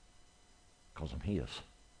worry, because I'm his.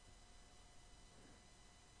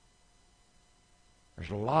 There's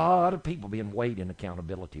a lot of people being weighed in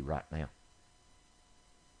accountability right now.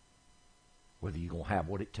 Whether you're going to have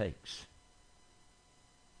what it takes.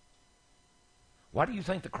 Why do you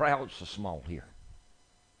think the crowd's so small here?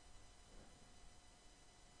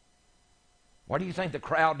 Why do you think the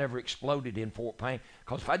crowd never exploded in Fort Payne?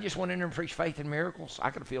 Because if I just went in there and preached faith and miracles, I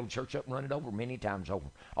could have filled the church up and run it over many times over.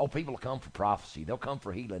 Oh, people will come for prophecy. They'll come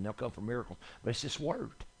for healing. They'll come for miracles. But it's this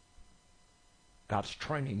word. God's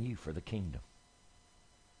training you for the kingdom.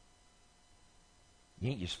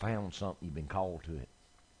 You ain't just found something. You've been called to it.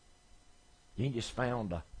 You ain't just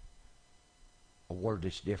found a word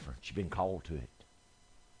that's different. You've been called to it.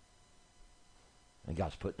 And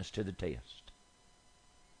God's putting us to the test.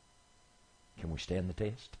 Can we stand the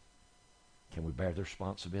test? Can we bear the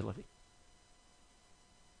responsibility?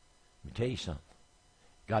 Let me tell you something.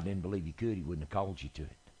 God didn't believe you could. He wouldn't have called you to it.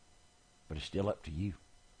 But it's still up to you.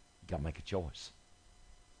 You got to make a choice.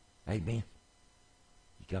 Amen.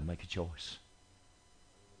 You got to make a choice.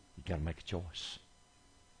 You got to make a choice.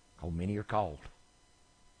 Oh, many are called.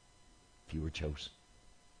 Few are chosen.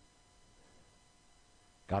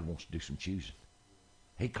 God wants to do some choosing.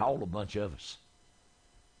 He called a bunch of us.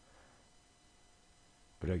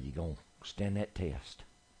 But are you going to stand that test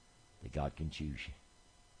that God can choose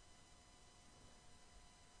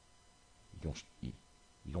you? You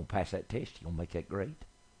going to pass that test? You going to make that grade?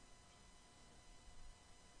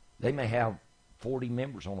 They may have 40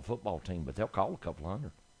 members on a football team, but they'll call a couple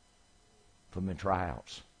hundred from in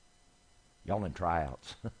tryouts. Y'all in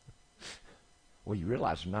tryouts. Well, you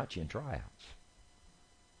realize they're not you in tryouts.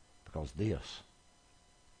 Because this is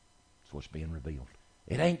what's being revealed.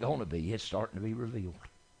 It ain't going to be. It's starting to be revealed.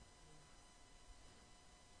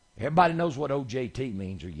 Everybody knows what OJT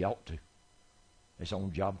means, or you ought to. It's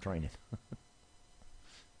on-job training.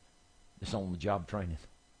 It's on-the-job training.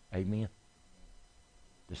 Amen?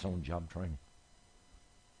 It's on-job training.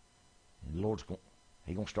 And the Lord's going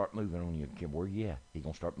to start moving on you. Where you at? He's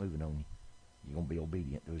going to start moving on you. You're going to be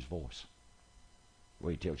obedient to his voice.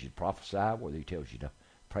 Whether he tells you to prophesy, whether he tells you to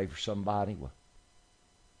pray for somebody. Well,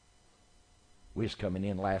 we was coming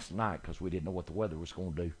in last night because we didn't know what the weather was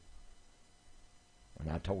going to do. And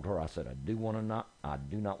I told her, I said, I do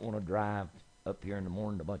not want to drive up here in the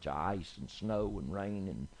morning to a bunch of ice and snow and rain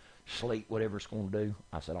and sleet, whatever it's going to do.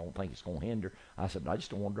 I said, I don't think it's going to hinder. I said, but I just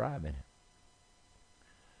don't want to drive in it.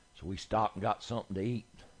 So we stopped and got something to eat.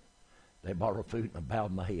 They borrowed food and I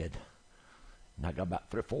bowed my head. And I got about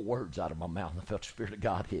 3 or 4 words out of my mouth and I felt the Spirit of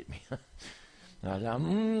God hit me. I was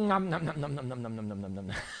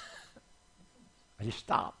I just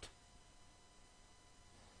stopped.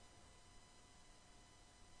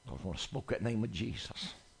 Because when I spoke that name of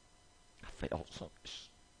Jesus, I felt something.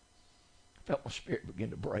 I felt my spirit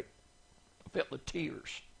begin to break. I felt the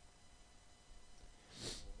tears.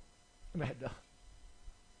 And I had to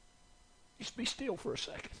just be still for a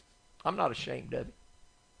second. I'm not ashamed of it.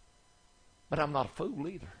 But I'm not a fool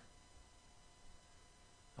either.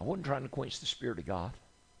 I wasn't trying to quench the Spirit of God.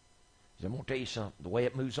 I'm going to tell you something. The way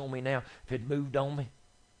it moves on me now, if it moved on me,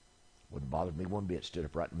 wouldn't bother me one bit. Stood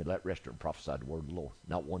up right in the middle of that restaurant and prophesied the word of the Lord.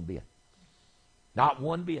 Not one bit. Not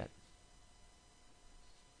one bit.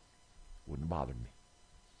 Wouldn't bother me.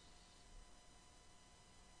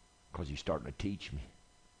 Because he's starting to teach me.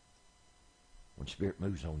 When the Spirit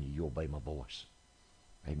moves on you, you obey my voice.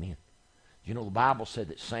 Amen. You know, the Bible said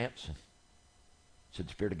that Samson said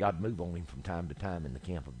the Spirit of God moved on him from time to time in the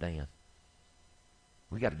camp of Dan.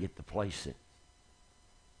 We got to get the place that,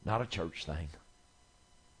 not a church thing.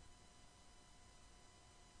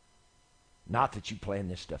 Not that you plan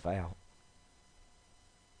this stuff out,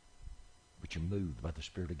 but you're moved by the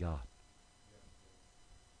Spirit of God.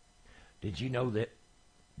 Did you know that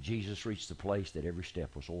Jesus reached the place that every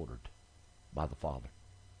step was ordered by the Father?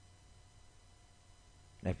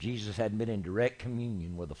 Now, if Jesus hadn't been in direct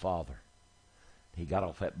communion with the Father, he got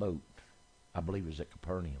off that boat. I believe it was at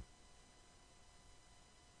Capernaum.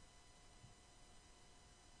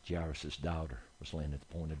 Jairus' daughter was laying at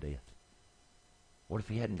the point of death. What if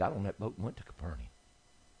he hadn't got on that boat and went to Capernaum?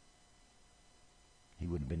 He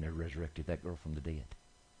wouldn't have been there, resurrected that girl from the dead.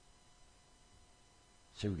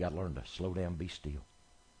 See, we got to learn to slow down, be still.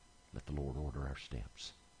 Let the Lord order our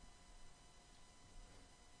steps.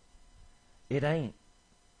 It ain't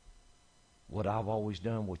what I've always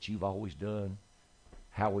done, what you've always done,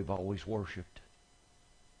 how we've always worshiped.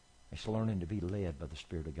 It's learning to be led by the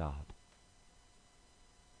Spirit of God.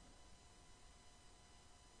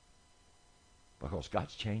 Because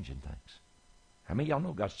God's changing things. How many of y'all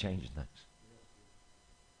know God's changing things?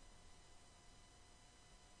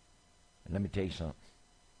 And let me tell you something.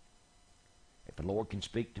 If the Lord can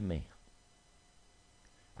speak to me,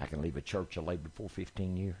 I can leave a church I labored for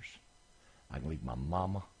 15 years. I can leave my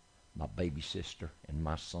mama, my baby sister, and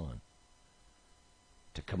my son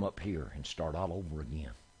to come up here and start all over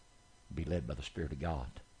again. Be led by the Spirit of God.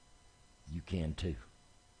 You can too.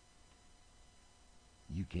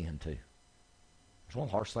 You can too. It's one of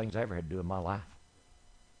the hardest things I ever had to do in my life.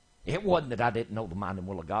 It wasn't that I didn't know the mind and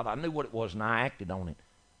will of God. I knew what it was and I acted on it.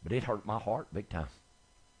 But it hurt my heart big time.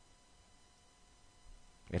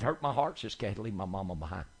 It hurt my heart, Sister Kathy, to leave my mama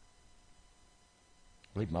behind.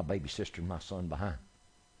 Leave my baby sister and my son behind.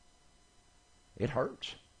 It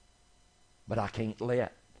hurts. But I can't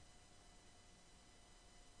let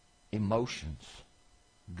emotions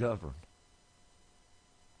govern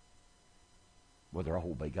whether I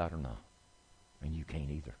obey God or not. And you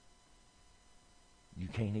can't either. You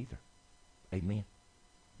can't either. Amen.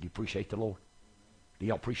 Do you appreciate the Lord? Do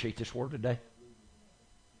y'all appreciate this word today?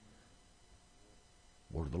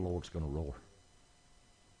 Word of the Lord's going to roar.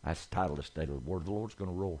 That's the title of this day. The word of the Lord's going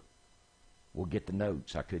to roar. We'll get the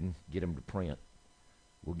notes. I couldn't get them to print.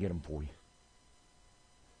 We'll get them for you.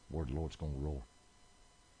 Word of the Lord's going to roar.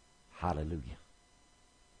 Hallelujah.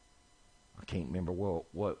 I can't remember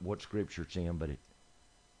what scripture it's in, but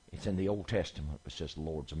it's in the Old Testament. It says the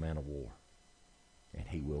Lord's a man of war, and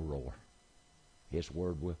he will roar. His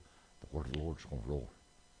word will. The word of the Lord's going to roar.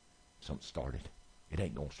 Something started. It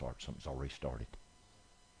ain't going to start. Something's already started.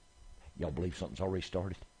 Y'all believe something's already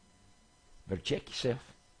started? Better check yourself.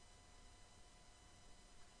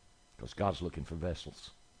 Because God's looking for vessels.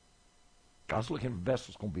 God's looking for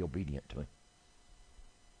vessels going to be obedient to him.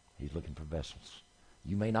 He's looking for vessels.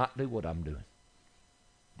 You may not do what I'm doing.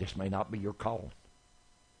 This may not be your calling.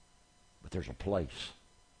 But there's a place.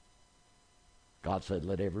 God said,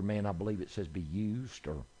 let every man, I believe it says, be used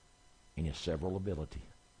or in his several ability.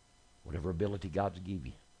 Whatever ability God's give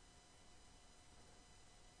you.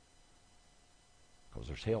 Because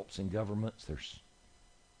there's helps in governments. There's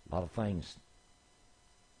a lot of things.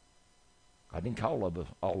 God didn't call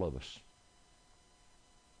all of us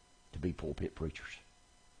to be pulpit preachers.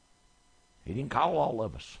 He didn't call all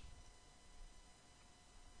of us.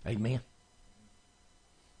 Amen.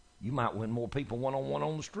 You might win more people one-on-one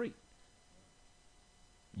on the street.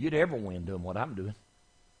 You'd ever win doing what I'm doing.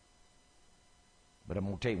 But I'm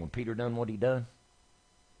going to tell you, when Peter done what he done,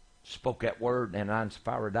 spoke that word, and Ananias and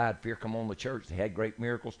Sapphira died, fear come on the church, they had great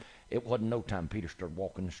miracles, it wasn't no time Peter started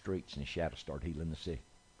walking the streets and his shadow started healing the sick.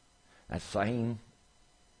 That same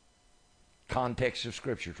context of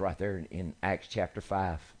scriptures right there in Acts chapter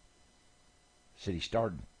 5. Said he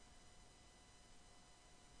started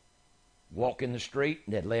walking the street,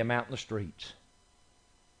 and they'd lay him out in the streets.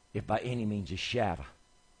 If by any means his shadow,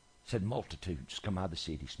 said multitudes come out of the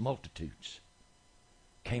cities. Multitudes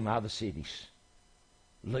came out of the cities.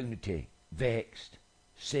 Lunatic, vexed,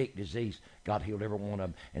 sick, disease. God healed every one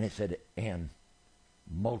of them. And it said, and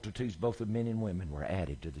multitudes, both of men and women, were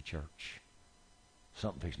added to the church.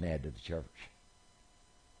 Something fixing to add to the church.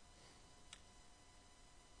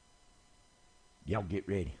 Y'all get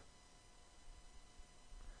ready.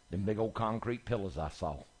 Them big old concrete pillars I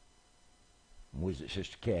saw. Was it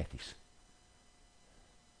Sister Kathy's?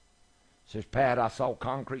 Says, Pat, I saw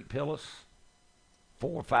concrete pillars, 4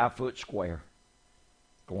 or 5 foot square,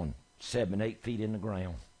 going 7, 8 feet in the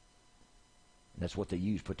ground. And that's what they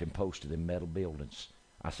use, put them posts to them metal buildings.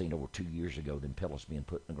 I seen over 2 years ago them pillars being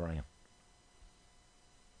put in the ground.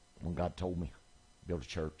 When God told me, build a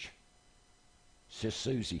church. Sis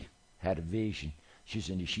Susie had a vision. She's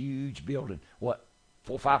in this huge building. What,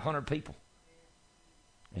 400 or 500 people?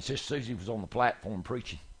 And Sis Susie was on the platform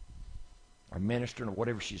preaching or ministering or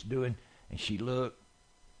whatever she's doing. And she looked.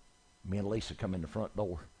 Me and Lisa come in the front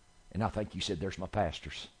door. And I think you said, there's my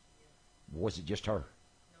pastors. Was it just her?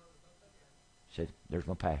 Said, there's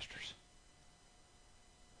my pastors.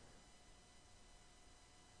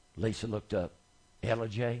 Lisa looked up Ella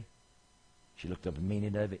J. She looked up the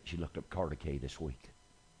meaning of it. She looked up Kardake this week.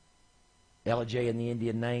 Ella J in the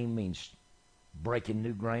Indian name means breaking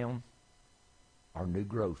new ground or new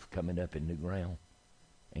growth coming up in new ground.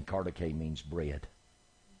 And Kardake means bread.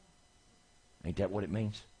 Ain't that what it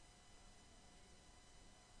means?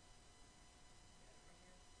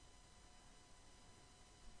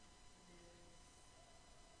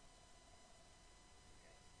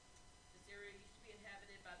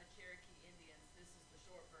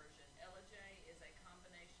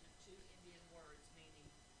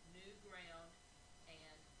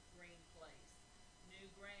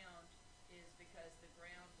 because the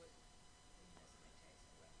ground was,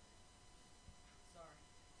 sorry,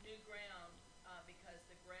 new ground, because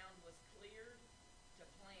the ground was cleared to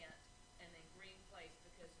plant, and then green place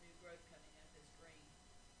because new growth coming up is green.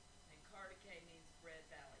 And Cartacay means Red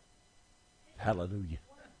Valley. Hallelujah.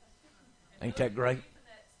 And Ain't that great? The reason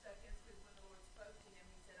that stuck is because when the Lord spoke to him,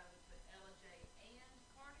 he said I would put LJ and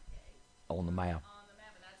Cartacay On the map. on the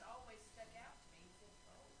map, and that's always stuck out to me. He said,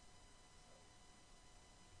 "Oh,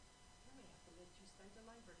 Let me have to let you spend the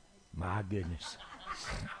Labor Day. My goodness.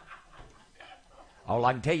 All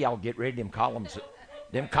I can tell y'all, get ready. Them columns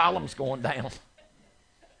going down.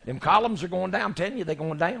 Them columns are going down. I'm telling you, they're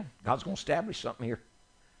going down. God's going to establish something here.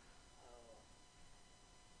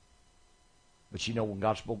 But you know, when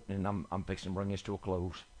God spoke, and I'm fixing to bring this to a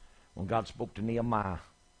close. When God spoke to Nehemiah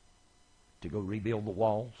to go rebuild the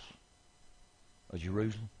walls of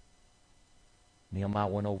Jerusalem, Nehemiah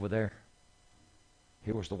went over there.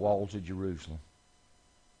 Here was the walls of Jerusalem.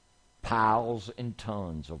 Piles and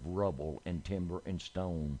tons of rubble and timber and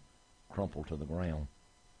stone crumpled to the ground,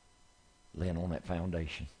 laying on that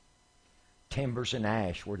foundation. Timbers and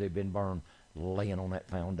ash where they'd been burned, laying on that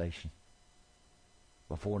foundation.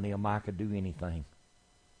 Before Nehemiah could do anything,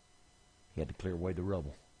 he had to clear away the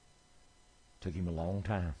rubble. Took him a long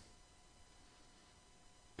time.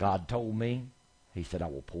 God told me, he said, I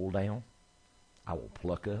will pull down, I will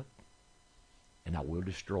pluck up, and I will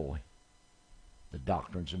destroy the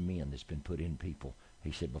doctrines of men that's been put in people.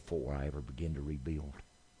 He said, before I ever begin to rebuild.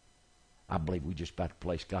 I believe we just about the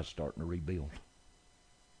place God's starting to rebuild.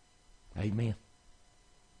 Amen.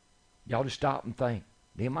 Y'all just stop and think.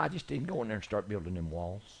 Nehemiah just didn't go in there and start building them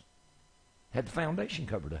walls. Had the foundation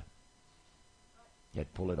covered up. You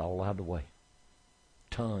had to pull it all out of the way.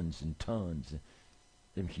 Tons and tons.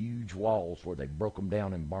 Them huge walls where they broke them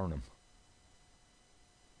down and burned them.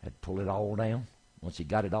 Had to pull it all down. Once he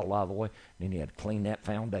got it all out of the way, then he had to clean that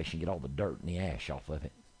foundation, get all the dirt and the ash off of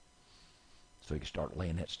it. So he could start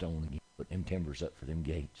laying that stone again, putting them timbers up for them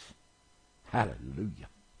gates. Hallelujah.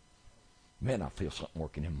 Man, I feel something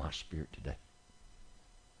working in my spirit today.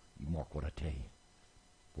 You mark what I tell you.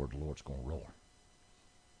 The word of the Lord's going to roar.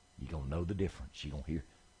 You're going to know the difference. You're going to hear.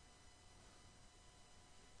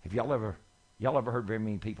 Have y'all ever heard very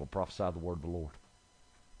many people prophesy the word of the Lord?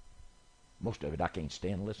 Most of it, I can't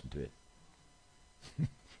stand and listen to it.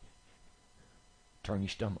 Turn your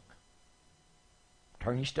stomach.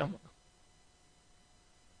 Turn your stomach.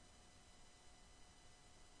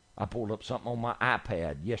 I pulled up something on my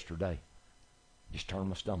iPad yesterday. Just turned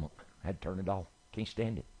my stomach. Had to turn it off. Can't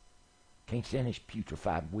stand it. Can't stand this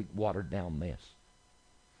putrefied, weak, watered down mess.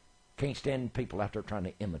 Can't stand people out there trying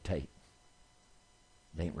to imitate.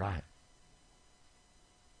 It ain't right.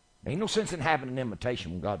 There ain't no sense in having an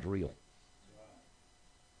imitation when God's real.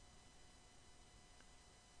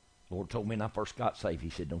 The Lord told me when I first got saved, he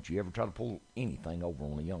said, don't you ever try to pull anything over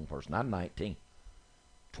on a young person. I'm 19,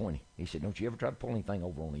 20. He said, don't you ever try to pull anything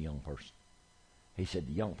over on a young person. He said,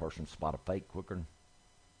 the young person spot a fake quicker than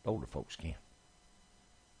the older folks can.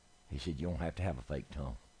 He said, you don't have to have a fake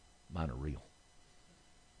tongue. Mine are real.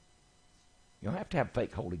 You don't have to have a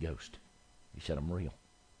fake Holy Ghost. He said, I'm real.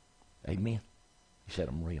 Amen. He said,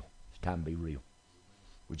 I'm real. It's time to be real.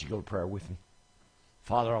 Would you go to prayer with me?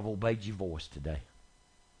 Father, I've obeyed your voice today.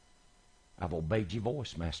 I've obeyed your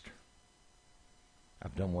voice, Master.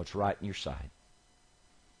 I've done what's right in your sight.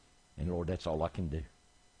 And Lord, that's all I can do.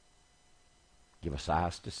 Give us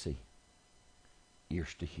eyes to see,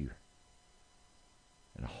 ears to hear,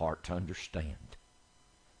 and a heart to understand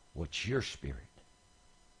what your Spirit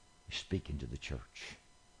is speaking to the church.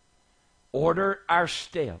 Order our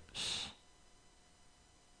steps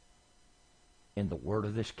in the word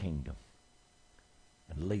of this kingdom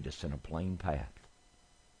and lead us in a plain path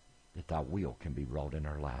that thy will can be wrought in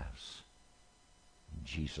our lives. In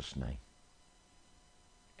Jesus' name,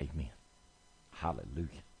 amen. Hallelujah.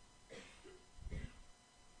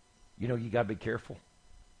 You know, you got to be careful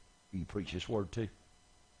who you preach this word to.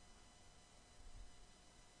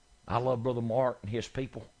 I love Brother Mark and his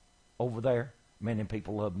people over there. Man, them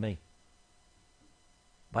people love me.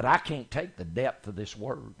 But I can't take the depth of this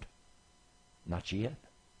word. Not yet.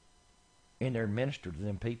 In there and minister to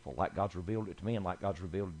them people like God's revealed it to me and like God's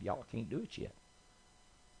revealed it to y'all. I can't do it yet.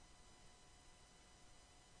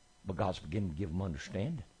 But God's beginning to give them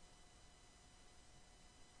understanding.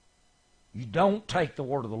 You don't take the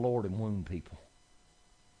word of the Lord and wound people.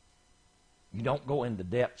 You don't go in the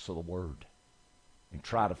depths of the word and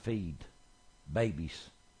try to feed babies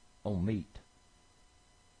on meat.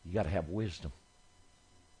 You got to have wisdom.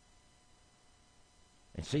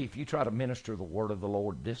 And see, if you try to minister the word of the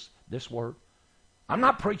Lord, this word, I'm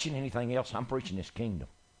not preaching anything else. I'm preaching this kingdom.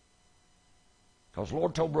 Because the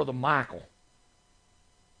Lord told Brother Michael,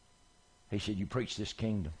 he said, you preach this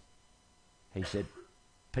kingdom. He said,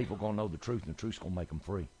 people are going to know the truth, and the truth's going to make them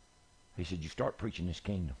free. He said, you start preaching this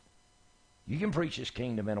kingdom. You can preach this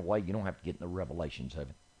kingdom in a way you don't have to get in the revelations of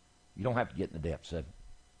it. You don't have to get in the depths of it.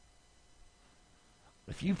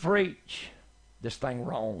 If you preach this thing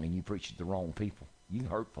wrong and you preach it to the wrong people, you can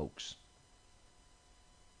hurt folks.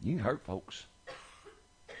 You can hurt folks.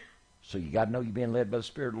 So you got to know you're being led by the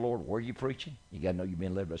Spirit of the Lord where you're preaching. You got to know you're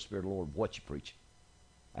being led by the Spirit of the Lord what you're preaching.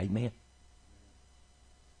 Amen.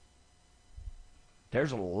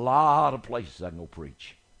 There's a lot of places I can go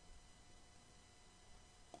preach.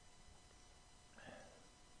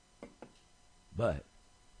 But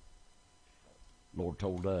Lord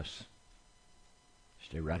told us,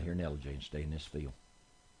 stay right here in LJ and stay in this field.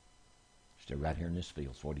 Stay right here in this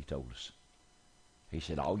field. That's what he told us. He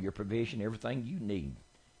said, all your provision, everything you need,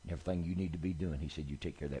 and everything you need to be doing, he said, you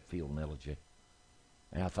take care of that field in LJ.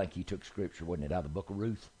 And I think he took scripture, wasn't it, out of the book of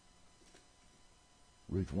Ruth?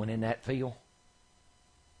 Ruth went in that field,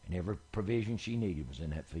 and every provision she needed was in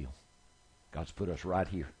that field. God's put us right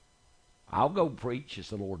here. I'll go preach as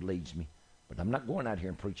the Lord leads me, but I'm not going out here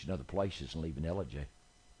and preaching other places and leaving LJ.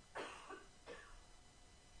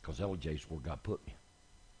 Because LJ is where God put me.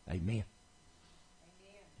 Amen.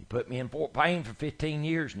 He put me in Fort Payne for 15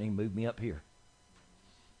 years, and he moved me up here.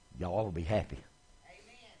 Y'all will be happy.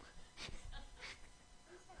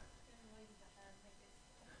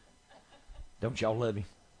 Don't y'all love him?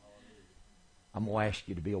 I'm going to ask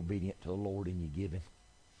you to be obedient to the Lord in your giving.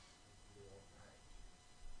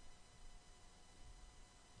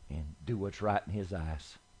 And do what's right in his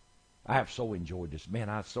eyes. I have so enjoyed this. Man,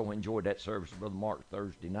 I so enjoyed that service, Brother Mark,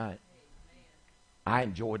 Thursday night. I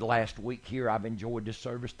enjoyed last week here. I've enjoyed this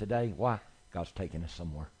service today. Why? God's taking us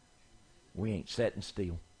somewhere. We ain't sitting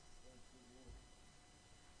still.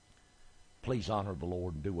 Please honor the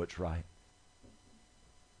Lord and do what's right.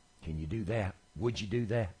 Can you do that? Would you do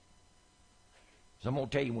that? So I'm going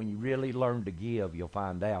to tell you, when you really learn to give, you'll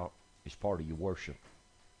find out it's part of your worship.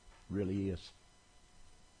 It really is.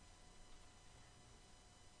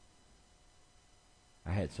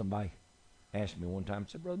 I had somebody ask me one time,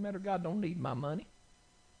 said, Brother Matter, God don't need my money.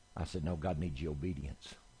 I said, no, God needs your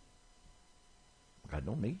obedience. God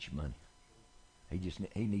don't need your money.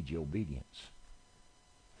 He needs your obedience.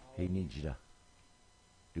 He needs you to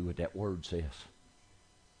do what that word says.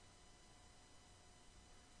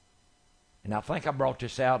 And I think I brought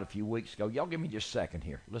this out a few weeks ago. Y'all give me just a second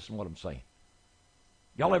here. Listen to what I'm saying.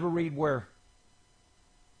 Y'all ever read where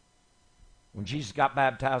when Jesus got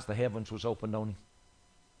baptized, the heavens was opened on him?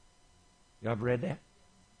 Y'all ever read that?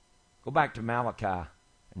 Go back to Malachi and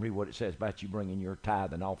read what it says about you bringing your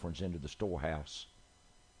tithe and offerings into the storehouse.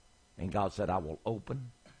 And God said, I will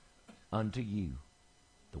open unto you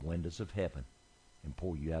the windows of heaven and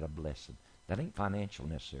pour you out a blessing. That ain't financial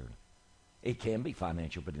necessarily. It can be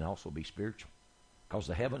financial, but it can also be spiritual. Because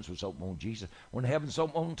the heavens was open on Jesus. When the heavens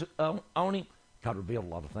open on him, God revealed a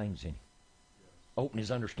lot of things in him. Open his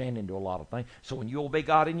understanding to a lot of things. So when you obey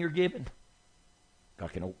God in your giving,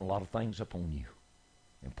 God can open a lot of things upon you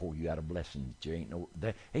and pour you out a blessing that you ain't no.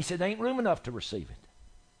 He said there ain't room enough to receive it.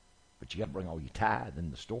 But you got to bring all your tithe in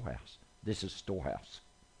the storehouse. This is storehouse.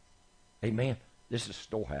 Amen. This is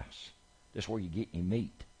storehouse. This is where you get your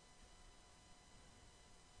meat.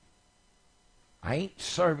 I ain't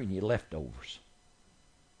serving you leftovers.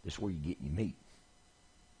 This is where you get your meat.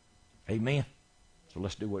 Amen. So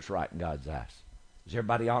let's do what's right in God's eyes. Has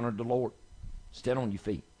everybody honored the Lord? Stand on your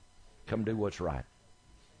feet. Come do what's right.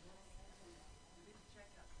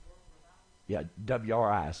 Yeah,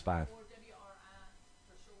 WRI is fine.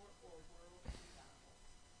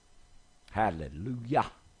 Hallelujah.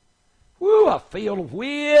 Woo, I feel a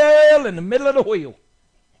wheel in the middle of the wheel.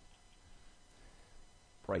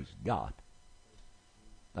 Praise God.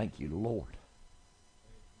 Thank you, Lord.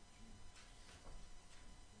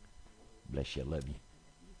 Bless you, I love you.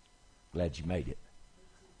 Glad you made it.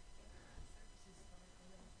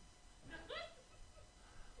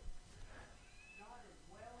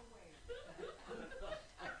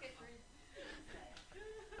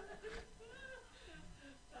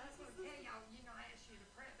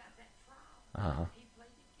 Uh-huh. He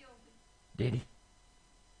pleaded guilty. Did he?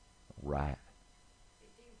 Right.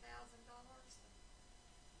 $15,000.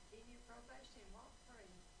 Continued probation, walked free.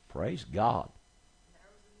 Praise God. There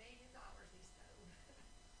was $1 million he stole.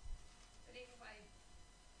 But anyway,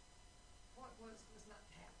 what was not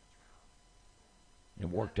to have the trial. It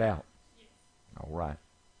worked out. Yes. All right.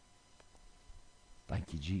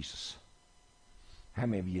 Thank you, Jesus. How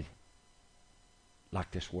many of you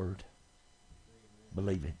like this word?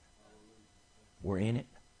 Believe it. We're in it.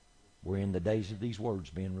 We're in the days of these words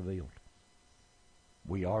being revealed.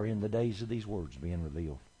 We are in the days of these words being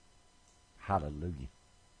revealed. Hallelujah.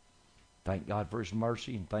 Thank God for His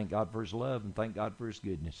mercy, and thank God for His love, and thank God for His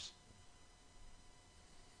goodness.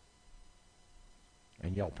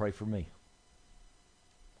 And y'all pray for me.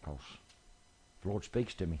 Because if the Lord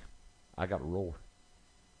speaks to me, I got to roar.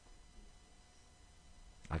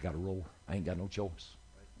 I got to roar. I ain't got no choice.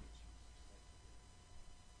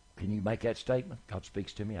 Can you make that statement? God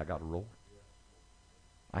speaks to me, I got to roar.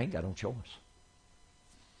 I ain't got no choice.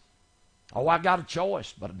 Oh, I got a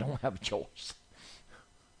choice, but I don't have a choice.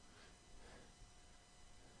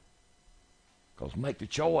 Because make the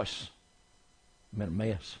choice, I'm in a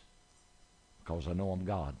mess. Because I know I'm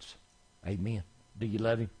God's. Amen. Do you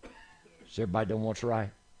love Him? Does everybody know what's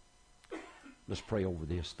right? Let's pray over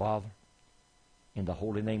this. Father, in the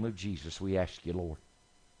holy name of Jesus, we ask you, Lord.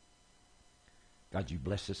 God, you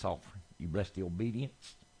bless this offering. You bless the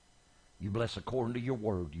obedience. You bless according to your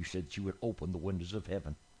word. You said that you would open the windows of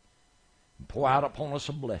heaven and pour out upon us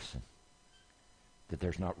a blessing that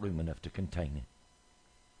there's not room enough to contain it.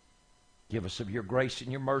 Give us of your grace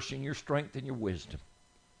and your mercy and your strength and your wisdom.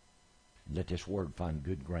 And let this word find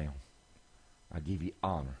good ground. I give you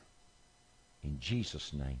honor. In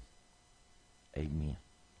Jesus' name, amen.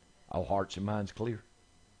 All hearts and minds clear?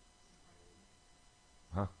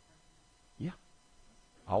 Huh? Yeah.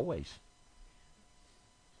 Always.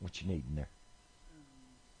 What you need in there? I've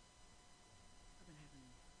been having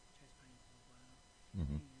chest pain for a while.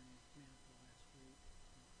 Mm-hmm. And now for the last week,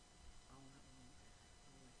 all night long,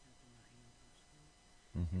 all the way up in my hand first week.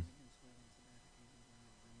 Mm-hmm. It's been swelling so bad I can't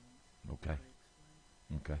move my limbs. Okay. Legs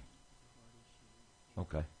swell. Okay. It's a heart issue.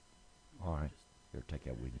 Okay. All right. Just Here, take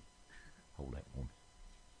that with you. Hold that for me.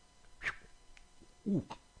 Ooh.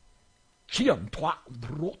 Chiam-toi,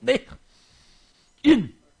 drone.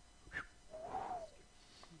 In.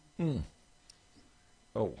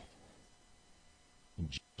 Oh. In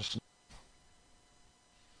Jesus' name,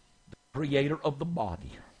 the Creator of the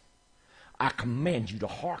body, I command you to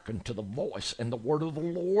hearken to the voice and the word of the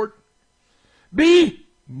Lord. Be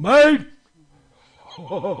made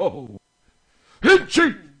whole.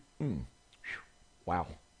 Wow.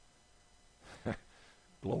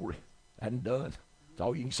 Glory. Hadn't done. That's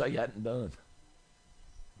all you can say, hadn't done.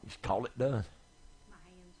 Just call it done. my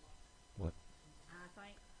hands, What? I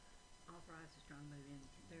think arthritis is trying to move in.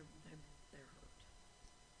 They're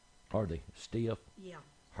hurt. Are they stiff? Yeah.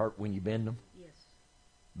 Hurt when you bend them? Yes.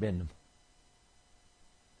 Bend them.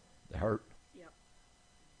 They hurt? Yep.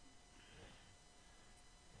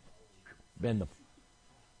 Bend them.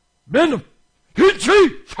 Bend them.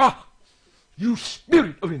 You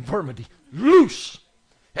spirit of infirmity, loose.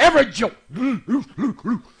 Every joint, loose.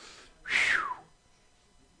 Whew.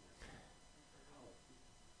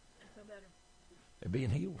 I feel better. They're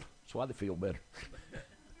being healed. That's why they feel better.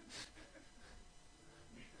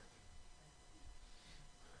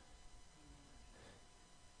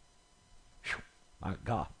 Whew. My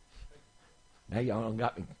God. Now y'all done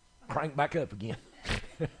got me cranked back up again.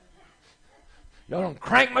 Y'all done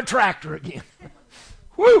crank my tractor again.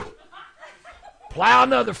 Whew. Plow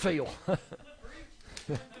another field.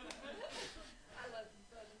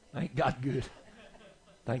 Ain't God good?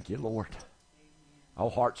 Thank you, Lord. All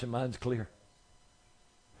hearts and minds clear.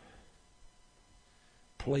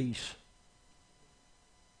 Please,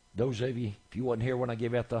 those of you, if you wasn't here when I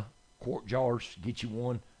gave out the quart jars, get you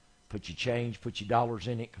one. Put your change, put your dollars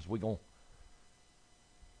in it, because we're going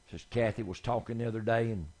to. Sister Kathy was talking the other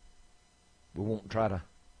day, and we won't try to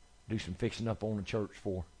do some fixing up on the church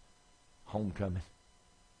for homecoming.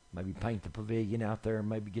 Maybe paint the pavilion out there and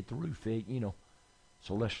maybe get the roof fixed,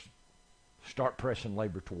 So let's start pressing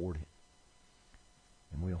labor toward it.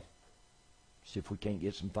 And we'll see if we can't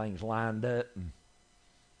get some things lined up. And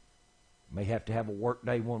may have to have a work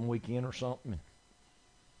day one weekend or something. And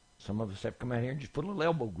some of us have to come out here and just put a little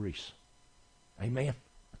elbow grease. Amen.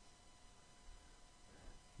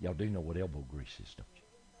 Y'all do know what elbow grease is, don't you?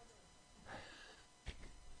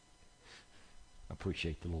 I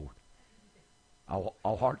appreciate the Lord.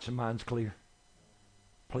 All hearts and minds clear.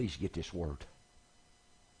 Please get this word.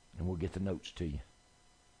 And we'll get the notes to you.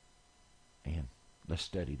 And let's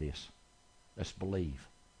study this. Let's believe.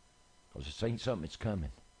 Because this ain't something that's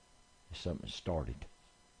coming. It's something that started.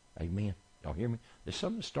 Amen. Y'all hear me? There's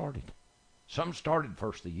something that started. Something started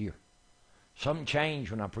first of the year. Something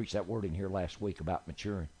changed when I preached that word in here last week about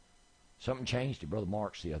maturing. Something changed at Brother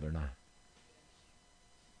Mark's the other night.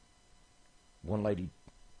 One lady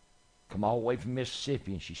come all the way from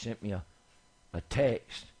Mississippi, and she sent me a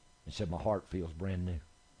text and said, my heart feels brand new.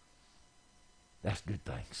 That's good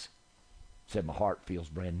things. Said, my heart feels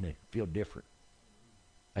brand new. Feel different.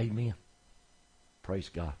 Amen. Praise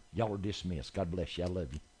God. Y'all are dismissed. God bless you. I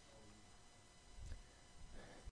love you.